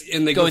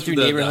 And they going go through through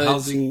the neighborhoods.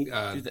 housing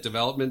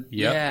development.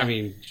 Yeah. I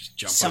mean, just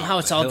jump somehow off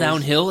it's the all hills.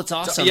 downhill. It's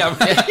awesome. Yeah.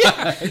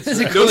 That's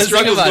the No coolest thing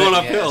struggles about going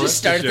it. uphill. Just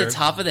start at the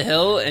top of the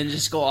hill and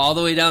just go all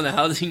the way down the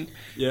housing.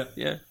 Yeah.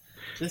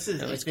 This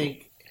is, I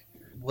think,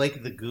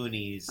 like The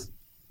Goonies,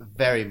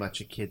 very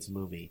much a kids'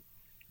 movie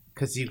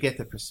because you get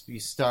you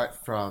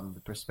start from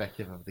the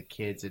perspective of the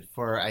kids, and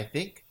I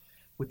think,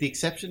 with the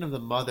exception of the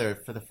mother,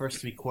 for the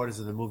first 3/4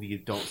 of the movie, you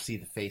don't see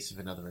the face of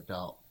another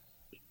adult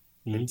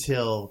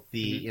until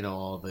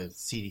all the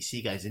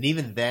CDC guys, and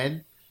even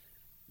then,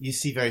 you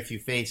see very few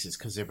faces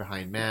because they're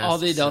behind masks. All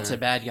the adults are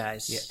bad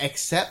guys,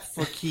 except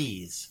for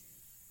Keys.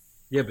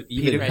 Yeah, but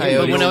even Peter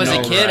Coyote. But when I was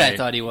a kid, right. I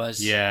thought he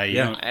was.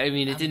 Yeah. I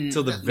mean, it didn't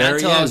Until the not very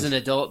until I was end.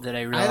 an adult that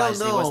I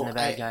realized he wasn't a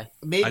bad guy.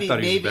 Maybe I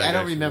thought he was a bad I guy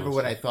don't for remember most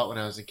what of I thought when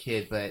I was a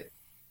kid, but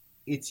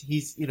he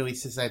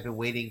says I've been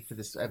waiting for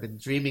this. I've been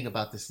dreaming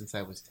about this since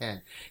I was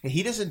 10, and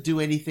he doesn't do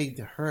anything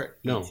to hurt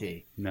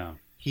E.T. No.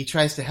 He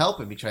tries to help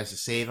him. He tries to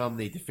save him.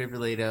 They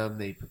defibrillate him.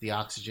 They put the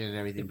oxygen and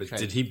everything. But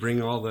did he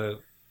bring all the...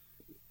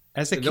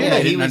 As a No, kid, I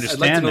he didn't was- I'd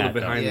like to understand know that. the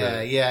behind though.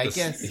 I the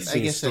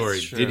guess story.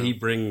 that's true. Did he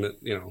bring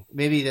the,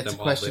 Maybe that's a them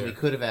all question there? we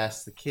could have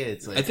asked the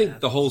kids. Like, I think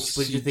the whole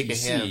what did you think of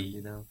him?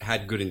 CDC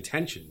had good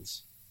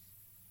intentions,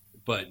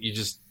 but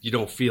you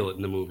don't feel it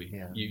in the movie.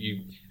 Yeah.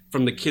 You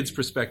from the kids'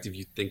 perspective,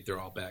 you think they're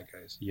all bad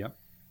guys. Yep.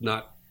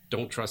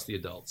 Don't trust the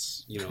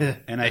adults.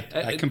 And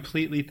I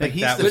completely But think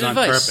he's that the was good on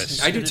advice.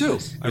 purpose. I do too.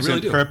 It I was really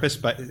on do. purpose,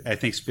 but I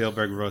think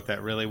Spielberg wrote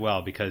that really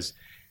well because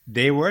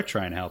they were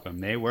trying to help him.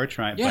 They were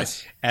trying.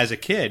 Yes. But as a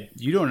kid,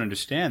 you don't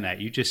understand that.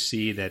 You just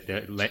see that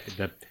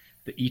the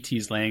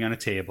ET's laying on a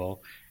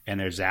table and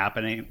they're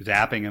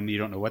zapping him. You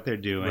don't know what they're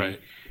doing.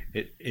 Right.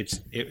 It's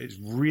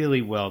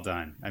really well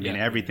done. I mean,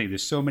 everything.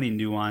 There's so many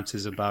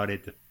nuances about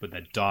it. But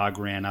the dog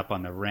ran up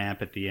on the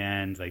ramp at the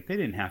end. Like they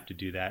didn't have to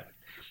do that.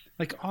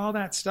 Like all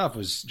that stuff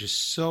was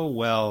just so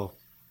well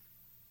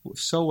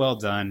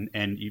done.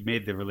 And you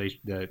made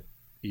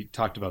you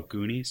talked about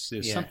Goonies.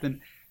 There's something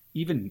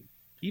even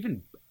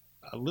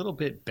a little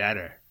bit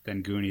better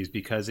than Goonies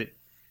because it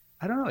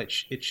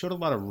showed a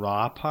lot of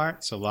raw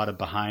parts, a lot of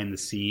behind the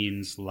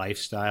scenes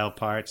lifestyle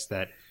parts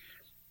that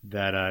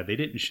that they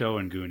didn't show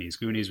in Goonies.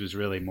 Goonies was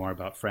really more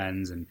about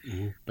friends, and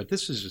but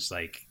this was just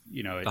like,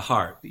 you know, The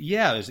heart.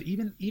 Yeah, it was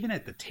even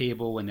at the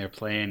table when they're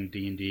playing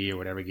D&D or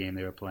whatever game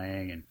they were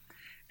playing,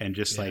 and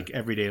just like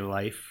everyday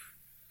life,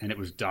 and it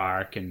was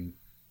dark and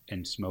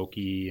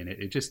smoky, and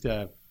it just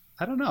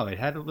I don't know, it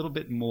had a little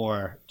bit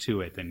more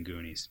to it than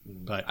Goonies.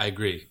 But I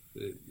agree.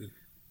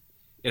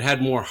 It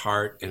had more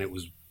heart, and it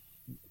was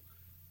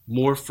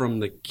more from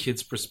the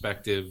kid's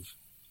perspective,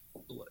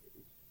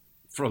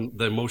 from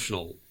the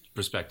emotional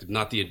perspective,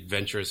 not the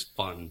adventurous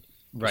fun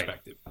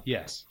perspective. Right.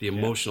 Yes. The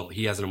emotional.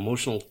 He has an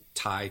emotional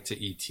tie to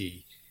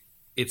E.T.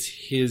 It's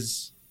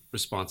his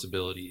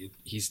responsibility.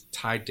 He's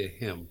tied to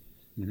him.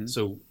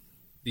 So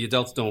the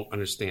adults don't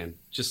understand,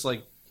 just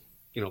like,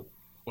 you know,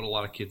 what a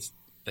lot of kids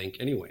think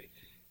anyway.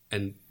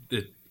 And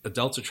the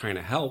adults are trying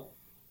to help,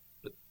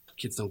 but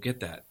kids don't get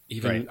that.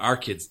 Even our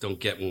kids don't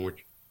get when we're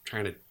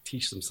trying to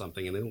teach them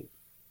something, and they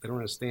don't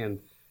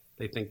understand.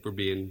 They think we're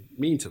being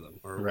mean to them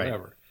or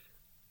whatever.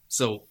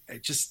 So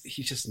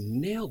he just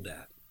nailed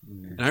that.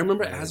 And I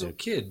remember as a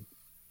kid,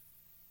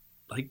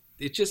 like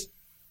it just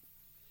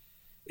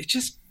I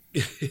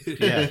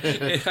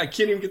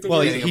can't even get the well,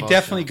 words. he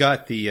definitely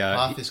got the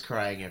Hoff is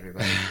crying,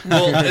 everybody.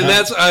 Well, and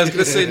that's what I was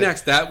going to say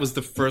next. That was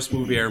the first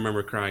movie I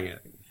remember crying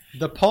at.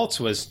 the pulse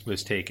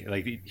was taken.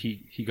 Like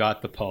he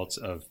got the pulse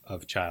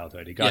of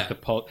childhood. He got the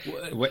pulse,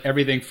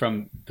 everything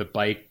from the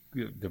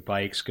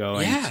bikes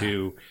going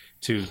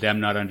to them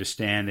not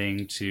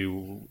understanding,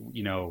 to,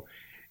 you know,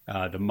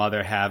 the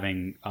mother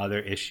having other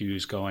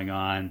issues going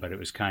on, but it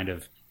was kind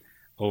of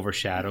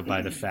overshadowed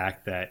by the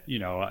fact that, you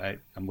know,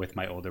 I'm with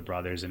my older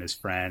brothers and his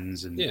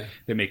friends, and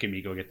they're making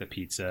me go get the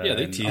pizza. Yeah,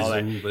 they and tease all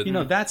that. him, but you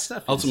know, that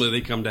stuff. Ultimately,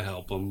 they come to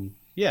help him.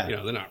 Yeah, you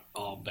know, they're not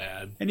all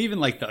bad. And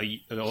even like the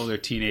older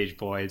teenage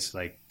boys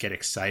like get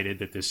excited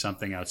that there's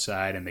something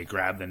outside, and they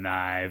grab the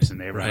knives and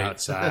they run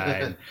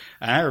outside.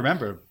 And I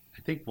remember,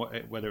 I think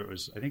whether it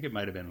was, I think it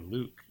might have been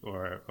Luke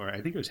or I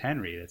think it was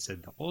Henry that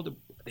said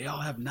they all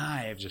have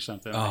knives or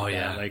something. Like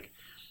that. Like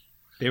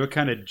they were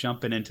kind of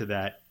jumping into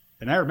that,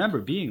 and I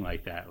remember being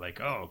like that, like,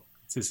 oh,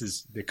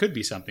 there could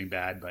be something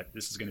bad, but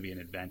this is going to be an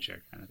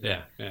adventure kind of thing.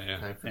 Yeah.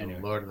 Time for the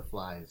Lord of the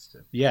Flies.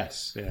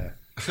 Yes, yeah.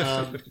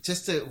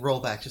 Just to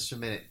roll back just for a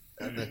minute,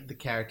 the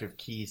character of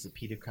Keys, the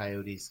Peter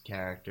Coyote's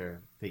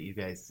character that you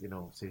guys, you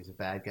know, say he's a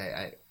bad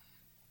guy.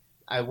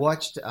 I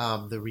watched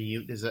the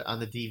reunion. There's on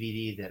the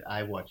DVD that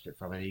I watched it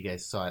from. I know you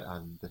guys saw it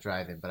on the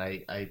drive-in, but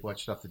I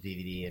watched it off the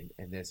DVD,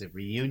 and there's a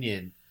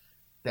reunion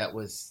that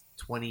was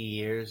 20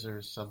 years or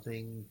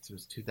something. It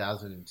was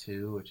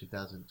 2002 or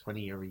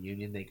 2020-year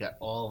reunion. They got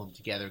all of them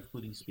together,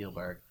 including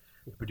Spielberg,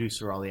 the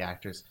producer, all the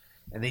actors.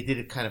 And they did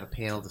a kind of a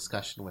panel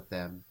discussion with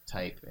them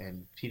type.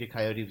 And Peter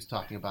Coyote was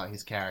talking about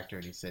his character,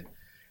 and he said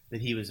that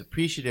he was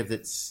appreciative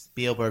that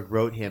Spielberg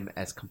wrote him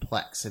as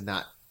complex and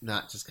not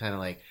just kind of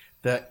like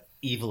the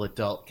evil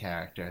adult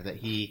character, that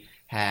he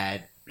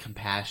had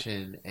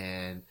compassion.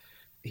 And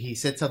he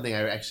said something,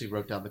 I actually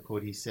wrote down the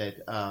quote. He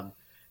said,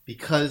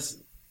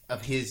 because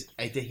of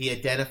he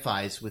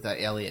identifies with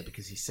Elliot,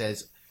 because he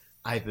says,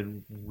 I've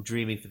been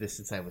dreaming for this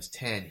since I was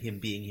 10. Him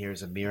being here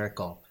is a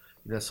miracle.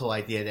 This whole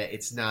idea that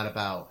it's not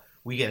about,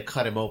 we got to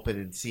cut him open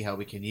and see how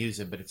we can use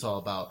him, but it's all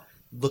about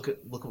look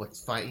at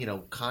what's fine, you know,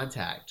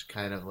 contact,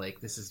 kind of like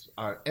this is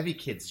every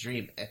kid's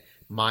dream.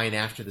 Mine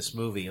after this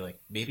movie, like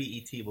maybe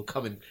E.T. will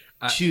come and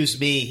choose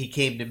me. He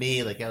came to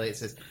me, like Elliot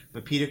says.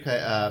 But Peter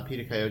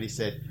Coyote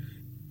said,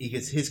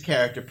 his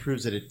character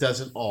proves that it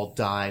doesn't all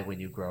die when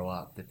you grow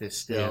up. That there's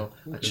still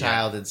a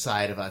child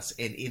inside of us,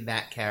 and in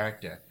that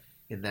character,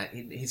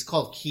 he's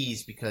called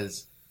Keys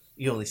because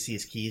you only see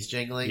his keys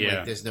jingling. Yeah.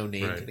 Like there's no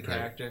name to the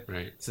character.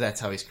 Right. So that's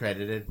how he's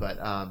credited. But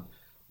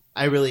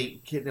I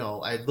really, you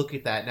know, I look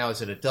at that now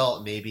as an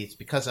adult. Maybe it's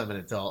because I'm an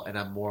adult and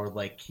I'm more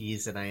like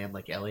Keys than I am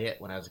like Elliot.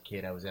 When I was a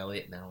kid, I was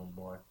Elliot. Now I'm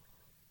more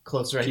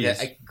closer. I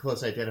can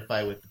close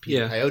identify with the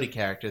Peter Coyote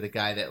character, the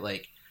guy that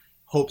like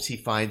hopes he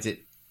finds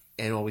it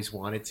and always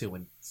wanted to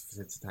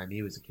since the time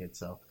he was a kid.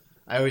 So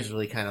I always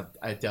really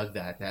I dug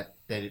that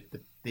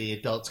the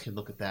adults can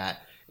look at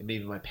that. And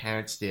maybe my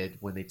parents did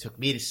when they took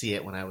me to see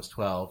it when I was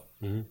 12.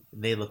 Mm-hmm.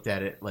 And they looked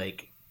at it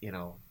like, you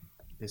know,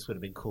 this would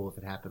have been cool if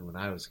it happened when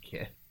I was a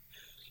kid.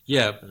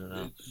 Yeah. I don't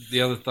know.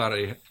 The other thought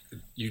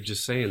you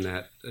just saying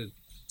that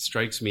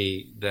strikes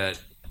me that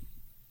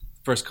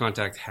first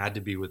contact had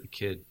to be with a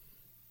kid.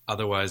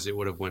 Otherwise, it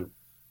would have went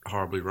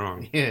horribly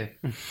wrong. Yeah.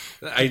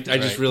 I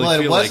just really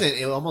feel it wasn't.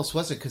 It almost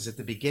wasn't, because at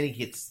the beginning,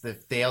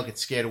 they all get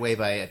scared away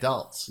by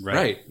adults.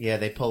 Right. Yeah,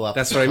 they pull up.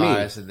 That's what I mean.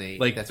 And they,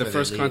 like that's the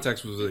first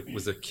contact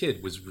was a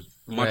kid, was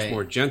much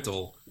more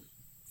gentle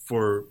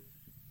for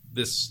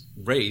this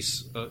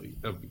race of,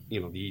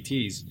 you know, the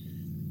ETs.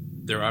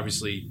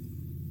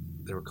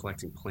 They were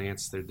collecting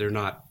plants. They're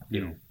not,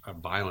 you know, a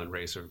violent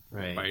race or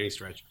by any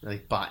stretch. They're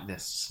like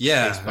botanists.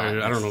 Yeah, I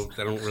don't know.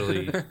 I don't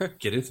really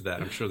get into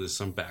that. I'm sure there's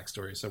some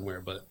backstory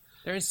somewhere, but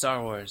they're in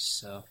Star Wars,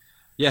 so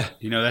yeah,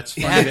 you know, that's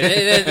funny.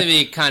 They have to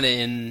be kind of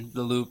in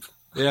the loop.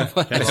 Yeah,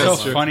 that's so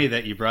funny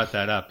that you brought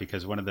that up,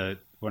 because one of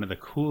the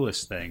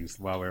coolest things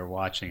while we were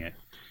watching it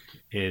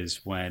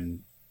is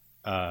when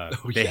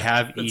they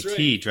have that's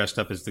E.T. right. dressed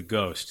up as the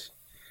ghost,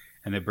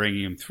 and they're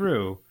bringing him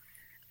through,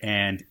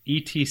 and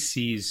E.T.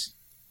 sees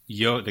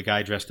the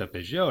guy dressed up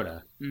as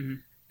Yoda,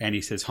 and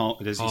he says, "Home."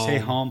 Does he say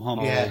home?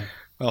 Home. Yeah.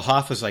 Well,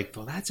 Hoff was like,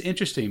 "Well, that's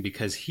interesting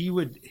because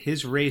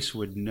his race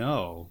would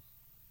know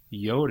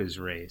Yoda's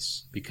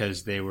race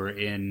because they were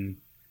in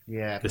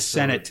the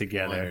Senate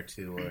together."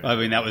 I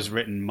mean, that was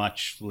written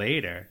much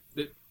later,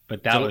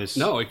 but that was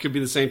no. It could be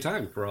the same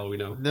time for all we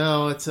know.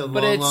 No, it's a long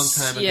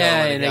time ago.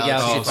 Yeah, in in a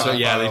galaxy Oh, so far,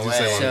 yeah, they far just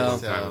say away, a long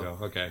so time ago.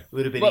 Okay, it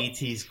would have been But-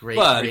 E.T.'s great.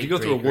 but if you go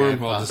through a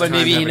wormhole, this But time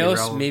maybe he never knows.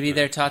 relevant. Maybe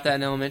they're taught that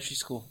in elementary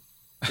school.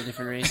 The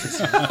different races.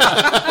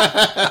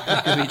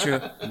 That could be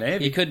true.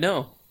 maybe. He could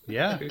know.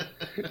 Yeah,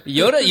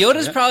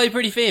 Yoda's probably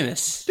pretty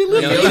famous.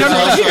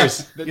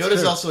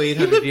 Yoda's also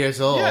 800 years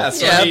old. Yeah,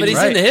 so Yeah, I mean, but he's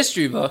right. in the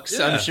history books,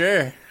 Yeah. I'm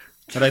sure.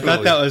 but I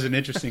thought that was an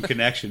interesting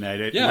connection. I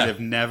would have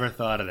never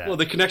thought of that. Well,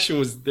 the connection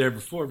was there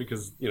before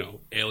because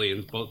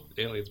aliens, both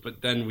aliens.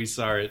 But then we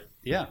saw it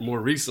more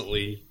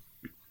recently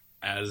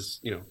as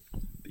the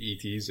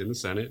ETs in the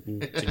Senate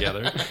and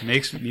together.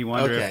 Makes me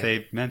wonder Okay. if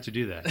they meant to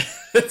do that.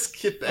 Let's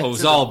get back Oh, it to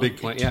was the all a movie. big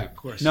plan. Yeah, of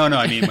course. No,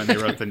 I mean when they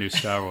wrote the new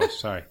Star Wars.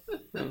 Sorry.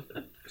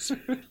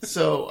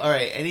 So, all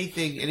right.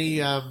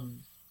 Any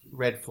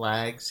red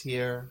flags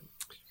here?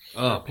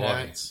 Oh for boy.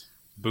 parents?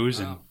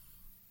 Boozing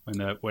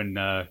when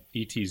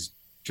E.T.'s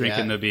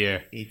drinking the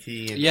beer,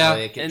 E.T. and Yeah,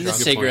 Elliot get And the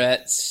drunk,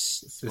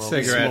 cigarettes. the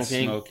smoking. cigarettes,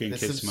 Smoking. smoking,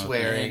 There's kids some smoking.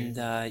 swearing.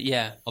 And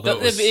yeah. Although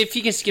it was If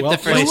you can skip well the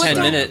first played, 10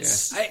 though.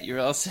 minutes, you're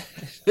all set.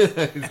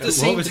 At the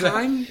same was that?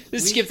 time,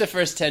 Just skip the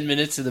first 10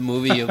 minutes of the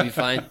movie, you'll be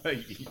fine.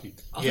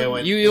 Yeah,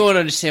 when You won't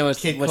understand what's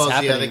kid what's calls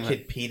happening. the other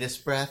kid penis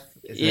breath.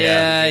 Is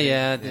that-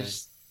 Yeah.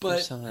 There's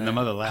but some of And the that.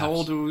 mother laughs. how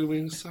old were we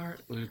when we saw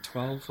it? We were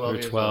 12, 12 We're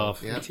years 12.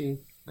 old. Yeah, 18.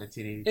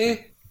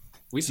 1982.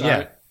 We saw Yeah.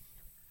 it.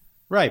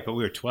 Right, but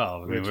we were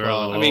 12. I mean, we were a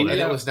little I mean, older. and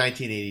yeah. it was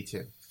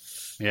 1982.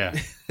 Yeah.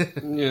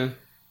 Yeah.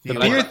 The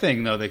But beer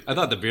thing, though, I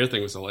thought the beer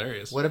thing was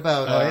hilarious. What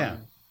about? Oh, yeah.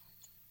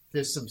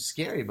 There's some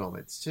scary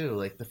moments too,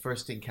 like the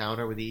first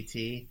encounter with ET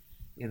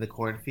in the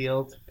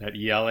cornfield that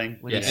yelling.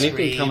 when Yeah, he anything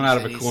screams coming out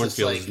of and a he's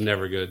cornfield just, is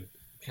never good.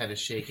 kind of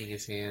shaking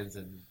his hands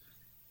and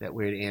that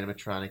weird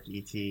animatronic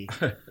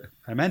ET.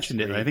 I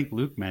mentioned it. I think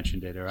Luke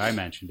mentioned it, or I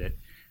mentioned it.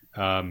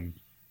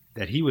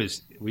 That he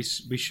was.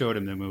 We showed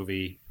him the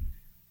movie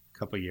a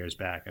couple of years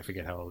back. I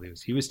forget how old he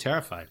was. He was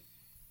terrified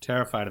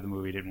of the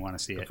movie. Didn't want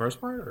to see The it. first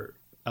part, or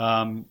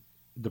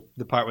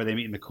The part where they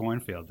meet in the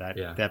cornfield.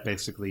 Yeah. That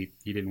basically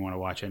he didn't want to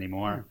watch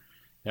anymore.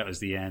 That was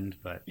the end.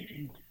 But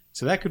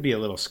so that could be a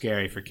little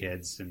scary for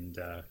kids, and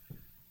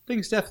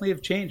things definitely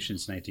have changed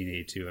since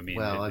 1982. I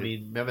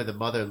mean, remember the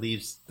mother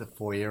leaves the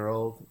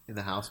 4-year-old in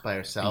the house by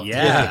herself. to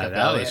yeah, think that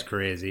about was it.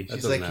 crazy. She's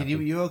doesn't like, "Can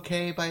you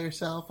okay by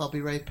yourself? I'll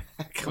be right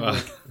back." I'm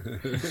like,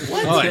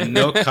 Oh, and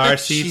no car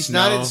seats. she's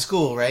not in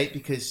school, right?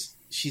 Because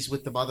she's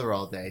with the mother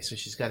all day, so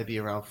she's got to be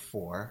around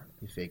 4.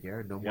 You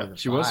figure no more than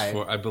she 5. was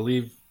 4, I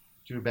believe.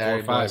 Drew 4 or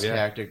Barrymore's 5, yeah.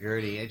 character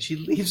Gertie, and she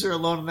leaves her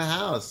alone in the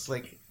house.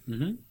 Like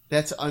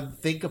that's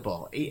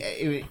unthinkable.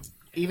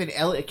 Even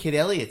Kid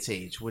Elliot's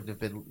age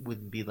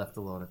wouldn't be left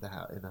alone at the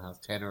house in the house,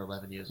 10 or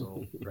 11 years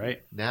old.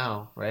 Right.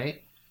 Now,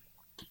 right?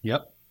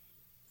 Yep.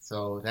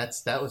 So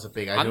that was a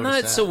big. I'm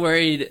not so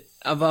worried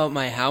about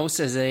my house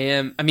as I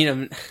am. I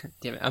mean,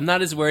 I'm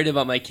not as worried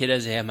about my kid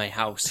as I am my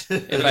house.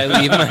 If I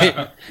leave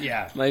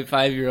my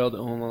 5-year-old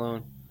home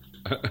alone.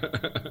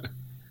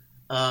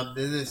 Then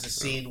there's a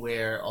scene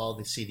where all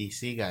the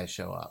CDC guys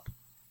show up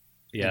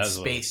Yeah. in that was a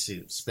little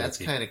spacesuits. That's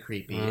spooky. kind of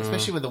creepy,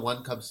 especially when the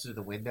one comes through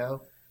the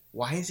window.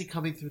 Why is he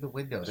coming through the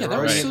window? Yeah, They're that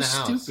already was in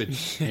so the house.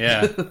 stupid.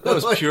 Yeah. That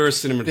was pure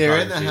cinematography. They're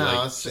in the like,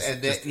 house,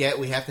 just yet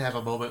we have to have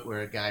a moment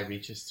where a guy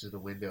reaches through the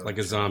window, like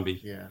a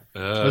zombie. Yeah.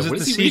 Was it what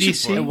the is he reaching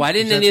CDC? for? Why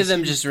didn't that any of the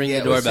them just ring Yeah,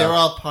 the they're doorbell?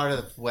 all part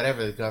of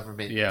whatever the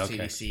government, Yeah, okay.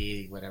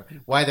 CDC, whatever.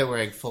 Why they're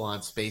wearing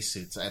full-on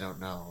spacesuits, I don't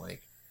know.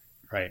 Like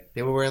Right.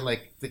 they were wearing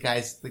like the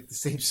guys, like the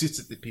same suits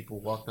that the people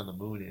walked on the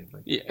moon in.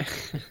 Like, Yeah.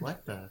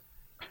 what the?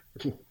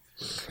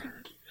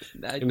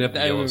 I And they have the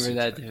yellow remember suits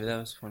that back. too. That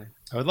was funny.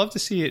 I would love to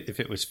see it if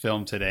it was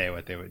filmed today.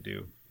 What they would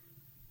do.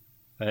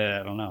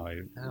 I don't know.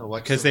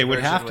 What's Because the they would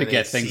version have to where they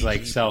get things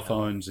like CG cell people?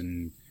 phones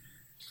and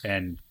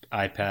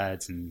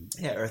iPads and.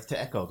 Yeah, Earth to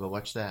Echo. Go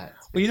watch that.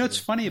 Well, you know what's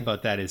funny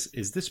about that is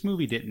this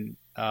movie didn't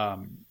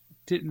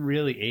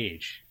really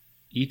age.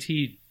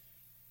 E.T.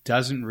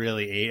 doesn't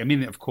really age. I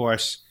mean, of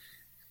course,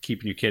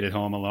 keeping your kid at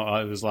home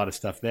alone. There's a lot of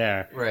stuff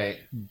there, Right.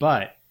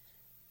 but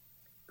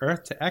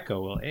Earth to Echo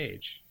will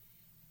age.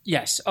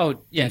 Yes. Oh,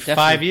 yeah. In definitely.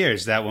 5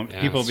 years, that will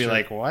Yeah, people will that's be true.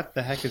 like, "What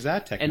the heck is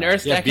that technology?" And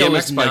Earth Yeah, Echo BMX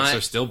is bikes not.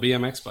 are still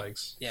BMX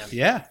bikes. Yeah.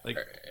 Yeah. Like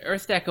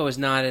Earth Echo is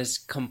not as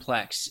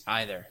complex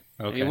either.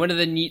 I Okay. mean, one of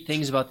the neat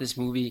things about this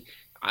movie,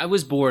 I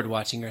was bored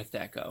watching Earth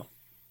Echo.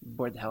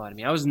 Bored the hell out of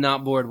me. I was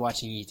not bored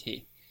watching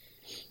E.T.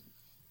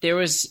 There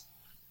was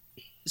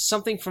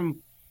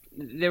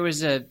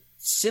a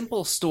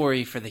simple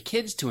story for the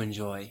kids to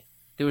enjoy.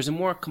 There was a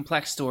more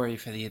complex story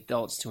for the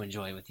adults to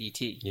enjoy with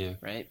E.T. Yeah.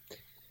 Right?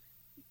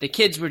 The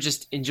kids were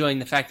just enjoying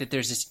the fact that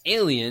there's this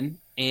alien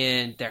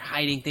and they're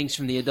hiding things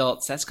from the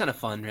adults. That's kind of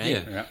fun,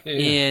 right? yeah.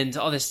 And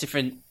all this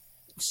different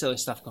silly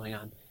stuff going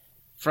on.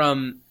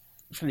 From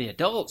the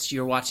adults,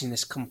 you're watching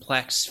this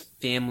complex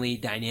family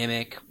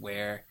dynamic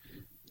where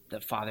the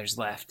father's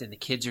left and the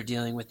kids are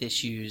dealing with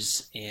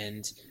issues,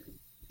 and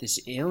this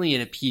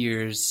alien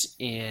appears,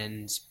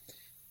 and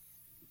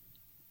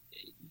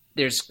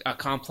there's a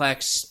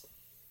complex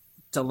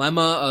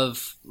dilemma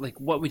of like,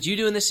 what would you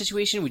do in this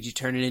situation? Would you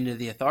turn it into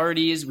the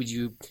authorities? Would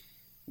you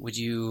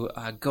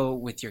go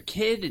with your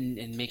kid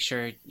and make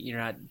sure you're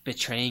not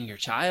betraying your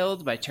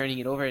child by turning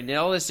it over? And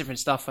all this different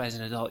stuff as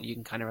an adult you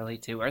can kind of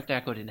relate to. Earth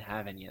Echo didn't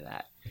have any of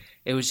that.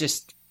 It was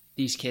just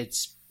these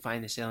kids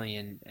find this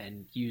alien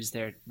and use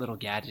their little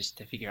gadgets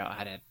to figure out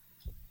how to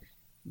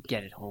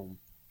get it home.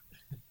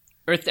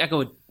 Earth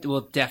Echo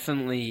will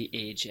definitely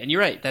age. And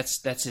you're right.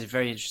 That's a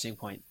very interesting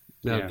point.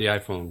 Now the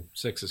iPhone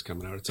 6 is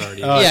coming out. It's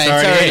already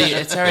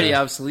it's already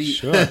obsolete.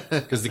 Sure,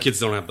 because the kids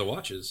don't have the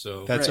watches.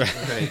 So That's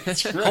right.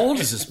 That's right. How old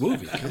is this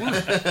movie? Come on,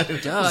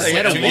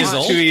 Duh, 2 years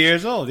old. 2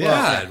 years old.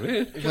 Yeah. God,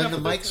 man. When the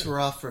mics were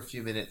off for a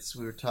few minutes,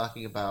 we were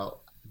talking about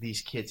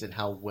these kids and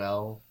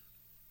what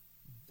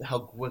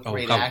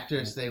great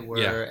actors they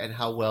were and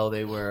how well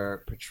they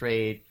were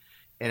portrayed.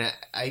 And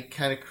I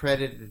kind of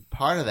credited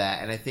part of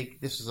that. And I think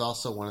this was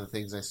also one of the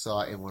things I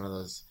saw in one of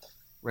those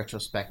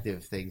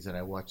retrospective things that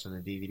I watched on the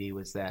DVD,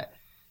 was that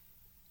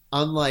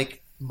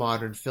unlike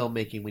modern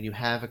filmmaking, when you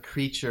have a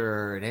creature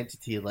or an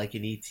entity like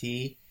an ET,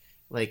 he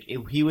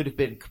would have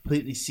been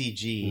completely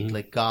CG,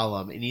 like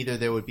Gollum, and either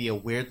there would be a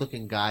weird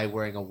looking guy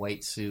wearing a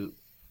white suit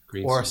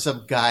or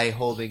some guy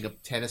holding a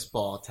tennis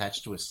ball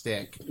attached to a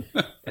stick,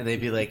 and they'd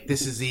be like,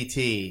 "This is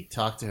ET,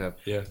 talk to him."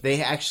 Yeah.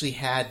 They actually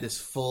had this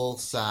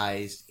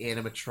full-sized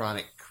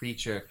animatronic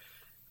creature.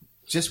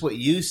 Just what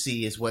you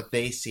see is what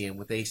they see and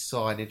what they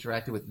saw and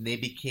interacted with, and they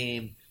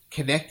became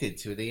connected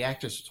to. The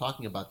actors were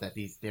talking about that.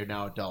 They're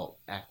now adult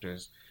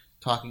actors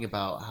talking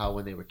about how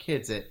when they were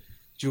kids, that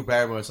Drew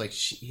Barrymore was like,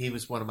 he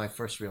was one of my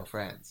first real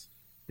friends.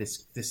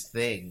 This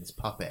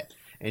puppet,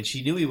 and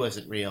she knew he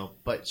wasn't real,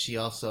 but she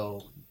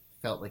also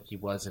felt like he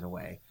was in a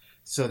way.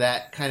 So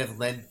that kind of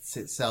lends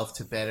itself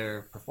to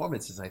better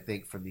performances, I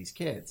think, from these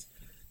kids,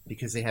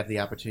 because they have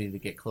the opportunity to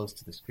get close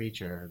to this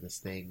creature, this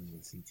thing,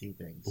 this ET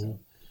thing. So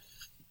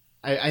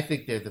I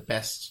think they're the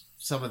best,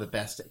 some of the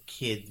best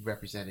kids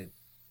represented,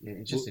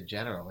 just in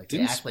general. Like,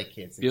 they act like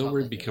kids.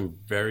 Spielberg become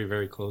very,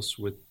 very close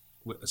with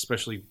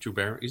especially Drew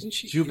Barrymore. Isn't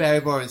she? Drew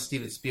Barrymore and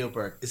Steven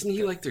Spielberg. Isn't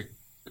he like their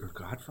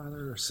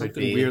godfather or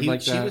something weird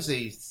like that? She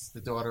was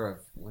the daughter of,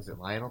 was it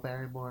Lionel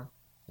Barrymore,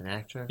 an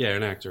actor? Yeah,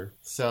 an actor.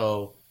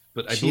 So,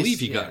 but I believe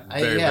he got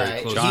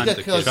very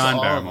close.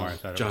 John Barrymore.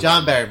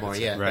 John Barrymore.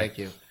 Yeah, right. Thank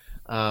you.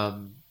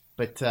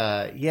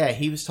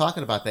 He was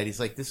talking about that. He's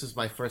like, "This was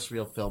my first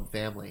real film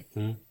family."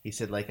 Mm-hmm. He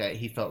said,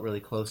 he felt really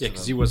close to them.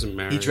 because he wasn't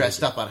married. He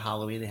dressed up on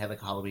Halloween. They had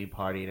like a Halloween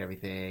party and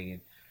everything,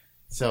 and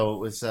so it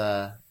was.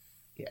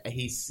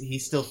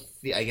 He's still.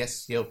 I guess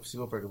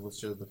Spielberg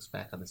still looks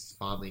back on this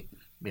fondly.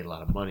 Made a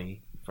lot of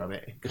money from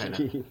it. Kind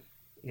of.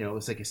 It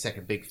was like his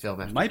second big film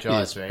after Might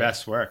Jaws, be his right?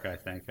 best work, I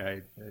think.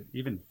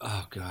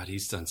 Oh God,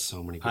 he's done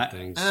so many good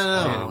things.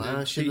 I don't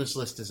know. Schindler's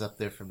List is up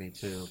there for me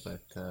too,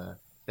 but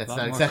that's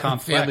not exactly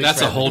complex. family. That's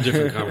friendly. a whole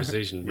different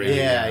conversation.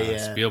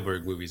 Yeah.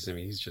 Spielberg movies. I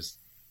mean, he's just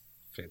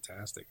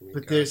fantastic.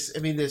 But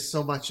there's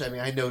so much. I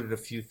mean, I noted a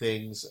few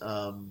things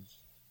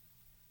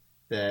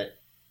that,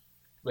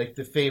 like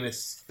the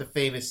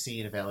famous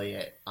scene of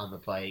Elliot on the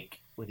bike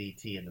with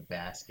E.T. in the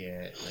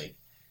basket. Like,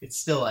 it's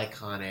still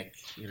iconic.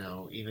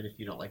 Even if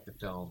you don't like the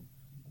film,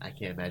 I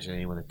can't imagine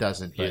anyone that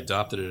doesn't. He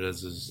adopted it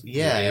as his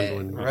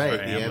Amblin, right?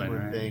 The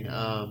Amblin, thing.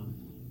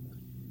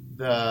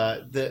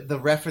 The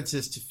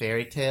references to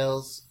fairy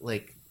tales,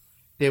 like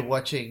they're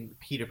watching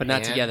Peter Pan, but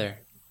not together.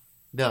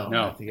 No,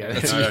 not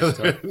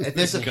together.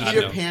 There's a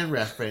Peter Pan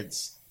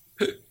reference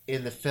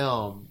in the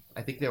film.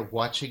 I think they're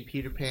watching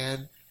Peter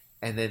Pan,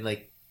 and then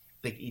like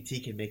E.T.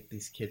 can make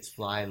these kids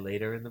fly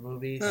later in the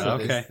movie. So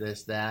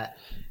there's that,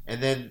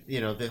 and then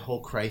the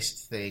whole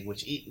Christ thing,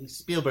 which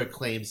Spielberg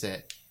claims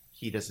that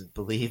he doesn't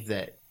believe,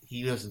 that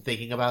he wasn't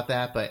thinking about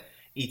that, but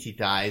E.T.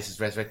 dies, is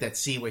resurrected. That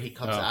scene where he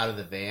comes out of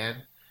the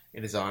van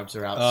and his arms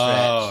are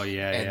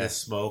outstretched, the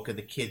smoke, and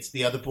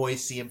the other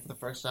boys see him for the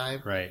first time,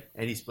 right?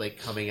 And he's like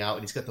coming out,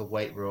 and he's got the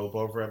white robe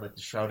over him, like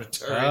the Shroud of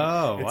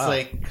Turin. It's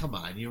like, come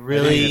on, you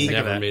really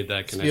never made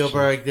that connection.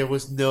 Spielberg, there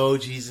was no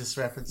Jesus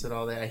reference at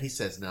all there. He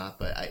says not,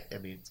 but I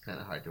mean, it's kind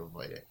of hard to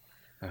avoid it.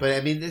 But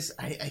I mean,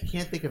 I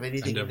can't think of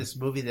anything in this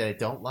movie that I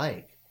don't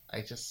like.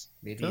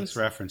 Those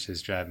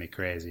references drive me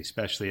crazy,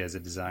 especially as a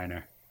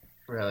designer.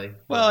 Really?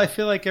 Well, I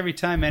feel like every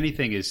time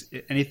anything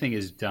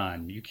is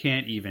done, you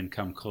can't even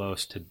come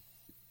close to.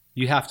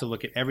 You have to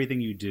look at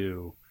everything you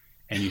do,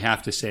 and you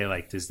have to say,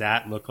 like, does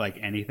that look like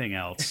anything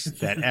else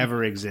that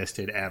ever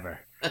existed ever?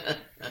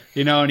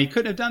 And he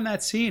couldn't have done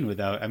that scene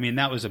without. I mean,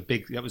 that was a.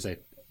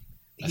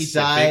 He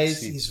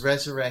dies. He's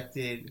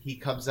resurrected. He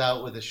comes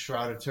out with a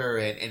Shroud of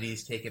Turin, and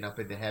he's taken up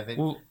into heaven.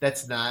 Well,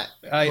 that's not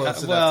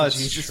close enough to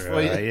Jesus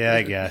for you. Yeah,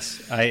 I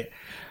guess. I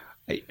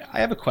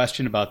have a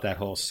question about that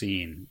whole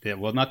scene.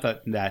 Not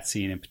that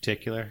scene in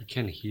particular. He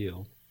can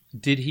heal.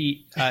 Did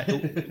he?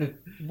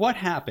 What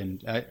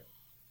happened?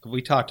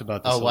 we talked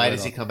about this. Oh, a why little.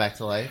 does he come back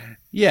to life?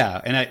 Yeah,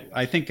 and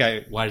I think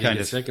Why did he kind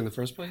get of sick in the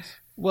first place?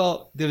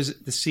 Well, there was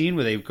the scene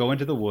where they go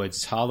into the woods.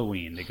 It's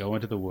Halloween. They go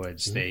into the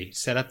woods. Mm-hmm. They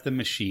set up the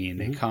machine.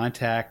 Mm-hmm. They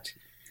contact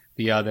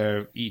the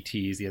other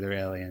ETs, the other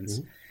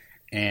aliens,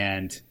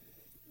 and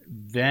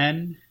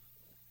then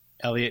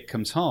Elliot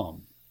comes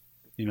home.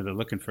 You know, they're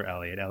looking for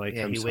Elliot. Elliot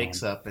Yeah, comes he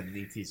wakes home. up and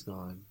E.T.'s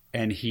gone.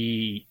 And and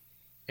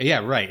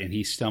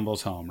he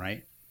stumbles home,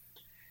 right?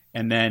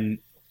 And then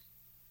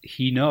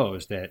he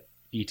knows that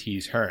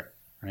E.T.'s hurt,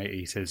 right?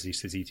 He says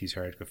E.T.'s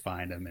hurt, go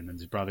find him, and then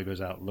his brother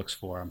goes out, looks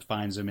for him,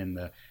 finds him in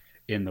the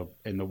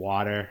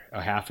water,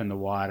 half in the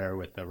water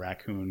with the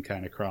raccoon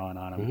kind of crawling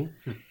on him.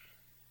 Mm-hmm.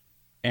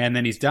 And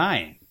then he's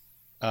dying.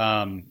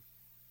 And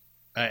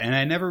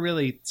I never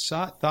really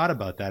thought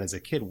about that as a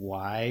kid.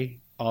 Why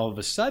all of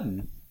a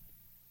sudden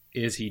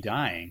is he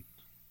dying?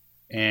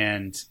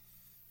 And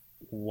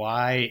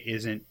why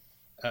isn't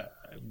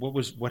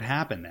what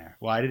happened there?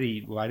 Why did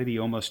he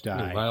almost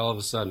die? Why all of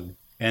a sudden?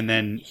 And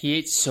then He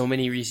ate so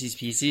many Reese's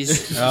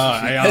Pieces.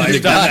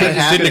 I've done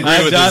that. Didn't agree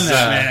I've with done his,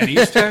 that, man. At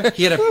Easter,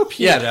 He had a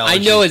peanut I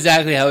allergy. know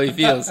exactly how he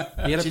feels.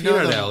 He had a Do you know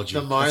peanut the, allergy.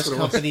 the Mars That's what it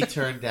was. company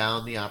turned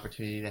down the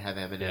opportunity to have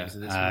M&Ms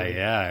in this movie?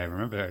 yeah, I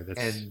remember. That's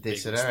And they big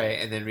said, mistake. all right.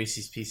 And then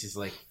Reese's Pieces,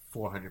 like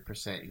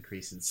 400%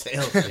 increase in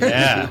sales.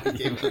 Yeah.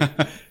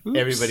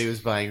 Everybody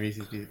was buying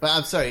Reese's Pieces. But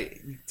I'm sorry,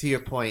 to your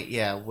point,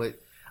 yeah. What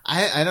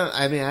I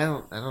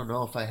don't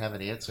know if I have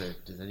an answer.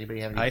 Does anybody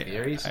have any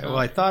theories?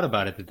 I thought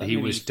about it that he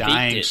maybe was he faked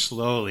dying it.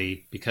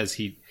 slowly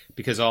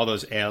because all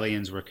those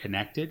aliens were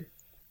connected,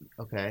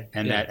 Okay.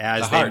 and Yeah, that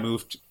as the they heart.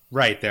 moved,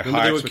 right, their Remember,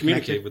 they hearts would were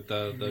communicate connected,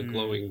 with the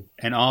glowing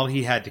and all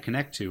he had to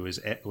connect to was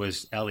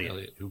Elliot.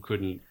 Elliot, who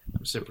couldn't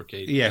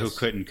reciprocate. Yeah, who Yes.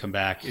 couldn't come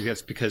back.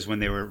 That's because when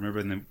they were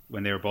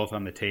when they were both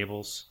on the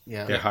tables,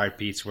 Yeah. their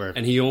heartbeats were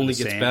And he only the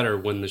gets same. better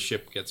when the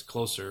ship gets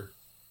closer,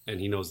 and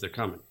he knows they're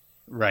coming.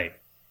 Right.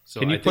 So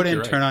Can I you think put in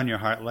you're "Turn right. on Your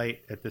Heart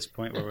Light" at this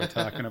point where we're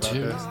talking about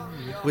this?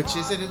 Which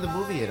isn't in the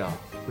movie at all.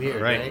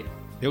 Weird, right?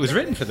 It was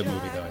written for the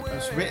movie, though. I It thought.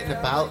 was written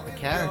about the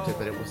character,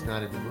 but it was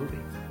not in the movie.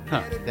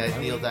 Huh. That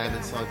Neil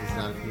Diamond song does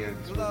not appear in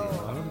this movie at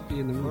Why all. would it be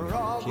in the movie?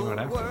 It came out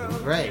after the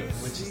movie. Right,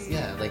 which is,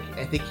 yeah, like,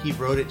 I think he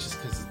wrote it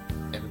just because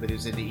everybody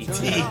was into E.T.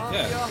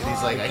 Yeah. And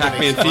he's like, I can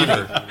Pac-Man make money.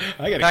 Fever.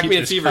 I gotta keep Pac-Man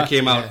this Fever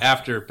came out Yeah.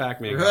 after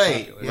Pac-Man got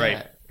Right, popular. yeah.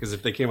 Right. Because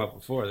if they came out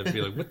before, they'd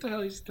be like, what the hell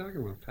is he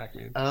talking about,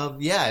 Pac-Man?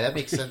 Yeah, that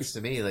makes sense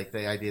to me. Like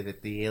the idea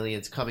that the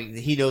aliens coming,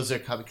 he knows they're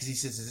coming because he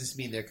says, "Does this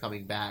mean they're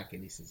coming back?"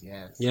 And he says,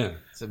 "Yes." Yeah.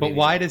 So But maybe-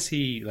 why does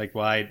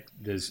why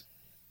does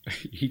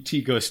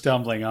E.T. go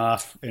stumbling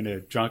off in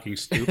a drunken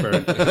stupor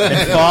and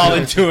fall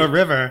into a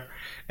river,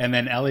 and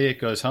then Elliot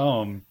goes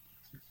home?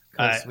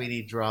 'Cause we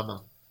need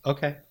drama.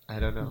 Okay. I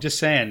don't know. Just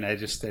saying. It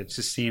just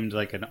seemed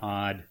like an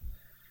odd,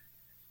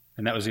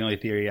 and that was the only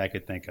theory I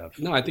could think of.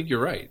 No, I think you're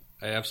right.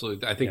 I think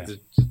Yeah. that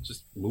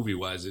just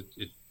movie-wise, it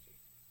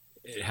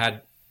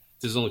had,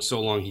 there's only so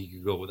long he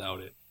could go without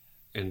it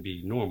and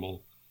be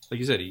normal. Like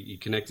you said, he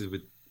connected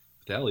with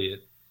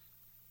Elliot,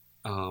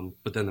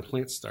 but then the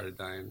plants started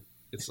dying.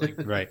 It's like,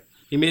 Right.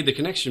 he made the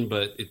connection,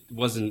 but it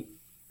wasn't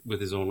with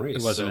his own race.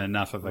 It wasn't so,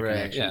 enough of a Right.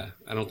 connection. Yeah,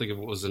 I don't think it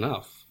was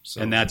enough.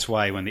 So, And that's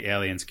why when the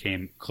aliens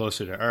came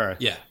closer to Earth,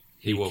 yeah,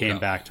 he woke came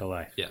up. back to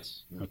life.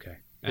 Yes. Okay.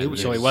 And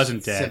So he was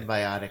wasn't dead.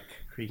 Symbiotic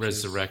creatures.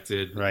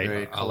 resurrected. Right.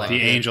 Very a la The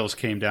collective. angels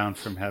came down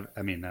from heaven.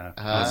 I mean,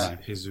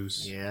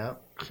 Jesus. Yeah.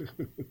 the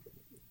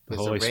There's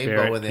Holy a rainbow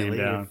Spirit when they came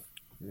leave. down.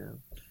 Yeah.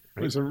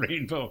 It was a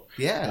rainbow.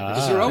 Yeah.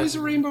 Was there always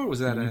a rainbow? Was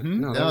that a... Mhm.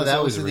 No, No, that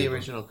always was a in the rainbow.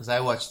 original because I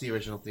watched the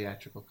original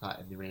theatrical cut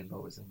and the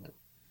rainbow was in it.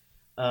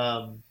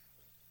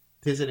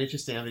 There's an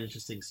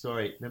interesting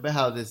story. Remember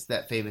how there's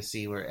that famous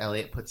scene where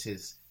Elliot puts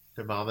his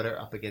thermometer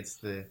up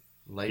against the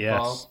light Yes.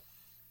 bulb?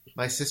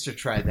 My sister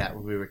tried that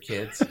when we were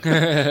kids.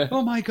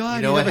 Oh my God!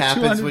 You know what have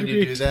a happens 200 when you do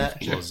degree- that?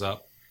 Blows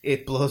up.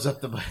 It blows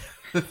up the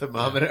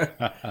thermometer.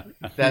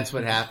 That's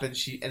what happened.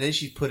 And then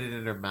she put it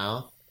in her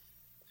mouth.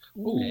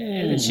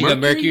 And she got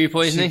mercury She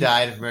poisoning.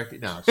 died of mercury.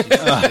 No, she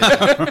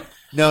didn't.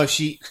 No,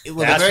 she. Well,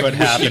 That's the what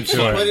mercury, happened she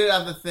to her. put it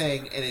on the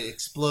thing and it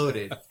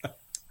exploded.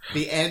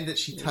 The end that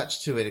she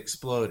touched to it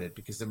exploded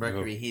because the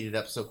mercury heated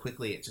up so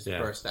quickly it just Yeah.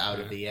 burst out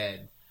of the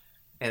end.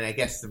 And I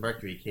guess the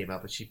mercury came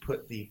out, but she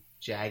put the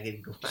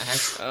jagged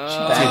glass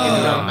back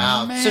in her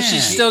mouth. man. So she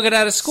still got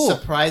out of school.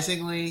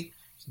 Surprisingly,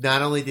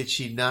 not only did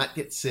she not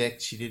get sick,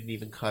 she didn't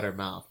even cut her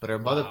mouth. But her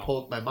mother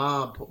my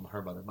mom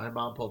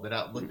pulled it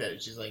out and looked at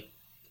it. She's like,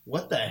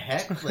 "What the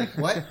heck? Like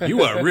what?"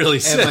 You are really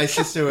And sick. my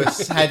sister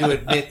had to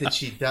admit that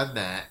she'd done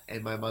that,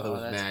 and my mother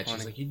was that's mad. She's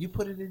funny. like, "Can you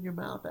put it in your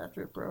mouth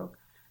after it broke?"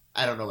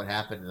 I don't know what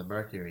happened to the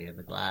mercury in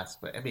the glass,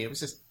 but I mean, it was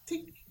just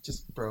tink, it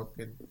just broke.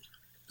 And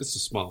This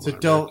is small. so amount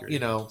of don't, mercury. you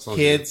know, As long as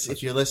kids, you-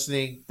 if you're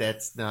listening,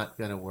 that's not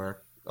going to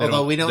work. They Although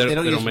don't- they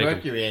don't they use don't make 'em.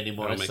 mercury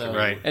anymore. They don't make So 'em.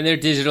 Right. And their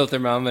digital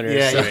thermometers.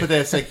 yeah, so- you put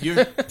that. It's like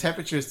your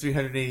temperature is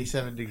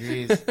 387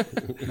 degrees.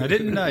 Now,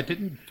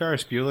 didn't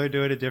Ferris Bueller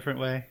do it a different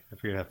way? I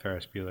forget how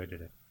Ferris Bueller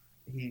did it.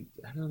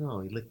 I don't know.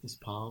 He licked his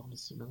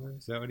palms. Remember?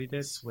 Is that what he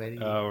did? Sweaty.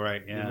 Oh,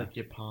 right, You yeah. lick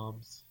your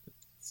palms.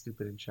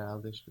 Stupid and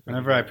childish.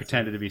 Whenever I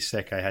pretended to be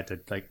sick, I had to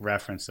like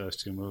reference those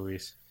two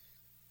movies.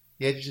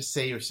 You had to just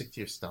say you were sick to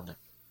your stomach.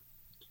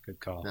 Good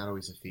call. Not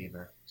always a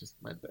fever. Just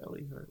my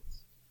belly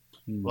hurts.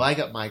 Hmm. Well, I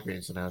got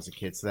migraines when I was a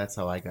kid, so that's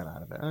how I got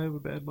out of it. I have a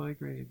bad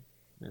migraine.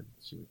 And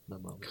my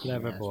mom would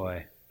Clever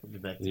boy. put me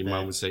back to Your bed.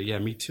 mom would say, "Yeah,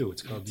 me too.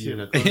 It's called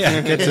you."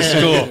 Yeah, get to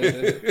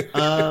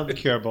school.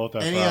 Cure both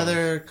our Any problems.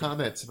 other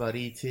comments about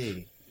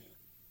E.T.?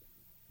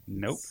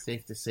 Nope. It's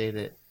safe to say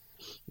that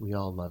we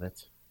all love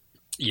it.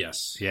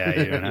 Yes. Yeah,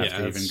 you don't have Yeah,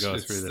 to even go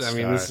it's- through the I stars.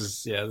 mean, this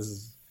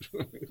is.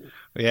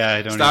 Yeah,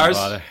 I don't Stars?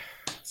 even bother.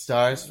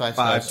 Stars, 5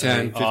 5, stars.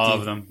 10, 15. All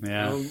of them,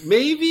 yeah.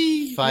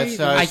 Maybe 5 maybe.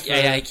 stars.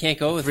 I can't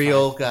go with 3 5.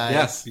 old guys.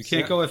 Yes. You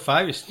can't go with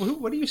 5.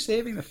 What are you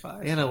saving the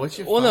 5? Anna, what's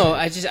your Well, no,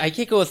 5? I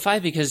can't go with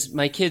 5 because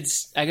my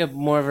kids, I got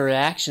more of a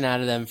reaction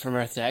out of them from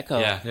Earth to Echo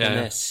Yeah, than yeah.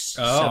 this.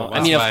 Oh, So, I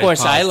that's mean, of why I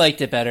course, I paused.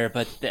 liked it better,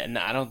 but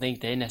I don't think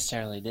they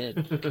necessarily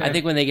did. I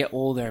think when they get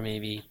older,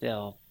 maybe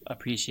they'll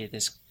appreciate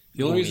this.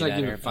 The only reason I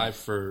give better, it 5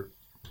 for.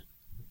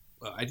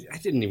 Well, I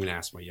didn't even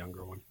ask my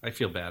younger one. I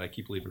feel bad. I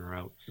keep leaving her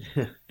out.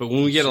 But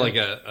when we get like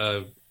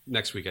a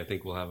next week, I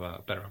think we'll have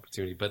a better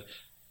opportunity. But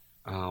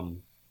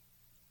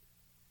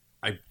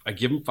I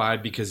give him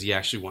 5 because he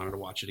actually wanted to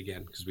watch it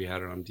again because we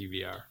had it on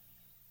DVR,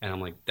 and I'm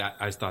like that.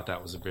 I thought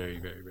that was a very,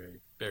 very, very,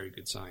 very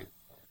good sign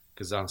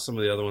because some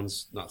of the other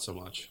ones not so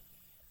much.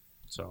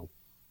 So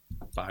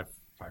 5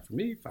 for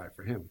me, 5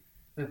 for him.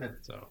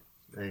 So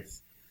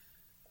Nice.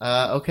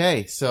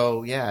 Okay,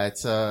 so yeah,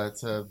 it's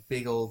a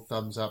big old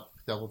thumbs up,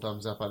 double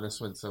thumbs up on this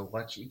one. So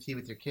watch E.T.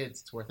 with your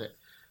kids; it's worth it.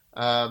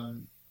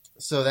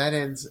 So that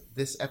ends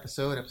this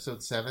episode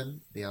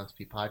 7, the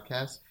LXP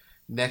podcast.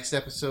 Next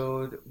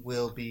episode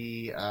will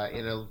be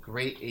in a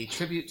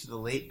tribute to the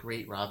late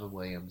great Robin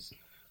Williams.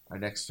 Our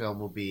next film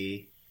will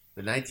be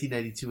the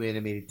 1992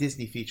 animated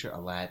Disney feature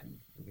Aladdin.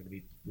 We're going to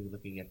be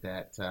looking at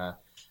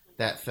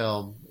that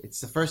film.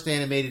 It's the first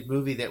animated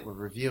movie that we're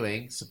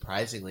reviewing,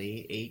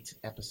 surprisingly, 8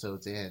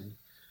 episodes in,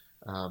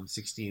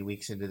 16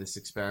 weeks into this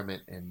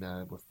experiment, and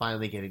we're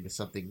finally getting to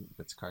something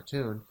that's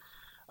cartoon.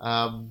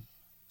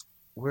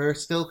 We're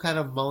still kind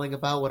of mulling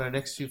about what our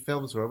next few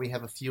films were. We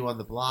have a few on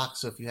the block,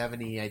 so if you have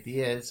any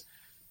ideas,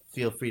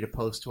 feel free to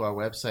post to our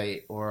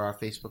website or our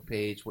Facebook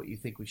page what you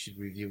think we should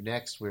review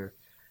next.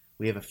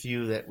 We have a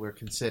few that we're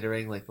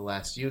considering, like The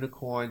Last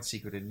Unicorn,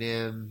 Secret of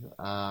Nim.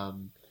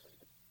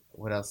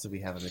 What else did we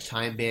have? The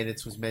Time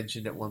Bandits was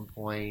mentioned at one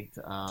point.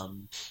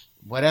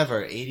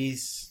 Whatever,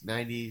 80s,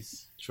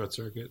 90s. Short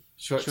Circuit.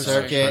 Short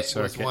Circuit was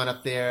Circuit. one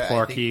up there.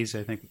 Porky's,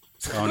 I think.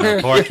 Oh, no,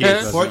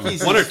 Porky's.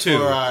 Porky's One or is two.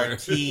 for our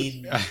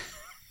teen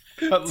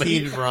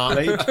romp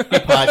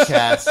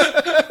podcast.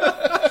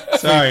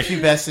 Sorry.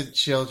 Pubescent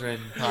children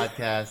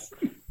podcast.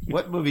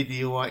 What movie do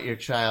you want your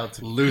child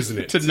to Losing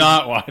it. To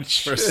not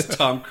watch. First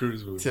Tom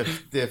Cruise movie. to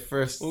the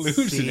first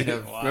Losing scene it.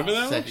 of Wow. Remember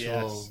that one? sexual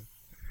Yes.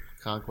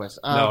 conquest?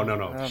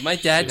 No. My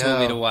dad told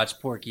me No. to watch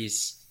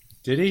Porky's.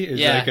 Did he? Is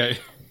Yeah. like a,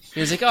 He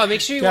was like, "Oh,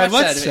 make sure you Dad,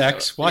 watch what's that."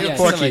 sex? Watch Yeah,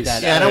 something Porky's. like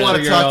that. Yeah, I don't want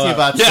to Figure talk it to you all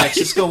about out. sex.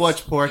 Just go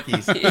watch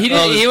Porky's. He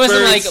Oh, he wasn't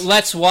birds. like,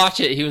 "Let's watch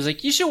it." He was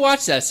like, "You should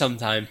watch that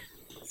sometime."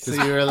 So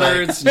you were like,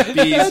 Birds,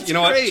 bees. You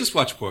know what? Just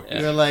watch Porky.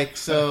 you're like,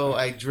 so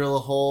I drill a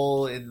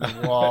hole in the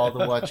wall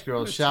to watch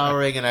girls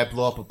showering, and I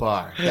blow up a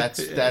bar.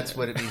 That's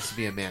what it means to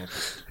be a man.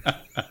 Yeah,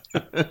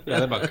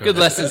 that about Good covers it.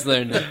 lessons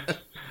learned.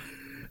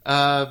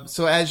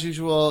 So as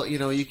usual,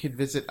 you can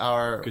visit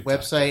our Good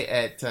website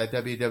at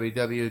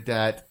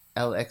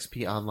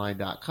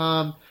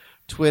www.lxponline.com,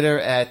 Twitter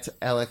at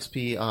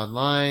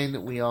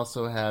LXPonline. We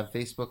also have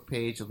Facebook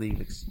page, The League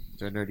of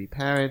Nerdy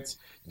Parents.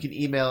 You can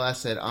email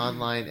us at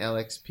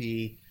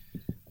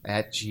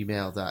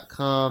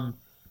onlinelxp@gmail.com.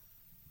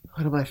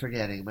 What am I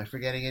forgetting? Am I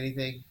forgetting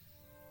anything?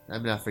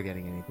 I'm not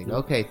forgetting anything.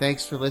 Okay,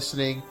 thanks for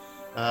listening.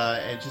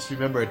 And just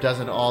remember, it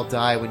doesn't all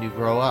die when you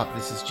grow up.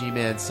 This is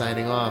G-Man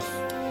signing off.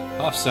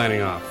 Off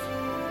signing off.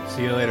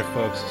 See you later,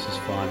 folks. This is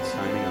Fawn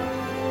signing off.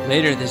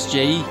 Later, this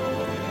J.E.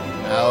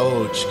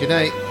 Ouch. Good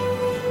night.